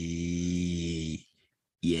thing?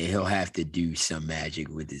 Yeah, he'll have to do some magic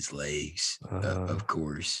with his legs, of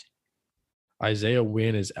course. Isaiah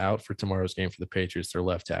Wynn is out for tomorrow's game for the Patriots. Their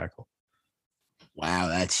left tackle. Wow,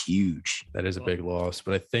 that's huge. That is a big loss.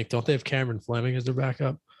 But I think, don't they have Cameron Fleming as their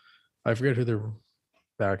backup? I forget who their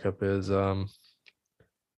backup is.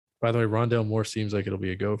 By the way, Rondale Moore seems like it'll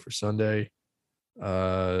be a go for Sunday.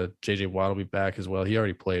 JJ Watt will be back as well. He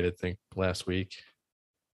already played, I think, last week.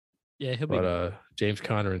 Yeah, he'll be. But James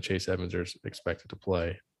Conner and Chase Edmonds are expected to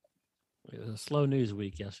play. It was a slow news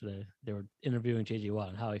week yesterday. They were interviewing JJ Watt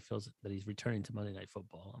and how he feels that he's returning to Monday Night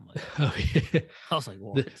Football. I'm like, Oh, yeah. I was like,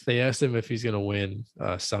 what? They asked him if he's going to win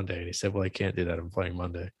Sunday, and he said, "Well, I can't do that. I'm playing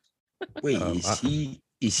Monday." Wait,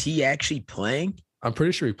 is he actually playing? I'm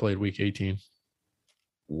pretty sure he played Week 18.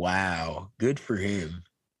 Wow, good for him.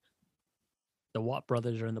 The Watt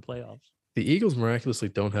brothers are in the playoffs. The Eagles miraculously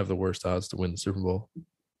don't have the worst odds to win the Super Bowl.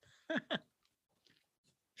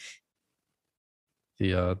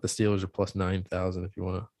 The Steelers are plus 9,000 if you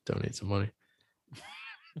want to donate some money.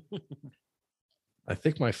 I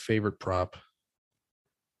think my favorite prop.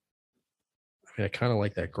 I mean, I kind of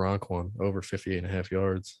like that Gronk one over 58.5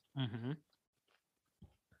 yards. Mm-hmm.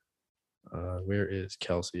 Where is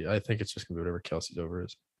Kelsey? I think it's just gonna be whatever Kelsey's over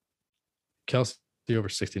is. Kelsey over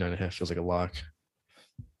 69.5 feels like a lock.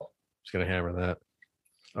 Just gonna hammer that.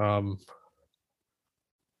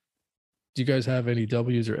 Do you guys have any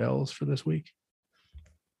W's or L's for this week?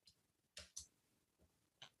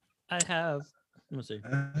 I have. Let me see.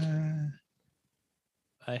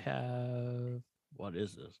 I have. What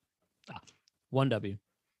is this? One W.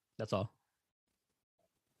 That's all.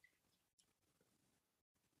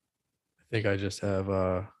 I think I just have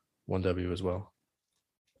one W as well.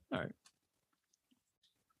 All right.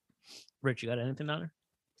 Rich, you got anything down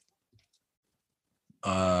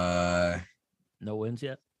there? No wins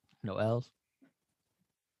yet. No L's.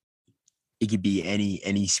 It could be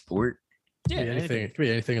any sport. Yeah, anything. It could be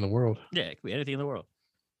anything in the world. Yeah, it could be anything in the world.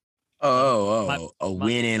 A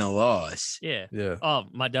win and a loss. Yeah. Yeah. Oh,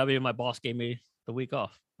 my W, my boss gave me the week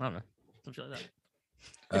off. I don't know. Something like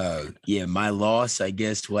that. Yeah, my loss, I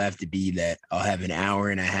guess, will have to be that I'll have an hour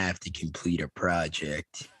and a half to complete a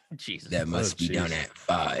project Jesus. that must be done at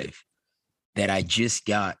 5 that I just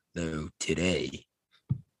got though today.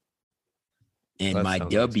 And That my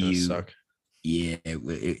sounds like it's gonna W, suck. yeah,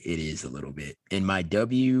 it is a little bit. And my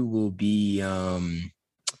W will be, I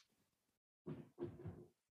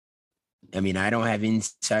mean, I don't have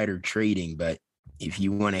insider trading, but if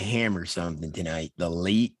you want to hammer something tonight, the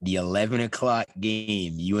 11 o'clock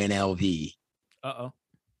game, UNLV,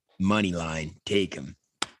 money line, take them.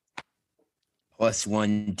 Plus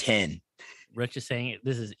 110. Rich is saying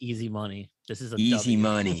this is easy money. This is a Easy W.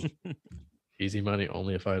 money. Easy money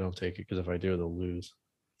only if I don't take it, because if I do, they'll lose.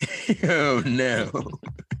 Oh, no.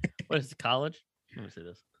 What is it, college? Let me see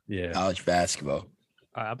this. Yeah. College basketball.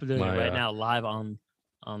 All right, I'm doing My, it right now, live on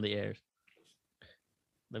the air.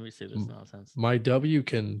 Let me see this M- nonsense. My W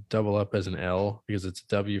can double up as an L because it's a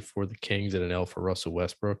W for the Kings and an L for Russell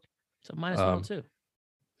Westbrook. So minus 102.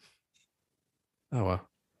 Oh wow.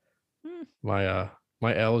 Hmm.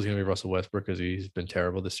 My L is gonna be Russell Westbrook because he's been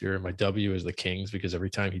terrible this year. And my W is the Kings because every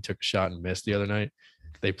time he took a shot and missed the other night,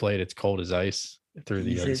 they played "It's Cold as Ice" through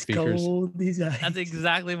the speakers. That's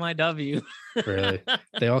exactly my W. Really?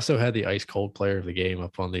 They also had the ice cold player of the game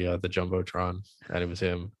up on the jumbotron, and it was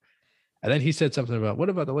him. And then he said something about, what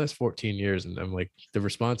about the last 14 years? And I'm like, the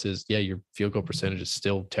response is, yeah, your field goal percentage is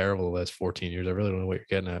still terrible the last 14 years. I really don't know what you're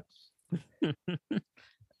getting at.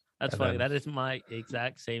 That's And funny. then- That is my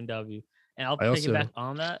exact same W. And I'll I take it back also-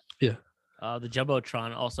 on that. Yeah. The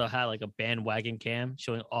Jumbotron also had like a bandwagon cam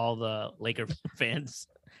showing all the Laker fans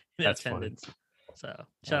in That's funny. attendance. So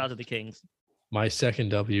shout out to the Kings. My second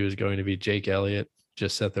W is going to be Jake Elliott.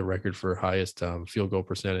 Just set the record for highest field goal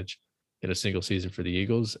percentage in a single season for the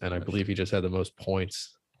Eagles. And I believe he just had the most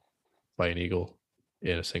points by an Eagle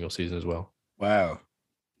in a single season as well. Wow.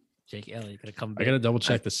 Jake Elliott gonna come I back. got to double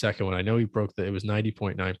check the second one. I know he broke it was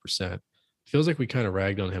 90.9%. Feels like we kind of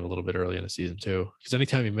ragged on him a little bit early in the season too. Because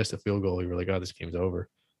anytime he missed a field goal, we were like, oh, this game's over.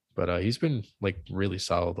 but he's been like really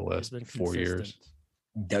solid the He's last been 4 years. consistent.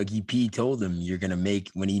 Dougie P told him you're gonna make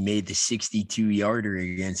when he made the 62-yarder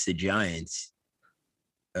against the Giants.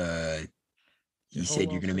 He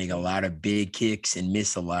said you're gonna make a lot of big kicks and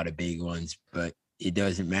miss a lot of big ones, but it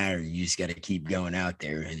doesn't matter. You just got to keep going out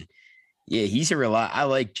there. And yeah, he's I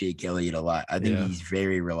like Jake Elliott a lot. I think Yeah. he's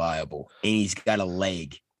very reliable, and he's got a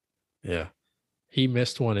leg. Yeah. He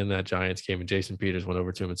missed one in that Giants game, and Jason Peters went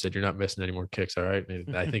over to him and said, "You're not missing any more kicks, all right?"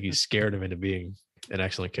 And I think he scared him into being an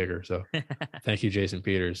excellent kicker. So thank you, Jason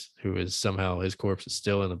Peters, who is somehow his corpse is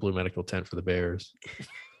still in the blue medical tent for the Bears.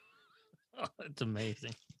 Oh, it's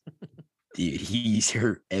amazing. Dude, he's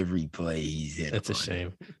hurt every play he's in. It's a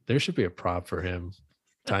shame. There should be a prop for him.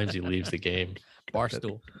 Times he leaves the game.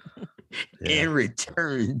 Barstool. Yeah. And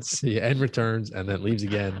returns. Yeah, and returns and then leaves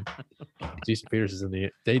again. Jason Peters is in the.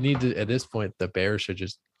 They need to at this point. The Bears should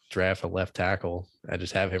just draft a left tackle and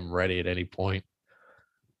just have him ready at any point.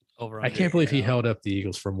 Over. I can't believe he held up the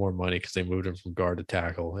Eagles for more money because they moved him from guard to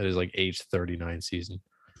tackle. It is like age 39 season.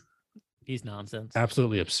 He's nonsense.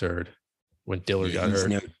 Absolutely absurd. When Dillard got he's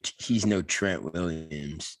hurt, he's no Trent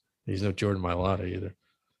Williams. he's no Jordan Mailata either.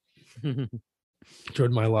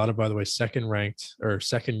 Jordan Mailata, by the way,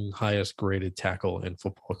 second highest graded tackle in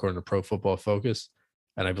football according to Pro Football Focus.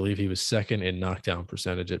 And I believe he was second in knockdown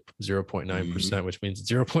percentage at 0.9%, which means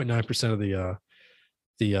 0.9% of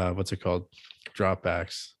the what's it called?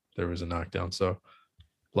 Dropbacks. There was a knockdown. So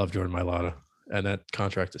love Jordan Mailata. And that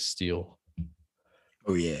contract is steal.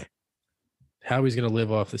 Oh, yeah. How he's going to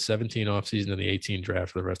live off the 17 offseason and the 18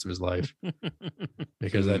 draft for the rest of his life.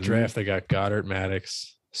 Because that draft, they got Goddard,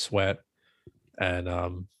 Maddox, Sweat, and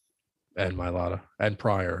Mailata, and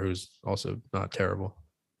Pryor, who's also not terrible.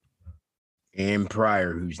 And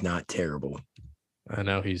Pryor, who's not terrible. And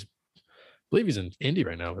now I believe he's in Indy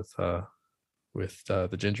right now with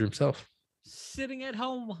the Ginger himself. Sitting at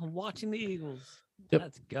home watching the Eagles. Yep.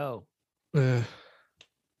 Let's go. Uh,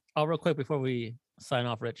 Oh, real quick before we sign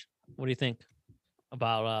off, Rich, what do you think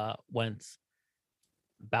about Wentz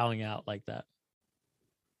bowing out like that?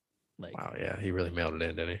 Like, wow, yeah, he really mailed it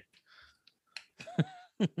in, didn't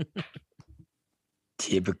he?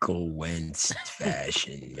 Typical Wentz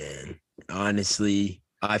fashion, man. Honestly,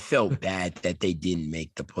 I felt bad that they didn't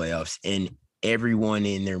make the playoffs, and everyone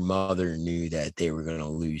and their mother knew that they were going to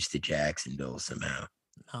lose to Jacksonville somehow.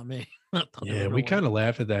 not me. Yeah, we kind of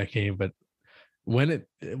laughed at that game, but when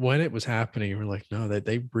it was happening, we were like, no,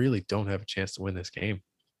 they really don't have a chance to win this game.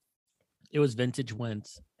 It was vintage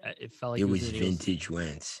Wentz. It felt like It was the Eagles. vintage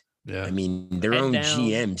Wentz. Yeah, I mean, their Head own down.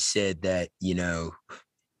 GM said that,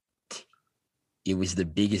 it was the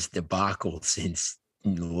biggest debacle since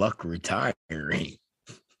Luck retiring.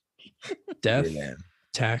 death, for them.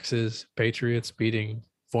 taxes, Patriots beating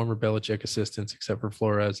former Belichick assistants, except for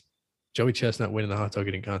Flores, Joey Chestnut winning the hot dog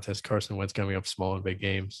eating contest, Carson Wentz coming up small in big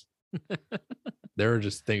games. There are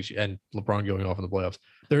just things, and LeBron going off in the playoffs.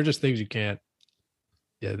 There are just things you can't,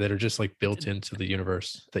 that are just like built into the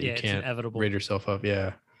universe that you it's can't inevitable. rid yourself of.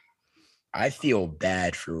 Yeah, I feel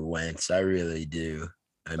bad for Wentz. I really do.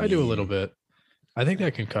 I do a little mean, bit. I think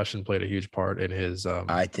that concussion played a huge part in his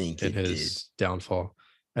I think in it his downfall,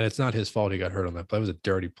 and it's not his fault he got hurt on that play. It was a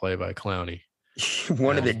dirty play by Clowney, did.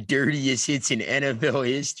 One of the dirtiest hits in NFL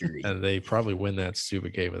history. and they probably win that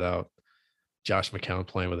stupid game without Josh McCown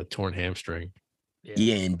playing with a torn hamstring.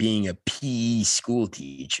 Yeah, and being a PE school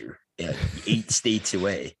teacher 8 states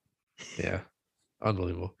away. Yeah,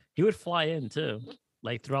 unbelievable. He would fly in too,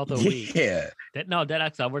 like throughout the week. Yeah. Dead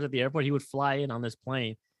actually, I worked at the airport. He would fly in on this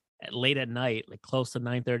plane late at night, like close to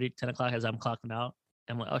 9:30, 10 o'clock as I'm clocking out.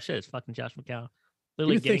 I'm like, oh shit, it's fucking Josh McCown. You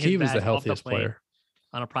would think getting his he was the bags off healthiest plane player.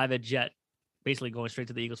 on a private jet, basically going straight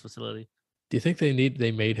to the Eagles facility. Do you think they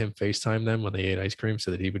made him FaceTime them when they ate ice cream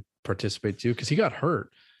so that he would participate too? Because he got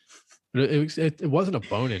hurt. It wasn't a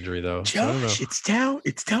bone injury though. So I don't know. Josh,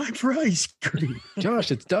 it's time for ice cream.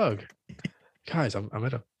 Josh, it's Doug. Guys, I'm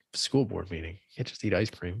at a school board meeting. You can't just eat ice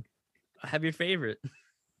cream. I have your favorite.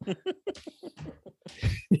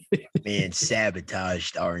 Man,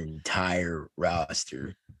 sabotaged our entire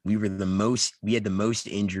roster. We had the most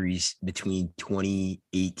injuries between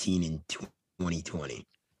 2018 and 2020.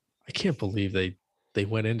 I can't believe they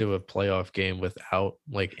went into a playoff game without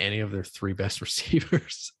like any of their 3 best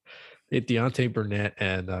receivers. Deontay Burnett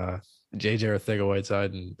and JJ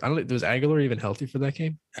Arcega-Whiteside, and I don't know, was Aguilar even healthy for that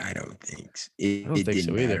game? I don't think so. I don't It think so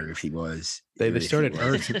didn't either. matter if he was. They if started he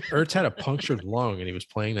wasn't. Ertz had a punctured lung and he was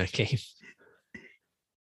playing that game.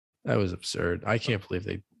 That was absurd. I can't believe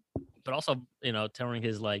they. But also, tearing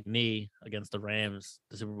his like knee against the Rams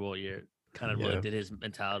the Super Bowl year kind of Yeah. really did his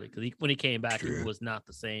mentality because when he came back, True. he was not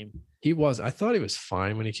the same. He was. I thought he was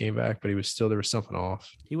fine when he came back, but there was something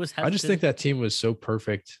off. He was. I just think that team was so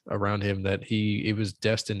perfect around him that it was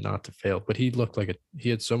destined not to fail. But he looked like he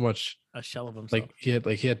had so much, a shell of himself.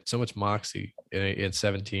 like he had so much moxie in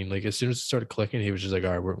 17. Like as soon as it started clicking, he was just like,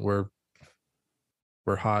 all right,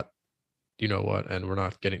 we're hot, you know what, and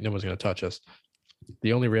no one's gonna touch us.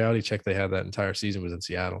 The only reality check they had that entire season was in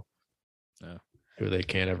Seattle, who they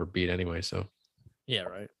can't ever beat anyway. So yeah,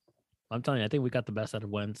 right. I'm telling you, I think we got the best out of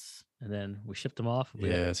Wentz, and then we shipped him off.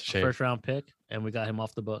 It's a shame. First round pick, and we got him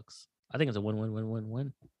off the books. I think it's a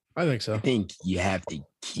win-win-win-win-win. I think so. I think you have to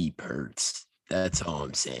keep Hurts. That's all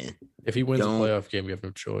I'm saying. If he wins a playoff game, you have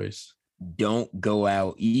no choice. Don't go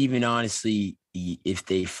out. Even honestly, if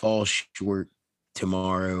they fall short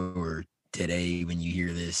tomorrow or today when you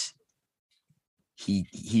hear this,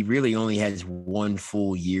 he really only has one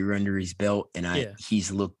full year under his belt, and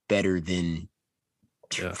he's looked better than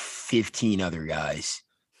 15 other guys.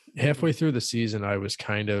 Halfway through the season, I was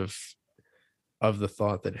kind of the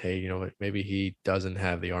thought that, hey, maybe he doesn't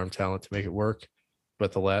have the arm talent to make it work.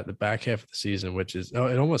 But the back half of the season, which is,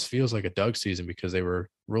 it almost feels like a Doug season because they were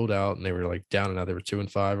ruled out and they were like down and out. They were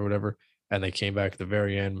 2-5 or whatever, and they came back at the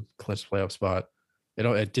very end, clinched playoff spot.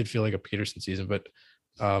 It did feel like a Peterson season, but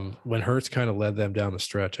when Hurts kind of led them down the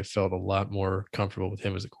stretch, I felt a lot more comfortable with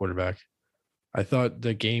him as a quarterback. I thought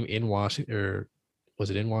the game in Washington, or was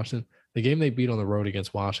it in Washington? The game they beat on the road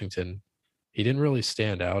against Washington, he didn't really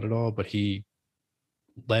stand out at all, but he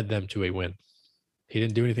led them to a win. He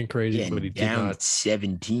didn't do anything crazy, but he down did not.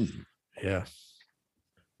 17. Yeah.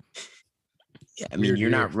 Yeah, I mean, you're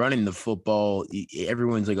not running the football.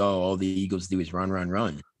 Everyone's like, oh, all the Eagles do is run, run,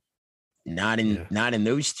 run. Not in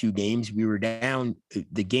those two games. We were down.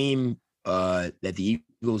 The game that the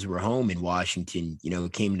Eagles were home in Washington,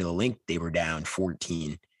 came to the link. They were down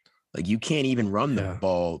 14. Like, you can't even run the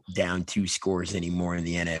ball down 2 scores anymore in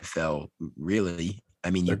the NFL, really.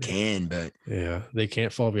 I mean, you can, but they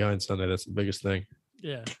can't fall behind Sunday. That's the biggest thing.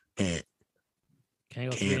 Yeah, can't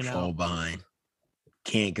fall behind.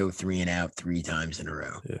 Can't go 3 and out 3 times in a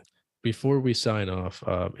row. Yeah. Before we sign off,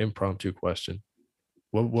 impromptu question: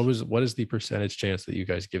 what is the percentage chance that you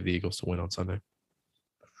guys give the Eagles to win on Sunday?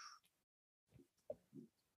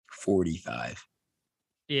 45.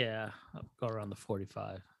 Yeah, I'll go around the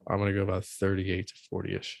 45. I'm gonna go about 38 to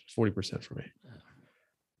 40-ish, 40% for me.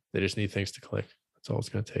 They just need things to click. That's all it's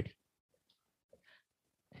gonna take.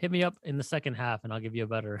 Hit me up in the second half, and I'll give you a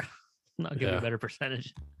better. I'll give you a better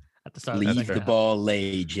percentage at the start. Leave the ball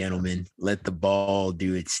lay, gentlemen. Let the ball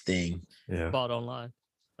do its thing. Yeah, ball don't lie.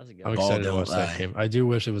 That's a good. I'm excited to watch that game. I do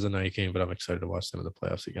wish it was a night game, but I'm excited to watch them in the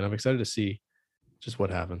playoffs again. I'm excited to see just what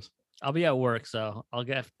happens. I'll be at work, so I'll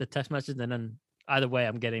get the text message, and then either way,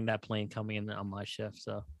 I'm getting that plane coming in on my shift.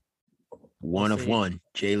 So one of one,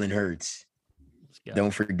 Jalen Hurts. Don't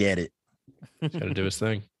forget it. He's got to do his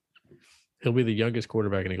thing. He'll be the youngest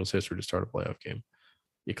quarterback in Eagles history to start a playoff game,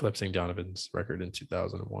 eclipsing Donovan's record in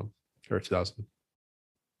 2001 or 2000.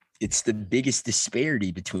 It's the biggest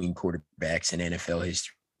disparity between quarterbacks in NFL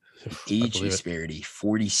history. Age disparity,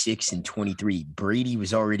 46 and 23. Brady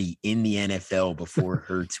was already in the NFL before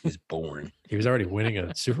Hurts was born. He was already winning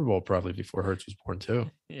a Super Bowl probably before Hurts was born too.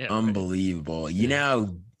 Yeah, unbelievable. Right. You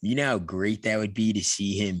know how great that would be to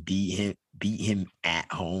see him beat him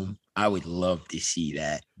at home. I would love to see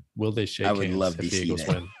that. Will they shake hands? I would love to see that.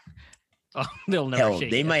 Win? Oh, they'll never. Hell,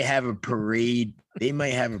 they might have a parade. They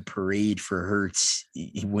might have a parade for Hurts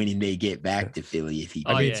when they get back to Philly if he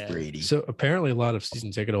beats Brady. So apparently, a lot of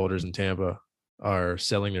season ticket holders in Tampa are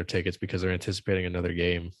selling their tickets because they're anticipating another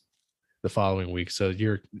game the following week. So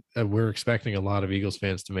we're expecting a lot of Eagles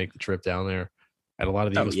fans to make the trip down there, and a lot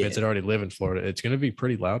of the Eagles fans that already live in Florida. It's going to be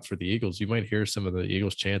pretty loud for the Eagles. You might hear some of the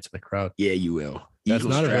Eagles chants in the crowd. Yeah, you will. That's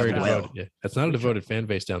not a very devoted. That's not a devoted fan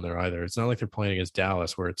base down there either. It's not like they're playing against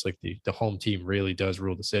Dallas, where it's like the home team really does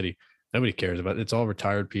rule the city. Nobody cares about it. It's all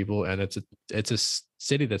retired people, and it's a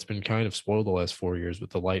city that's been kind of spoiled the last 4 years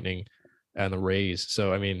with the Lightning and the Rays.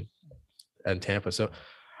 So I mean, and Tampa. So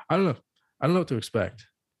I don't know what to expect,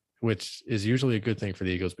 which is usually a good thing for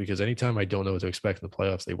the Eagles because anytime I don't know what to expect in the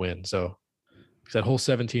playoffs, they win. So that whole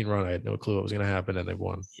 17 run, I had no clue what was going to happen, and they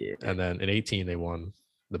won. Yeah. And then in 18, they won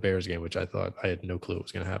the Bears game, which I thought I had no clue what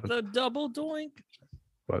was going to happen. The double doink.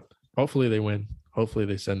 But hopefully they win. Hopefully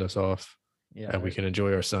they send us off. Yeah, and we can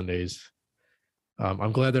enjoy our Sundays.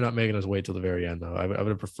 I'm glad they're not making us wait till the very end, though. I would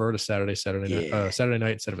have preferred a Saturday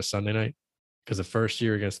night instead of a Sunday night, because the first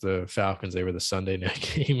year against the Falcons, they were the Sunday night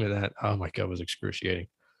game, and that, oh my God, was excruciating.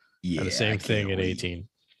 Yeah, and the same thing in 18.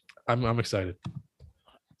 I'm excited.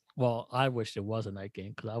 Well, I wish it was a night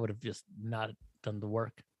game because I would have just not done the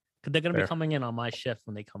work. Because they're going to be coming in on my shift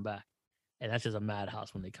when they come back. and that's just a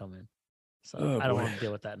madhouse when they come in. So Oh, I don't boy. want to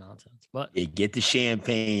deal with that nonsense. But Yeah, get the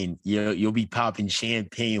champagne. You'll be popping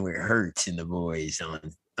champagne with Hurts and the boys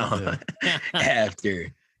on after.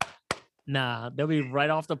 nah, they'll be right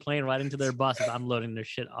off the plane, right into their buses. I'm loading their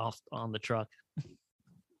shit off on the truck.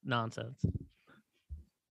 Nonsense.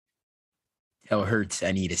 Tell Hurts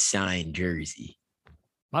I need a signed jersey.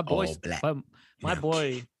 My boy, All black. my No.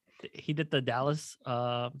 boy, he did the Dallas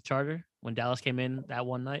charter when Dallas came in that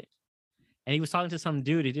one night. And he was talking to some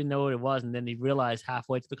dude. He didn't know what it was. And then he realized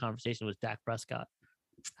halfway through the conversation was Dak Prescott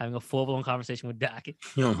having a full-blown conversation with Dak.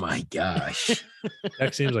 Oh my gosh.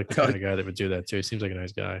 Dak seems like the kind of guy that would do that too. He seems like a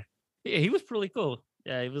nice guy. Yeah, he was pretty cool.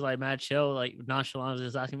 Yeah, he was like mad chill, like nonchalant.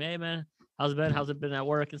 Just asking me, hey, man, how's it been? How's it been at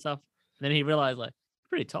work and stuff? And then he realized, like,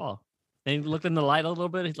 pretty tall. And he looked in the light a little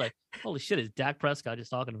bit. He's like, holy shit, it's Dak Prescott just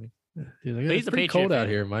talking to me. He's like, But it's he's a pretty Patriot cold out fan.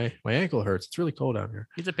 here. My ankle hurts. It's really cold out here.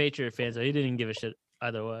 He's a Patriot fan, so he didn't give a shit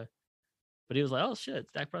either way. But he was like, oh, shit,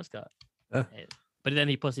 it's Dak Prescott. Yeah. But then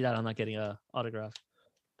he pussied out on not getting a autograph.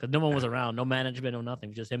 Because no one was around. No management, no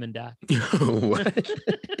nothing. Just him and Dak. What?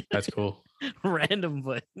 That's cool. Random,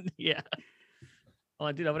 but yeah. I'm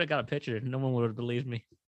like, dude, I would have got a picture. No one would have believed me.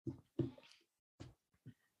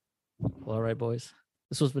 Well, all right, boys.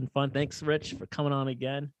 This has been fun. Thanks, Rich, for coming on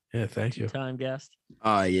again. Yeah, thank you. Two-time guest.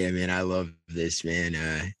 Oh yeah, man. I love this, man.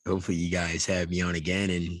 Hopefully you guys have me on again,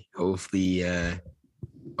 and hopefully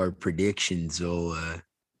our predictions will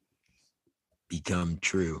become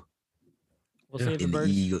true. We'll Yeah. see if the And the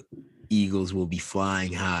birds. Eagles will be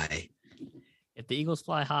flying high. If the Eagles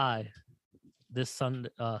fly high this Sunday,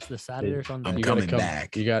 this Saturday or Sunday, I'm You gotta coming come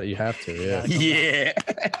back. You have to. Yeah. Yeah.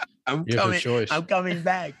 Yeah. I'm You have a coming. choice. I'm coming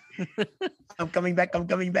back. I'm coming back. I'm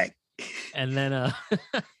coming back. and then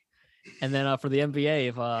and then for the NBA,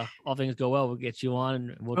 if all things go well, we'll get you on,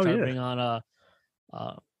 and we'll Oh, try to yeah. bring on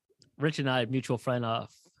Rich and I, mutual friend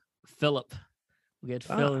Philip. We'll get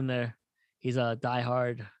Phil in there. He's a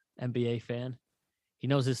diehard NBA fan. He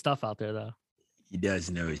knows his stuff out there, though. He does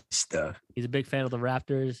know his stuff. He's a big fan of the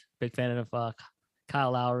Raptors, big fan of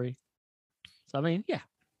Kyle Lowry. So I mean, yeah,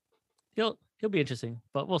 he'll be interesting,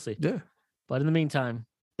 but we'll see. Yeah. But in the meantime,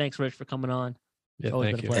 thanks, Rich, for coming on. Yeah. always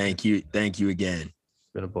Thank been a you. pleasure. Thank you. Thank you again.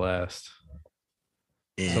 It's been a blast.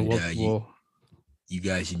 And So we'll you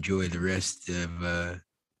guys enjoy the rest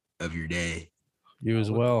of your day. you as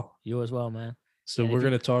well. You as well, man. So And if we're you-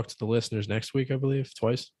 going to talk to the listeners next week, I believe,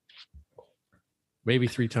 twice, maybe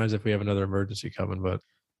 3 times if we have another emergency coming. But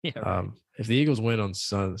Yeah, right. if the Eagles win on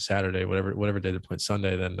Saturday, whatever day they're playing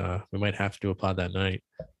Sunday, then we might have to do a pod that night,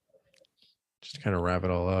 just to kind of wrap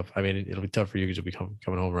it all up. I mean, it'll be tough for you because you'll be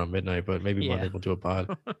coming home around midnight, but maybe Yeah. Monday we'll do a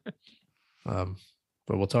pod.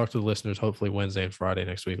 But we'll talk to the listeners hopefully Wednesday and Friday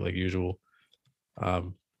next week, like usual.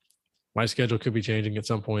 My schedule could be changing at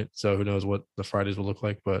some point, so who knows what the Fridays will look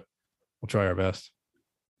like, but we'll try our best.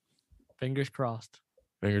 Fingers crossed.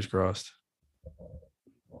 Fingers crossed.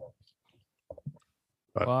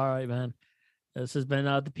 But- All right, man. This has been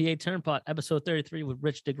the PA Turnpot, episode 33 with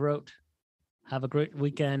Rich DeGroat. Have a great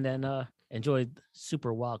weekend and enjoy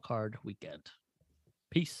Super Wild Card weekend.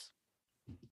 Peace.